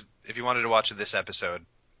wanted to watch this episode,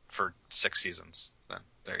 for 6 seasons. Then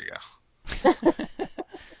there you go.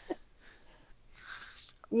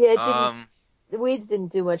 Yeah, it didn't. The Weeds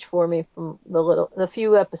didn't do much for me from the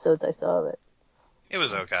few episodes I saw of it. It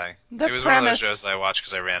was okay. The It was one of those shows that I watched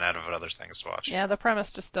because I ran out of other things to watch. Yeah, the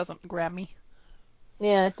premise just doesn't grab me.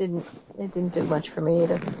 Yeah, it didn't do much for me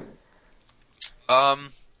either. All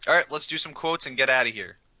right, let's do some quotes and get out of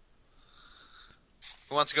here.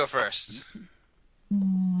 Who wants to go first?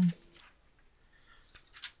 I'm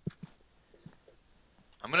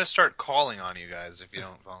gonna start calling on you guys if you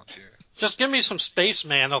don't volunteer. Just give me some space,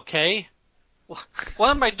 man, okay? What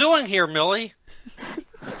am I doing here, Millie?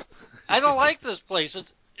 I don't like this place.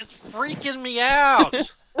 It's freaking me out.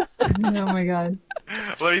 Oh my god.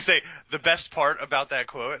 Let me say, the best part about that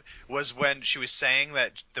quote was when she was saying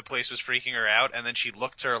that the place was freaking her out, and then she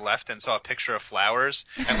looked to her left and saw a picture of flowers,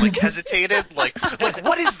 and like hesitated, like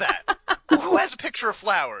what is that? Who has a picture of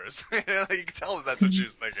flowers? You can tell that that's what she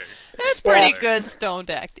was thinking. It's pretty good stoned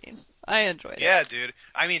acting. I enjoyed it. Yeah, dude.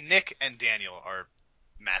 I mean, Nick and Daniel are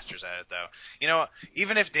masters at it, though. You know,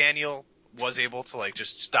 even if Daniel was able to like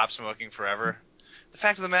just stop smoking forever, the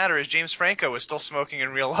fact of the matter is James Franco was still smoking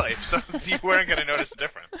in real life, so you weren't going to notice the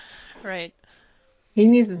difference. Right. He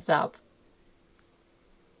needs to stop.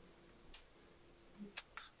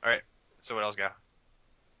 All right. So what else got?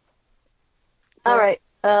 All right.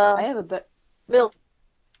 I have a bit. Millie,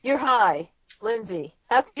 you're high. Lindsay,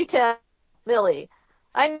 how could you tell? Millie,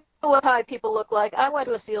 I know what high people look like. I went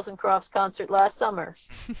to a Seals and Crofts concert last summer.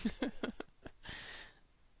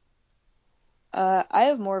 I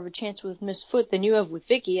have more of a chance with Miss Foot than you have with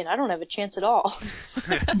Vicky, and I don't have a chance at all.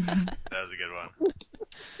 That was a good one.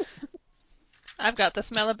 I've got the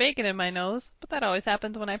smell of bacon in my nose, but that always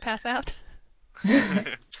happens when I pass out.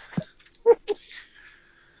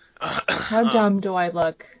 How dumb do I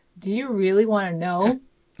look? Do you really want to know?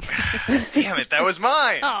 Damn it, that was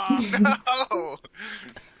mine! Aw. No!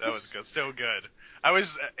 That was good, so good.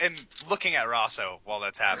 And looking at Rosso while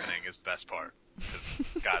that's happening is the best part. Because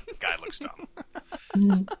guy looks dumb.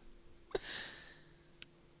 Do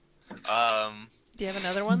you have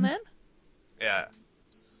another one then? Yeah.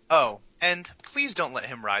 Oh, and please don't let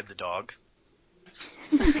him ride the dog.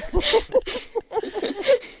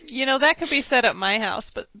 You know, that could be said at my house,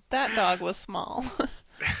 but that dog was small.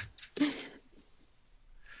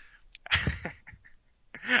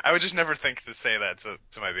 I would just never think to say that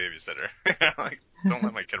to my babysitter. Like, don't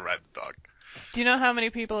let my kid ride the dog. Do you know how many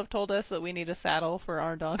people have told us that we need a saddle for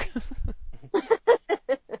our dog?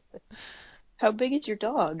 How big is your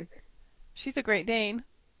dog? She's a Great Dane.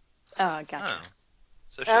 Gotcha. Oh,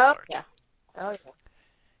 so she's large. Yeah. Oh, yeah.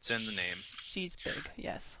 It's in the name. She's big,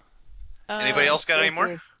 yes. Anybody else got any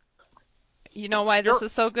more? You know why this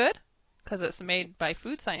is so good? Because it's made by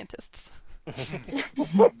food scientists.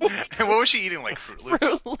 What was she eating, like Fruit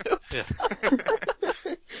Loops? Fruit Loops.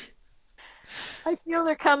 I feel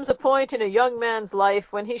there comes a point in a young man's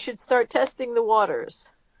life when he should start testing the waters.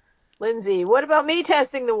 Lindsay, what about me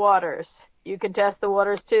testing the waters? You can test the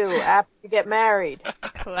waters too after you get married.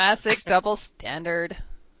 Classic double standard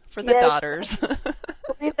for the daughters. I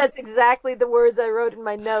believe that's exactly the words I wrote in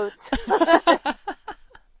my notes.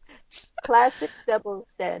 Classic double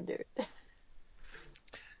standard.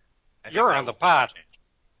 You're on the pot.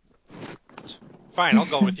 Fine, I'll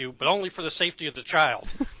go with you, but only for the safety of the child.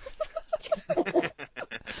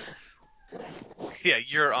 Yeah,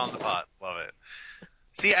 you're on the pot. Love it.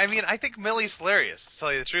 See, I mean, I think Millie's hilarious, to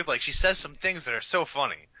tell you the truth. Like, she says some things that are so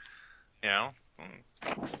funny. You know?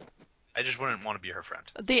 I just wouldn't want to be her friend.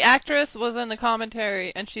 The actress was in the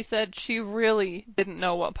commentary, and she said she really didn't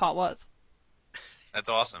know what pot was. That's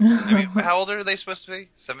awesome. I mean, how old are they supposed to be?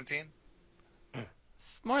 17?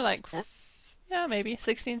 More like, yeah, maybe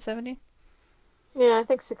 16, 17. Yeah, I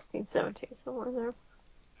think 16, 17, somewhere there.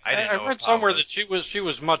 I read somewhere that she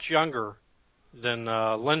was much younger than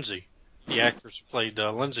Lindsay, the actress who played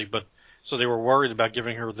Lindsay, but so they were worried about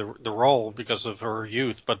giving her the role because of her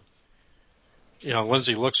youth. But you know,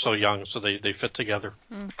 Lindsay looks so young, so they fit together.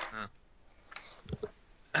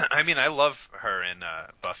 I mean, I love her in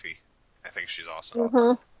Buffy. I think she's awesome.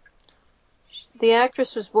 Mm-hmm. The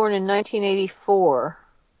actress was born in 1984.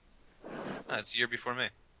 It's a year before me.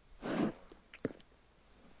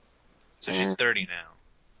 So she's 30 now.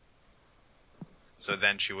 So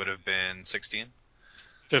then she would have been 16?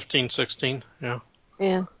 15, 16, yeah.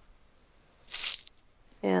 Yeah.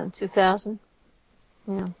 Yeah, 2000.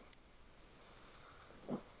 Yeah.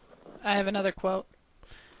 I have another quote.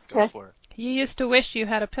 Go for it. You used to wish you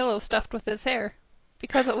had a pillow stuffed with his hair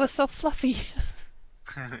because it was so fluffy.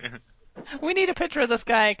 We need a picture of this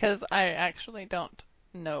guy because I actually don't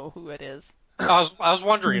know who it is. I was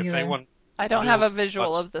wondering if anyone I don't have a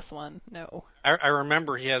visual of this one, no. I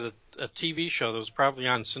remember he had a TV show that was probably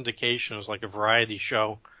on syndication. It was like a variety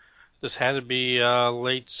show. This had to be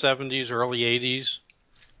late 70s, early 80s.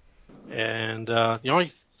 And the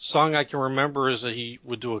only song I can remember is that he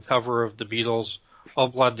would do a cover of the Beatles'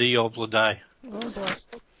 Obla Di, Obla Di. Oh, boy.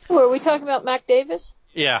 Who, are we talking about Mac Davis?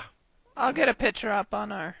 Yeah. I'll get a picture up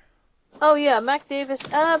on our... Oh, yeah, Mac Davis.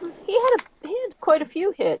 He had quite a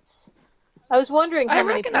few hits. I was wondering how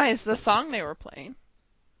many... I recognize the song they were playing.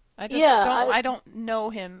 I just I don't know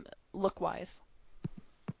him look-wise.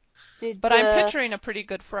 But I'm picturing a pretty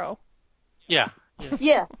good fro. Yeah.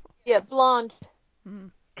 Yeah, blonde.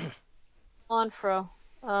 Mm. Blonde fro.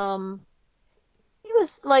 He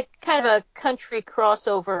was like kind of a country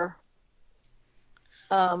crossover.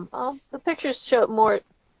 The pictures show more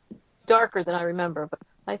darker than I remember, but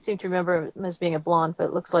I seem to remember him as being a blonde, but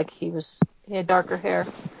it looks like he had darker hair. He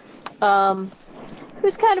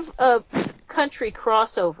was kind of a country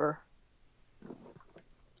crossover.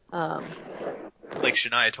 Like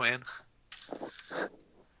Shania Twain?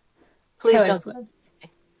 Please Taylor don't. Swift.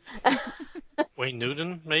 Wayne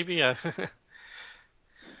Newton, maybe? Yeah.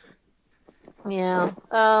 He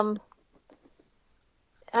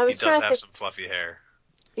does have some fluffy hair.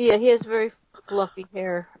 Yeah, he has very fluffy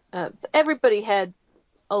hair. Everybody had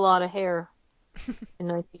a lot of hair in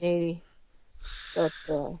 1980. But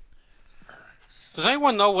does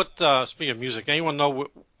anyone know what, speaking of music, anyone know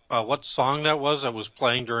what song that was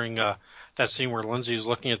playing during that scene where Lindsay's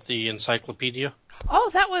looking at the encyclopedia?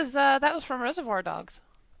 Oh, that was from Reservoir Dogs.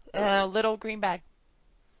 Little Green Bag.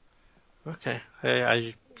 Okay.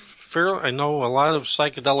 I know a lot of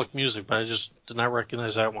psychedelic music, but I just did not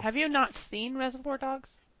recognize that one. Have you not seen Reservoir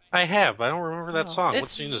Dogs? I have. I don't remember that song. What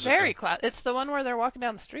scene is it? Very It's the one where they're walking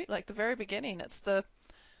down the street, like the very beginning. It's the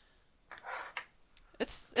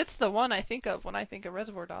one I think of when I think of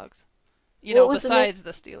Reservoir Dogs. Besides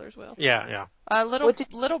the Steelers Wheel. Yeah.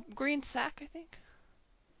 Little Green Sack, I think.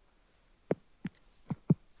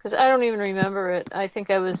 Because I don't even remember it. I think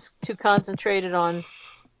I was too concentrated on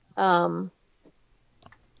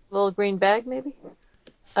Little Green Bag, maybe?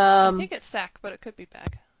 I think it's Sack, but it could be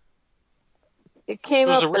Bag. It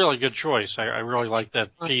was a really good choice. I really liked that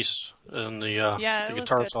piece and the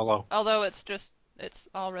guitar solo. Although it's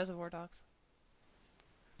all Reservoir Dogs.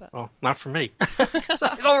 But. Well, not for me.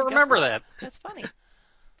 I don't remember that. That's funny.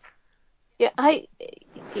 Yeah, I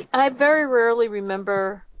very rarely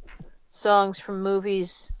remember songs from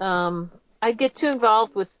movies. I get too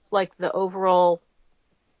involved with like the overall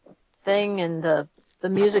thing, and the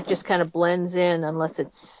music just kind of blends in unless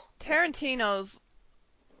it's... Tarantino's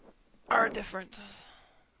are different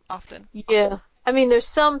often. Yeah. I mean, there's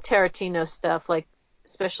some Tarantino stuff, like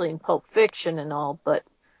especially in Pulp Fiction and all, but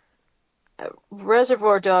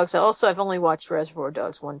Reservoir Dogs, I've only watched Reservoir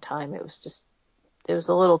Dogs one time. It was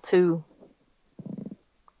a little too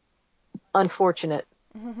unfortunate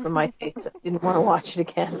for my taste. I didn't want to watch it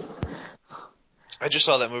again. I just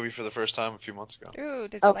saw that movie for the first time a few months ago. Ooh,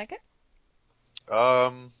 did you like it?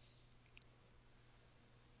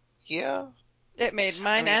 Yeah. It made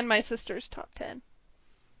mine and my sister's top 10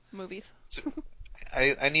 movies.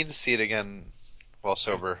 I need to see it again while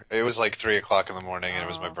sober. It was like 3:00 in the morning, and it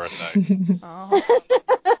was my birthday. Oh.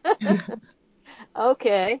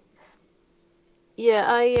 Okay.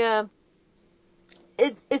 Yeah,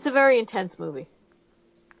 it's a very intense movie.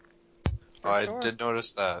 I did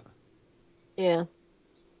notice that. Yeah.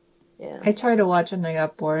 I tried to watch it and I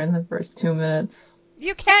got bored in the first 2 minutes.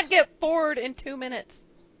 You can't get bored in 2 minutes.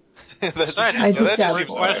 I just got bored.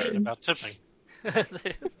 Question about tipping.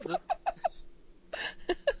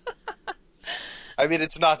 I mean,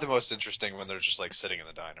 it's not the most interesting when they're just like sitting in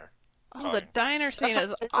the diner. Oh, talking. The diner scene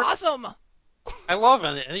is awesome. I love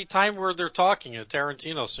it. Any time where they're talking, a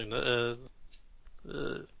Tarantino scene.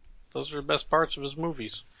 Those are the best parts of his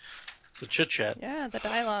movies. The chit chat. Yeah, the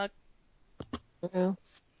dialogue. Yeah.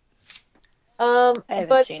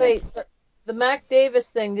 But wait, the Mac Davis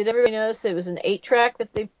thing, did everybody notice it was an 8-track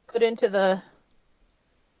that they put into the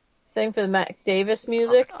thing for the Mac Davis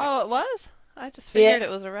music? Oh, it was? I just figured it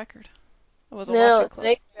was a record. It was a No, it's an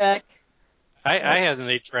 8-track. I had an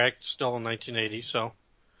 8-track still in 1980, so.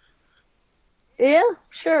 Yeah,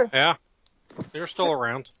 sure. Yeah, they're still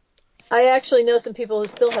around. I actually know some people who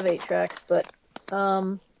still have 8-tracks, but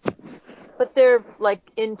they're like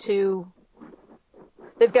they've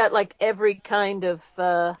got like every kind of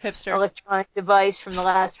hipster electronic device from the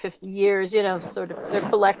last 50 years, sort of, they're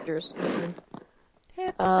collectors.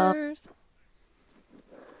 Hipsters.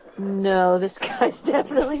 No, this guy's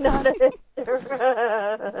definitely not a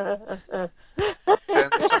hipster.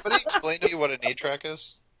 Can somebody explain to me what an 8-track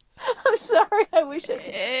is? I'm sorry. I wish I could.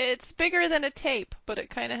 It's bigger than a tape, but it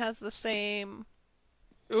kind of has the same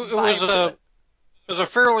It vibe was to it. it was a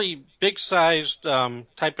fairly big-sized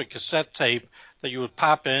type of cassette tape that you would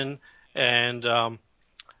pop in, and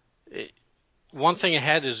one thing it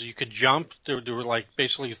had is you could jump. There were like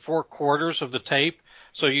basically 4 quarters of the tape,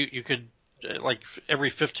 so you could like every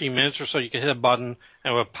 15 minutes or so you could hit a button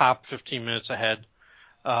and it would pop 15 minutes ahead.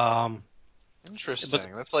 Um, Interesting.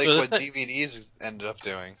 but That's like but what DVDs ended up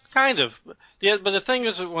doing. kind of, yeah. But the thing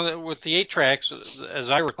is, that with the 8 tracks, as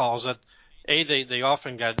I recall, is that they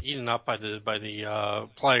often got eaten up by the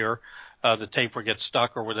player. The tape would get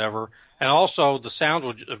stuck or whatever, and also the sound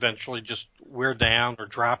would eventually just wear down or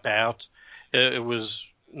drop out. It was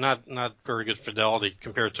not very good fidelity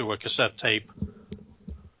compared to a cassette tape.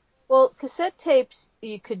 Well, cassette tapes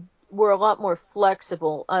were a lot more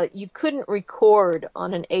flexible. You couldn't record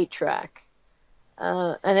on an 8-track.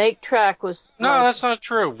 An 8-track was No, like, that's not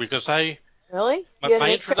true because really? my, You had my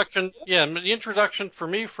an 8-track? introduction, yeah, the introduction for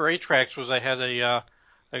me for 8 tracks was I had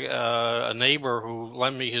a neighbor who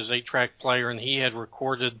lent me his 8 track player and he had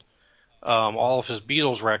recorded all of his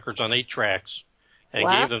Beatles records on 8 tracks and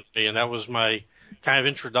Wow. gave them to me, and that was my kind of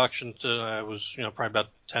introduction to. I was probably about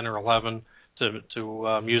 10 or 11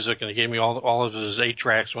 to music, and he gave me all of his 8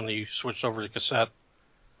 tracks when he switched over to cassette.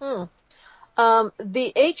 Hmm.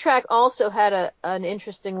 The 8-track also had an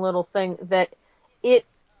interesting little thing that it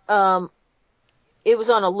um, it was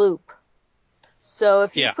on a loop. So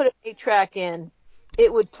if you Yeah. put an 8-track in,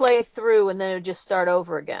 it would play through and then it would just start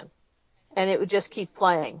over again. And it would just keep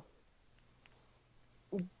playing.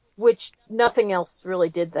 Which nothing else really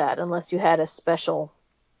did that unless you had a special,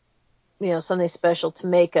 something special to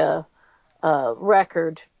make a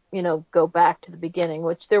record, go back to the beginning,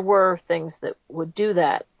 which there were things that would do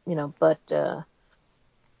that, but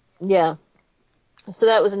yeah. So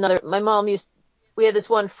that was another. We had this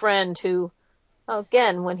one friend who,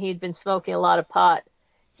 again, when he'd been smoking a lot of pot,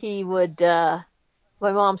 he would, my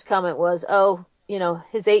mom's comment was, oh,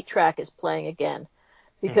 his 8-track is playing again,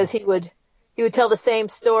 because he would tell the same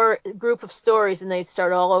group of stories and they'd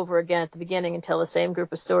start all over again at the beginning and tell the same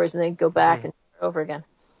group of stories and they'd go back and start over again.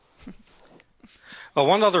 Well,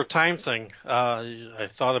 one other time thing I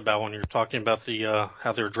thought about when you were talking about the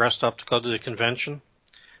how they were dressed up to go to the convention.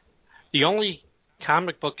 The only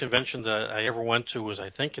comic book convention that I ever went to was, I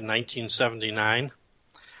think, in 1979,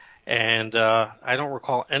 and I don't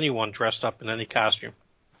recall anyone dressed up in any costume.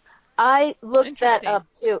 I looked that Interesting. up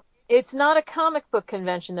too. It's not a comic book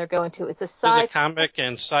convention they're going to. It's a There's sci-fi. a comic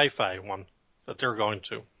and sci-fi one that they're going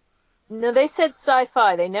to. No, they said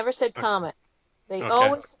sci-fi. They never said comic. They Okay.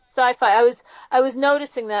 always said sci-fi. I was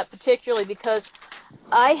noticing that particularly because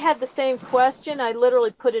I had the same question. I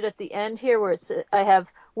literally put it at the end here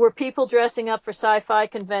were people dressing up for sci-fi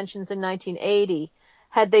conventions in 1980?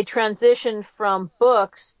 Had they transitioned from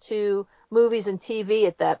books to movies and TV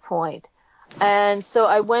at that point? And so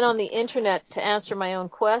I went on the internet to answer my own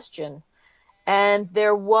question. And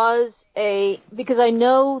there was because I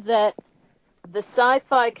know that the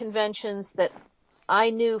sci-fi conventions that I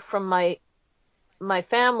knew from my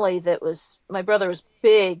family, my brother was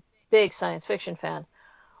big science fiction fan,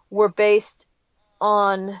 were based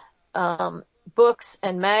on books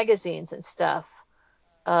and magazines and stuff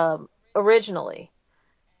originally.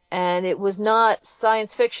 And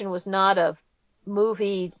science fiction was not a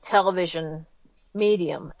movie television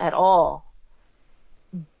medium at all.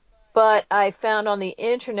 But I found on the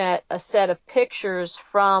internet a set of pictures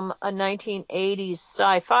from a 1980s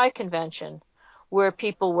sci-fi convention where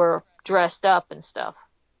people were dressed up and stuff.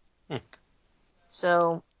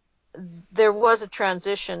 So there was a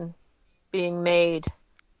transition being made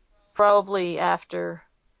probably after,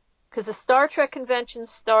 because the Star Trek convention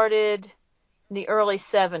started in the early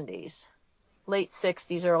 70s, late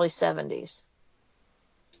 60s, early 70s.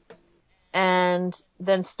 And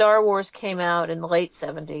then Star Wars came out in the late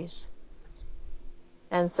 70s.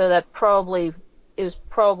 And so it was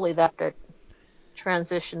probably that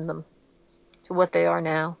transitioned them to what they are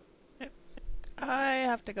now. I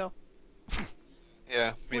have to go.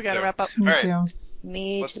 Yeah, me We gotta too. wrap up. Me All right, too.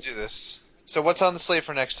 Me let's too. do this. So what's on the slate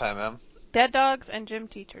for next time, Em? Dead dogs and gym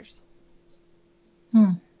teachers.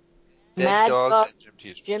 Hmm. Dead Mad dogs Dog and gym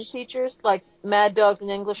teachers. gym teachers, like Mad Dogs and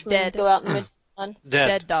Englishmen, Dead. go out in the middle of the sun.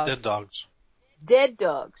 Dead dogs. Dead dogs. Dead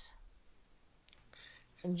dogs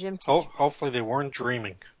and gym teachers. Hopefully they weren't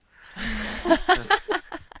dreaming.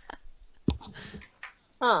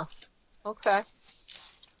 Huh. Okay.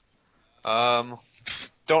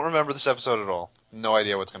 Don't remember this episode at all. No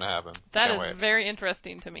idea what's gonna happen. That Can't is wait. very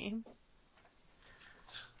interesting to me.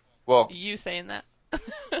 Well, You saying that.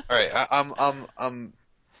 all right. I'm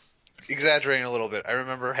exaggerating a little bit. I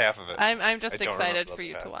remember half of it. I'm just excited for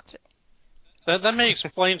you half. to watch it. That may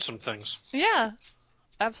explain some things. Yeah,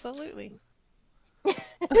 absolutely.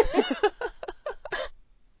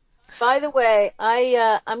 By the way,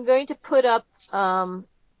 I'm going to put up,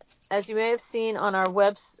 as you may have seen on our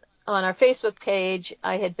Facebook page,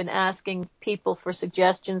 I had been asking people for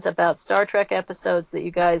suggestions about Star Trek episodes that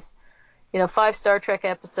you guys, 5 Star Trek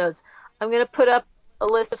episodes. I'm going to put up a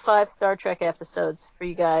list of 5 Star Trek episodes for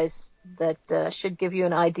you guys that should give you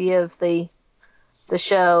an idea of the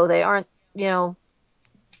show. They aren't, there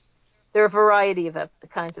are a variety of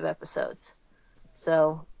kinds of episodes.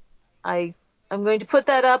 So I'm going to put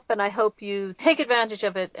that up, and I hope you take advantage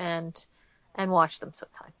of it and watch them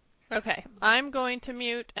sometime. Okay, I'm going to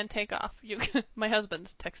mute and take off. My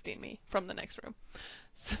husband's texting me from the next room.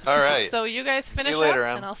 So, all right. So you guys finish see you later,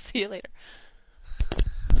 up, and I'll see you later.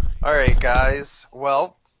 All right, guys.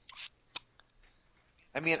 Well,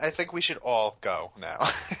 I mean, I think we should all go now.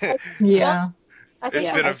 Yeah.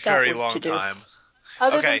 It's been a very long time.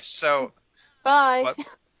 Okay, so bye. What?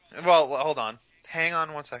 Well, hold on. Hang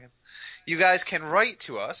on 1 second. You guys can write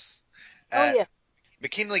to us at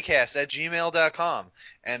McKinleyCast@gmail.com.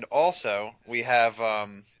 And also, we have a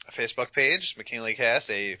Facebook page,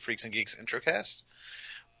 McKinleyCast, a Freaks and Geeks introcast.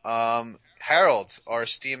 Harold, our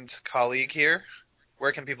esteemed colleague here,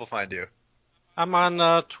 where can people find you? I'm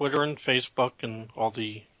on Twitter and Facebook and all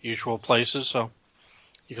the usual places, so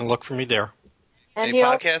you can look for me there. Any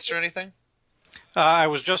podcasts or anything? I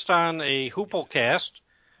was just on a Hooplecast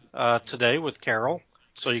today with Carol,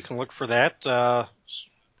 so you can look for that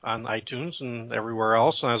on iTunes and everywhere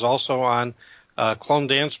else. And I was also on Clone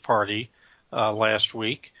Dance Party last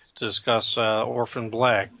week to discuss Orphan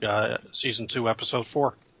Black, Season 2, Episode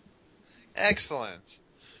 4. Excellent.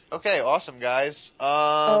 Okay, awesome, guys.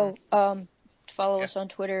 Follow us on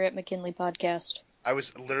Twitter at McKinleyPodcast. I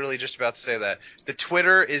was literally just about to say that. The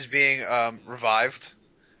Twitter is being revived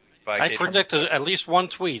by I predicted at least one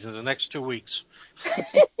tweet in the next 2 weeks.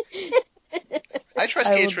 I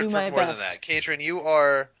trust Katrin for more than that. Katrin, you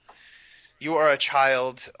are a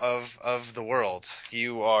child of the world.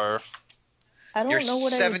 You're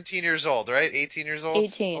 17 years old, right? 18 years old?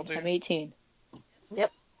 18. I'm 18.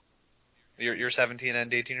 Yep. You're 17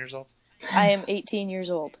 and 18 years old? I am 18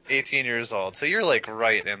 years old. 18 years old. So you're like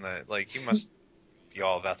right in the, like, you must be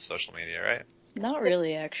all about social media, right? Not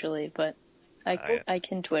really, actually, but I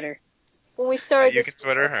can Twitter. When we started you can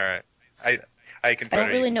Twitter? All right. I can Twitter. I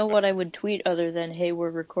don't really know what I would tweet other than, hey, we're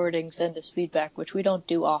recording, send us feedback, which we don't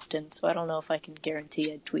do often, so I don't know if I can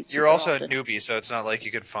guarantee I'd tweet You're also often. a newbie, so it's not like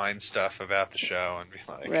you could find stuff about the show and be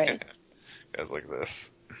like, right. guys like this.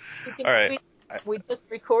 All right. We just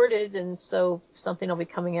recorded, and so something will be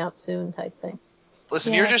coming out soon, type thing.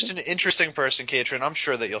 Listen, you're just an interesting person, Katrin. I'm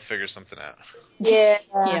sure that you'll figure something out. Yeah.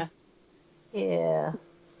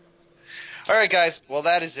 All right, guys. Well,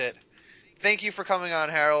 that is it. Thank you for coming on,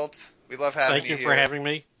 Harold. We love having you here. Thank you for having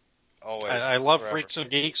me. Always. I love Freaks and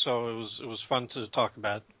Geeks, so it was fun to talk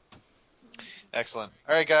about. Excellent.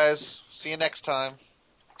 All right, guys. See you next time.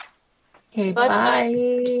 Okay,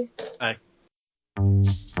 bye. Bye.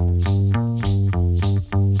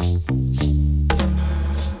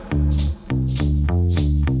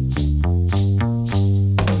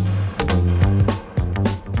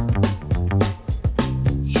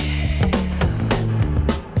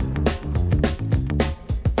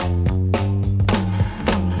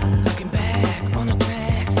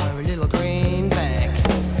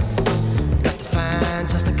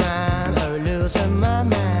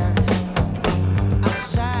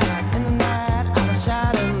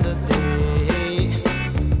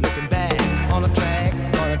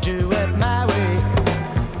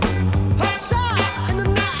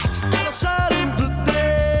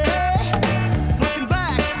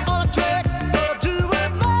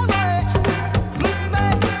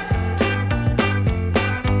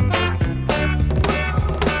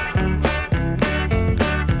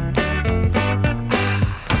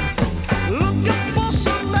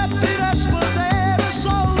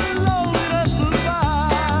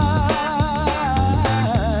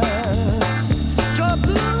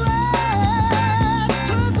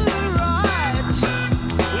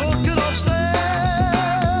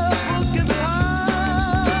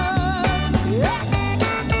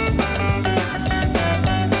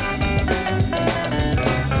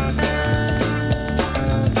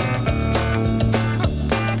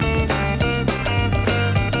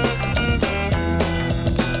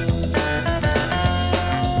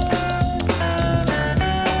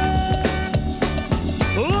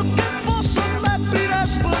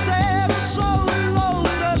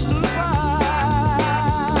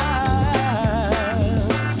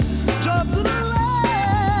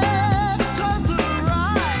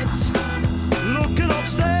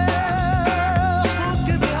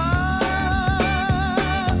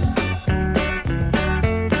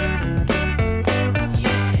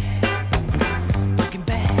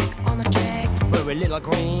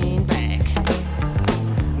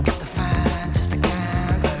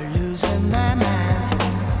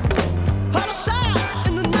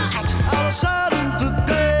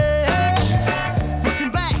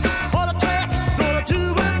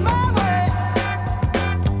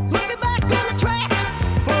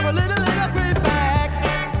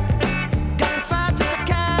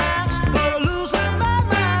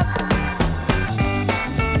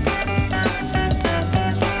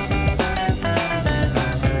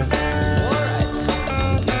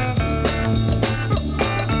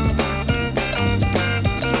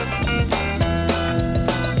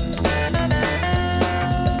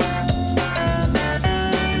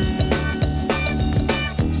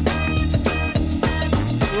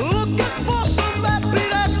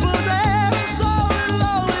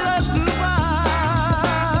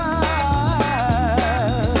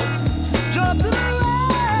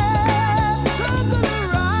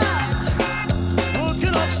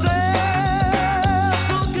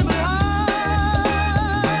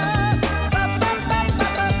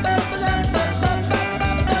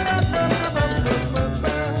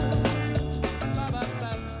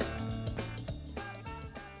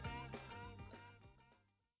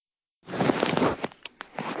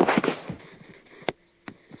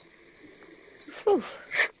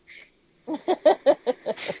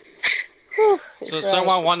 So I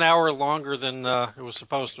want 1 hour longer than it was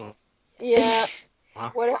supposed to. Yeah.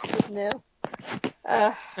 Huh? What else is new?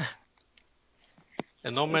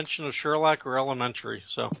 And no mention of Sherlock or Elementary,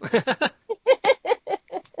 so.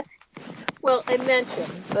 Well, I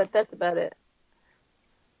mentioned, but that's about it.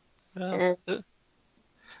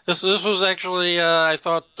 This was actually I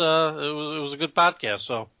thought it was a good podcast,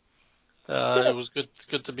 so it was good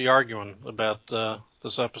to be arguing about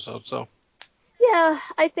this episode. So Yeah,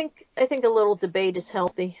 I think a little debate is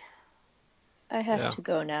healthy. I have to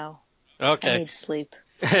go now. Okay. I need sleep.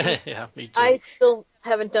 Yeah, me too. I still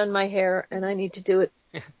haven't done my hair, and I need to do it.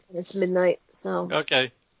 It's midnight, so.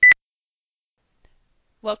 Okay.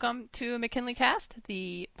 Welcome to McKinleyCast,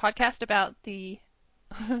 the podcast about the.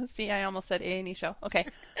 See, I almost said A&E show. Okay.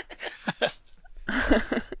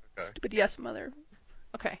 Stupid yes, mother.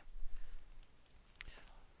 Okay.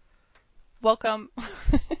 Welcome.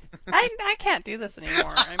 I can't do this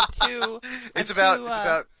anymore. I'm too. It's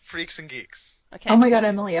about freaks and geeks. Oh my god,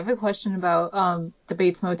 Emily, I have a question about the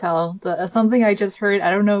Bates Motel. Something I just heard.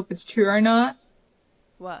 I don't know if it's true or not.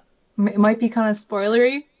 What? It might be kind of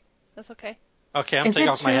spoilery. That's okay. Okay, I'm taking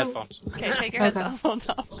off my headphones. Okay, take your headphones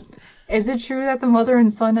off. Is it true that the mother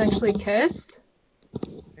and son actually kissed?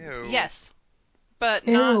 Ew. Yes, but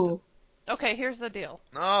Ew. not. Okay, here's the deal.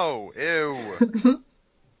 No, ew.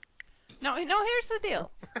 No, here's the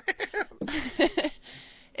deal.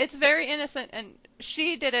 It's very innocent, and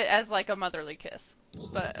she did it as like a motherly kiss.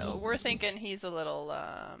 But we're thinking he's a little.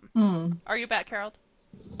 Are you back, Carol?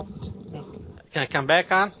 Can I come back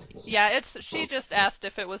on? Yeah, she just asked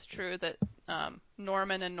if it was true that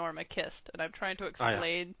Norman and Norma kissed, and I'm trying to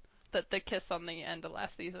explain that the kiss on the end of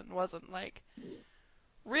last season wasn't like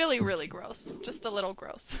really, really gross, just a little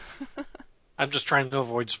gross. I'm just trying to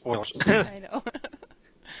avoid spoilers. I know.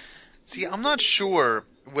 See, I'm not sure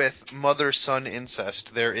with mother-son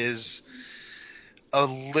incest. There is a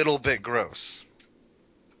little bit gross.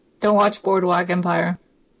 Don't watch Boardwalk Empire.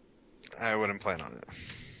 I wouldn't plan on it.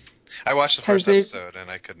 I watched the first episode and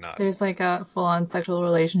I could not. There's like a full-on sexual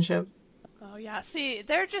relationship. Oh yeah, see,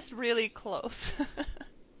 they're just really close.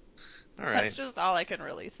 All right. That's just all I can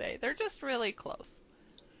really say. They're just really close.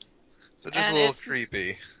 So just a little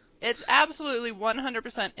creepy. It's absolutely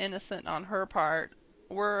 100% innocent on her part.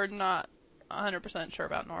 We're not 100% sure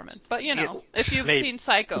about Norman. But, if you've seen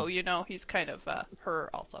Psycho, he's kind of her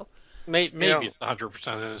also. Maybe it's 100%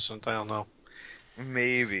 innocent. I don't know.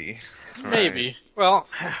 Maybe. Maybe. Right. well,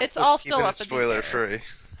 it's all still up in spoiler free.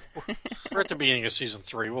 We're at the beginning of season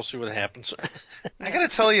 3. We'll see what happens. I gotta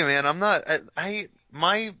tell you, man, I'm not.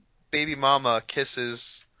 My baby mama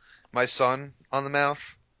kisses my son on the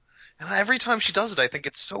mouth, and every time she does it, I think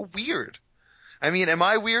it's so weird. I mean, am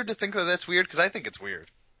I weird to think that that's weird? Because I think it's weird.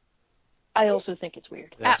 I also think it's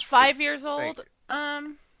weird. At 5 years old,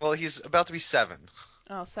 Well, he's about to be 7.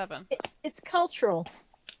 Oh, 7. It's cultural.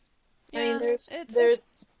 Yeah, I mean,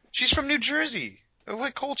 there's. She's from New Jersey.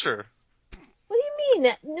 What culture? What do you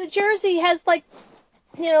mean? New Jersey has like,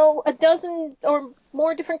 a dozen or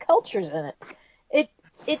more different cultures in it.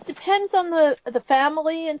 It depends on the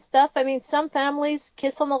family and stuff. I mean, some families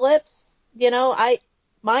kiss on the lips.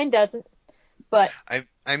 Mine doesn't. But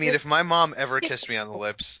I mean, if my mom ever kissed me on the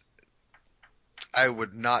lips, I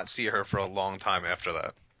would not see her for a long time after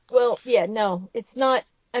that. Well, yeah, no, it's not.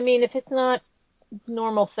 I mean, if it's not a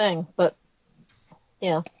normal thing, but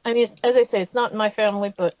yeah, I mean, as I say, it's not in my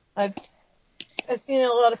family, but I've seen it in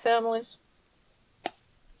a lot of families.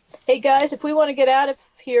 Hey guys, if we want to get out of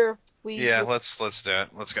here, let's do it.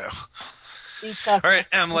 Let's go. All right,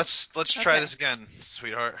 Em, let's try this again,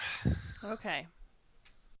 sweetheart. Okay.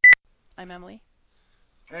 I'm Emily.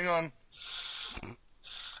 Hang on.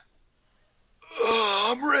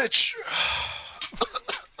 I'm Rich.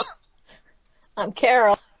 I'm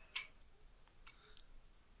Carol.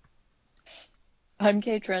 I'm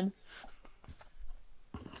Katrin.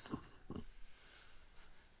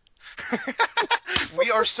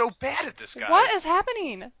 We are so bad at this, guys. What is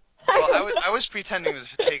happening? Well, I was pretending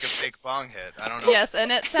to take a fake bong hit. I don't know. Yes,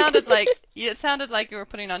 and it sounded like you were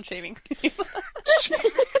putting on shaving cream.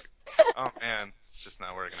 Oh man, it's just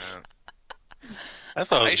not working out. I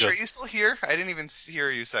thought it was Are you good. sure you still here? I didn't even hear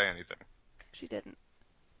you say anything. She didn't.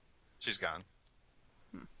 She's gone.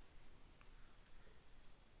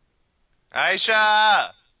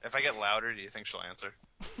 Aisha! If I get louder, do you think she'll answer?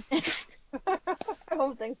 I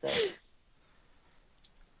don't think so.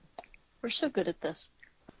 We're so good at this.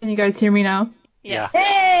 Can you guys hear me now? Yes. Yeah.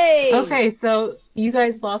 Hey! Okay, so you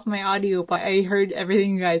guys lost my audio, but I heard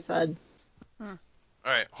everything you guys said.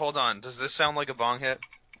 Alright, hold on. Does this sound like a bong hit?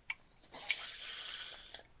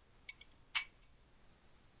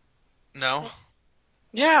 No?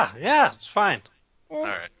 Yeah, it's fine. All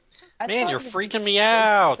right. Man, you're freaking me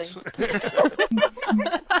out.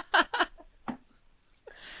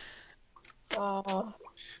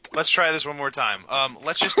 Let's try this one more time.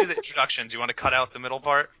 Let's just do the introductions. You want to cut out the middle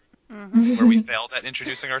part where we failed at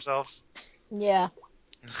introducing ourselves? Yeah.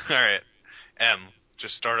 All right. Em,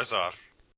 just start us off.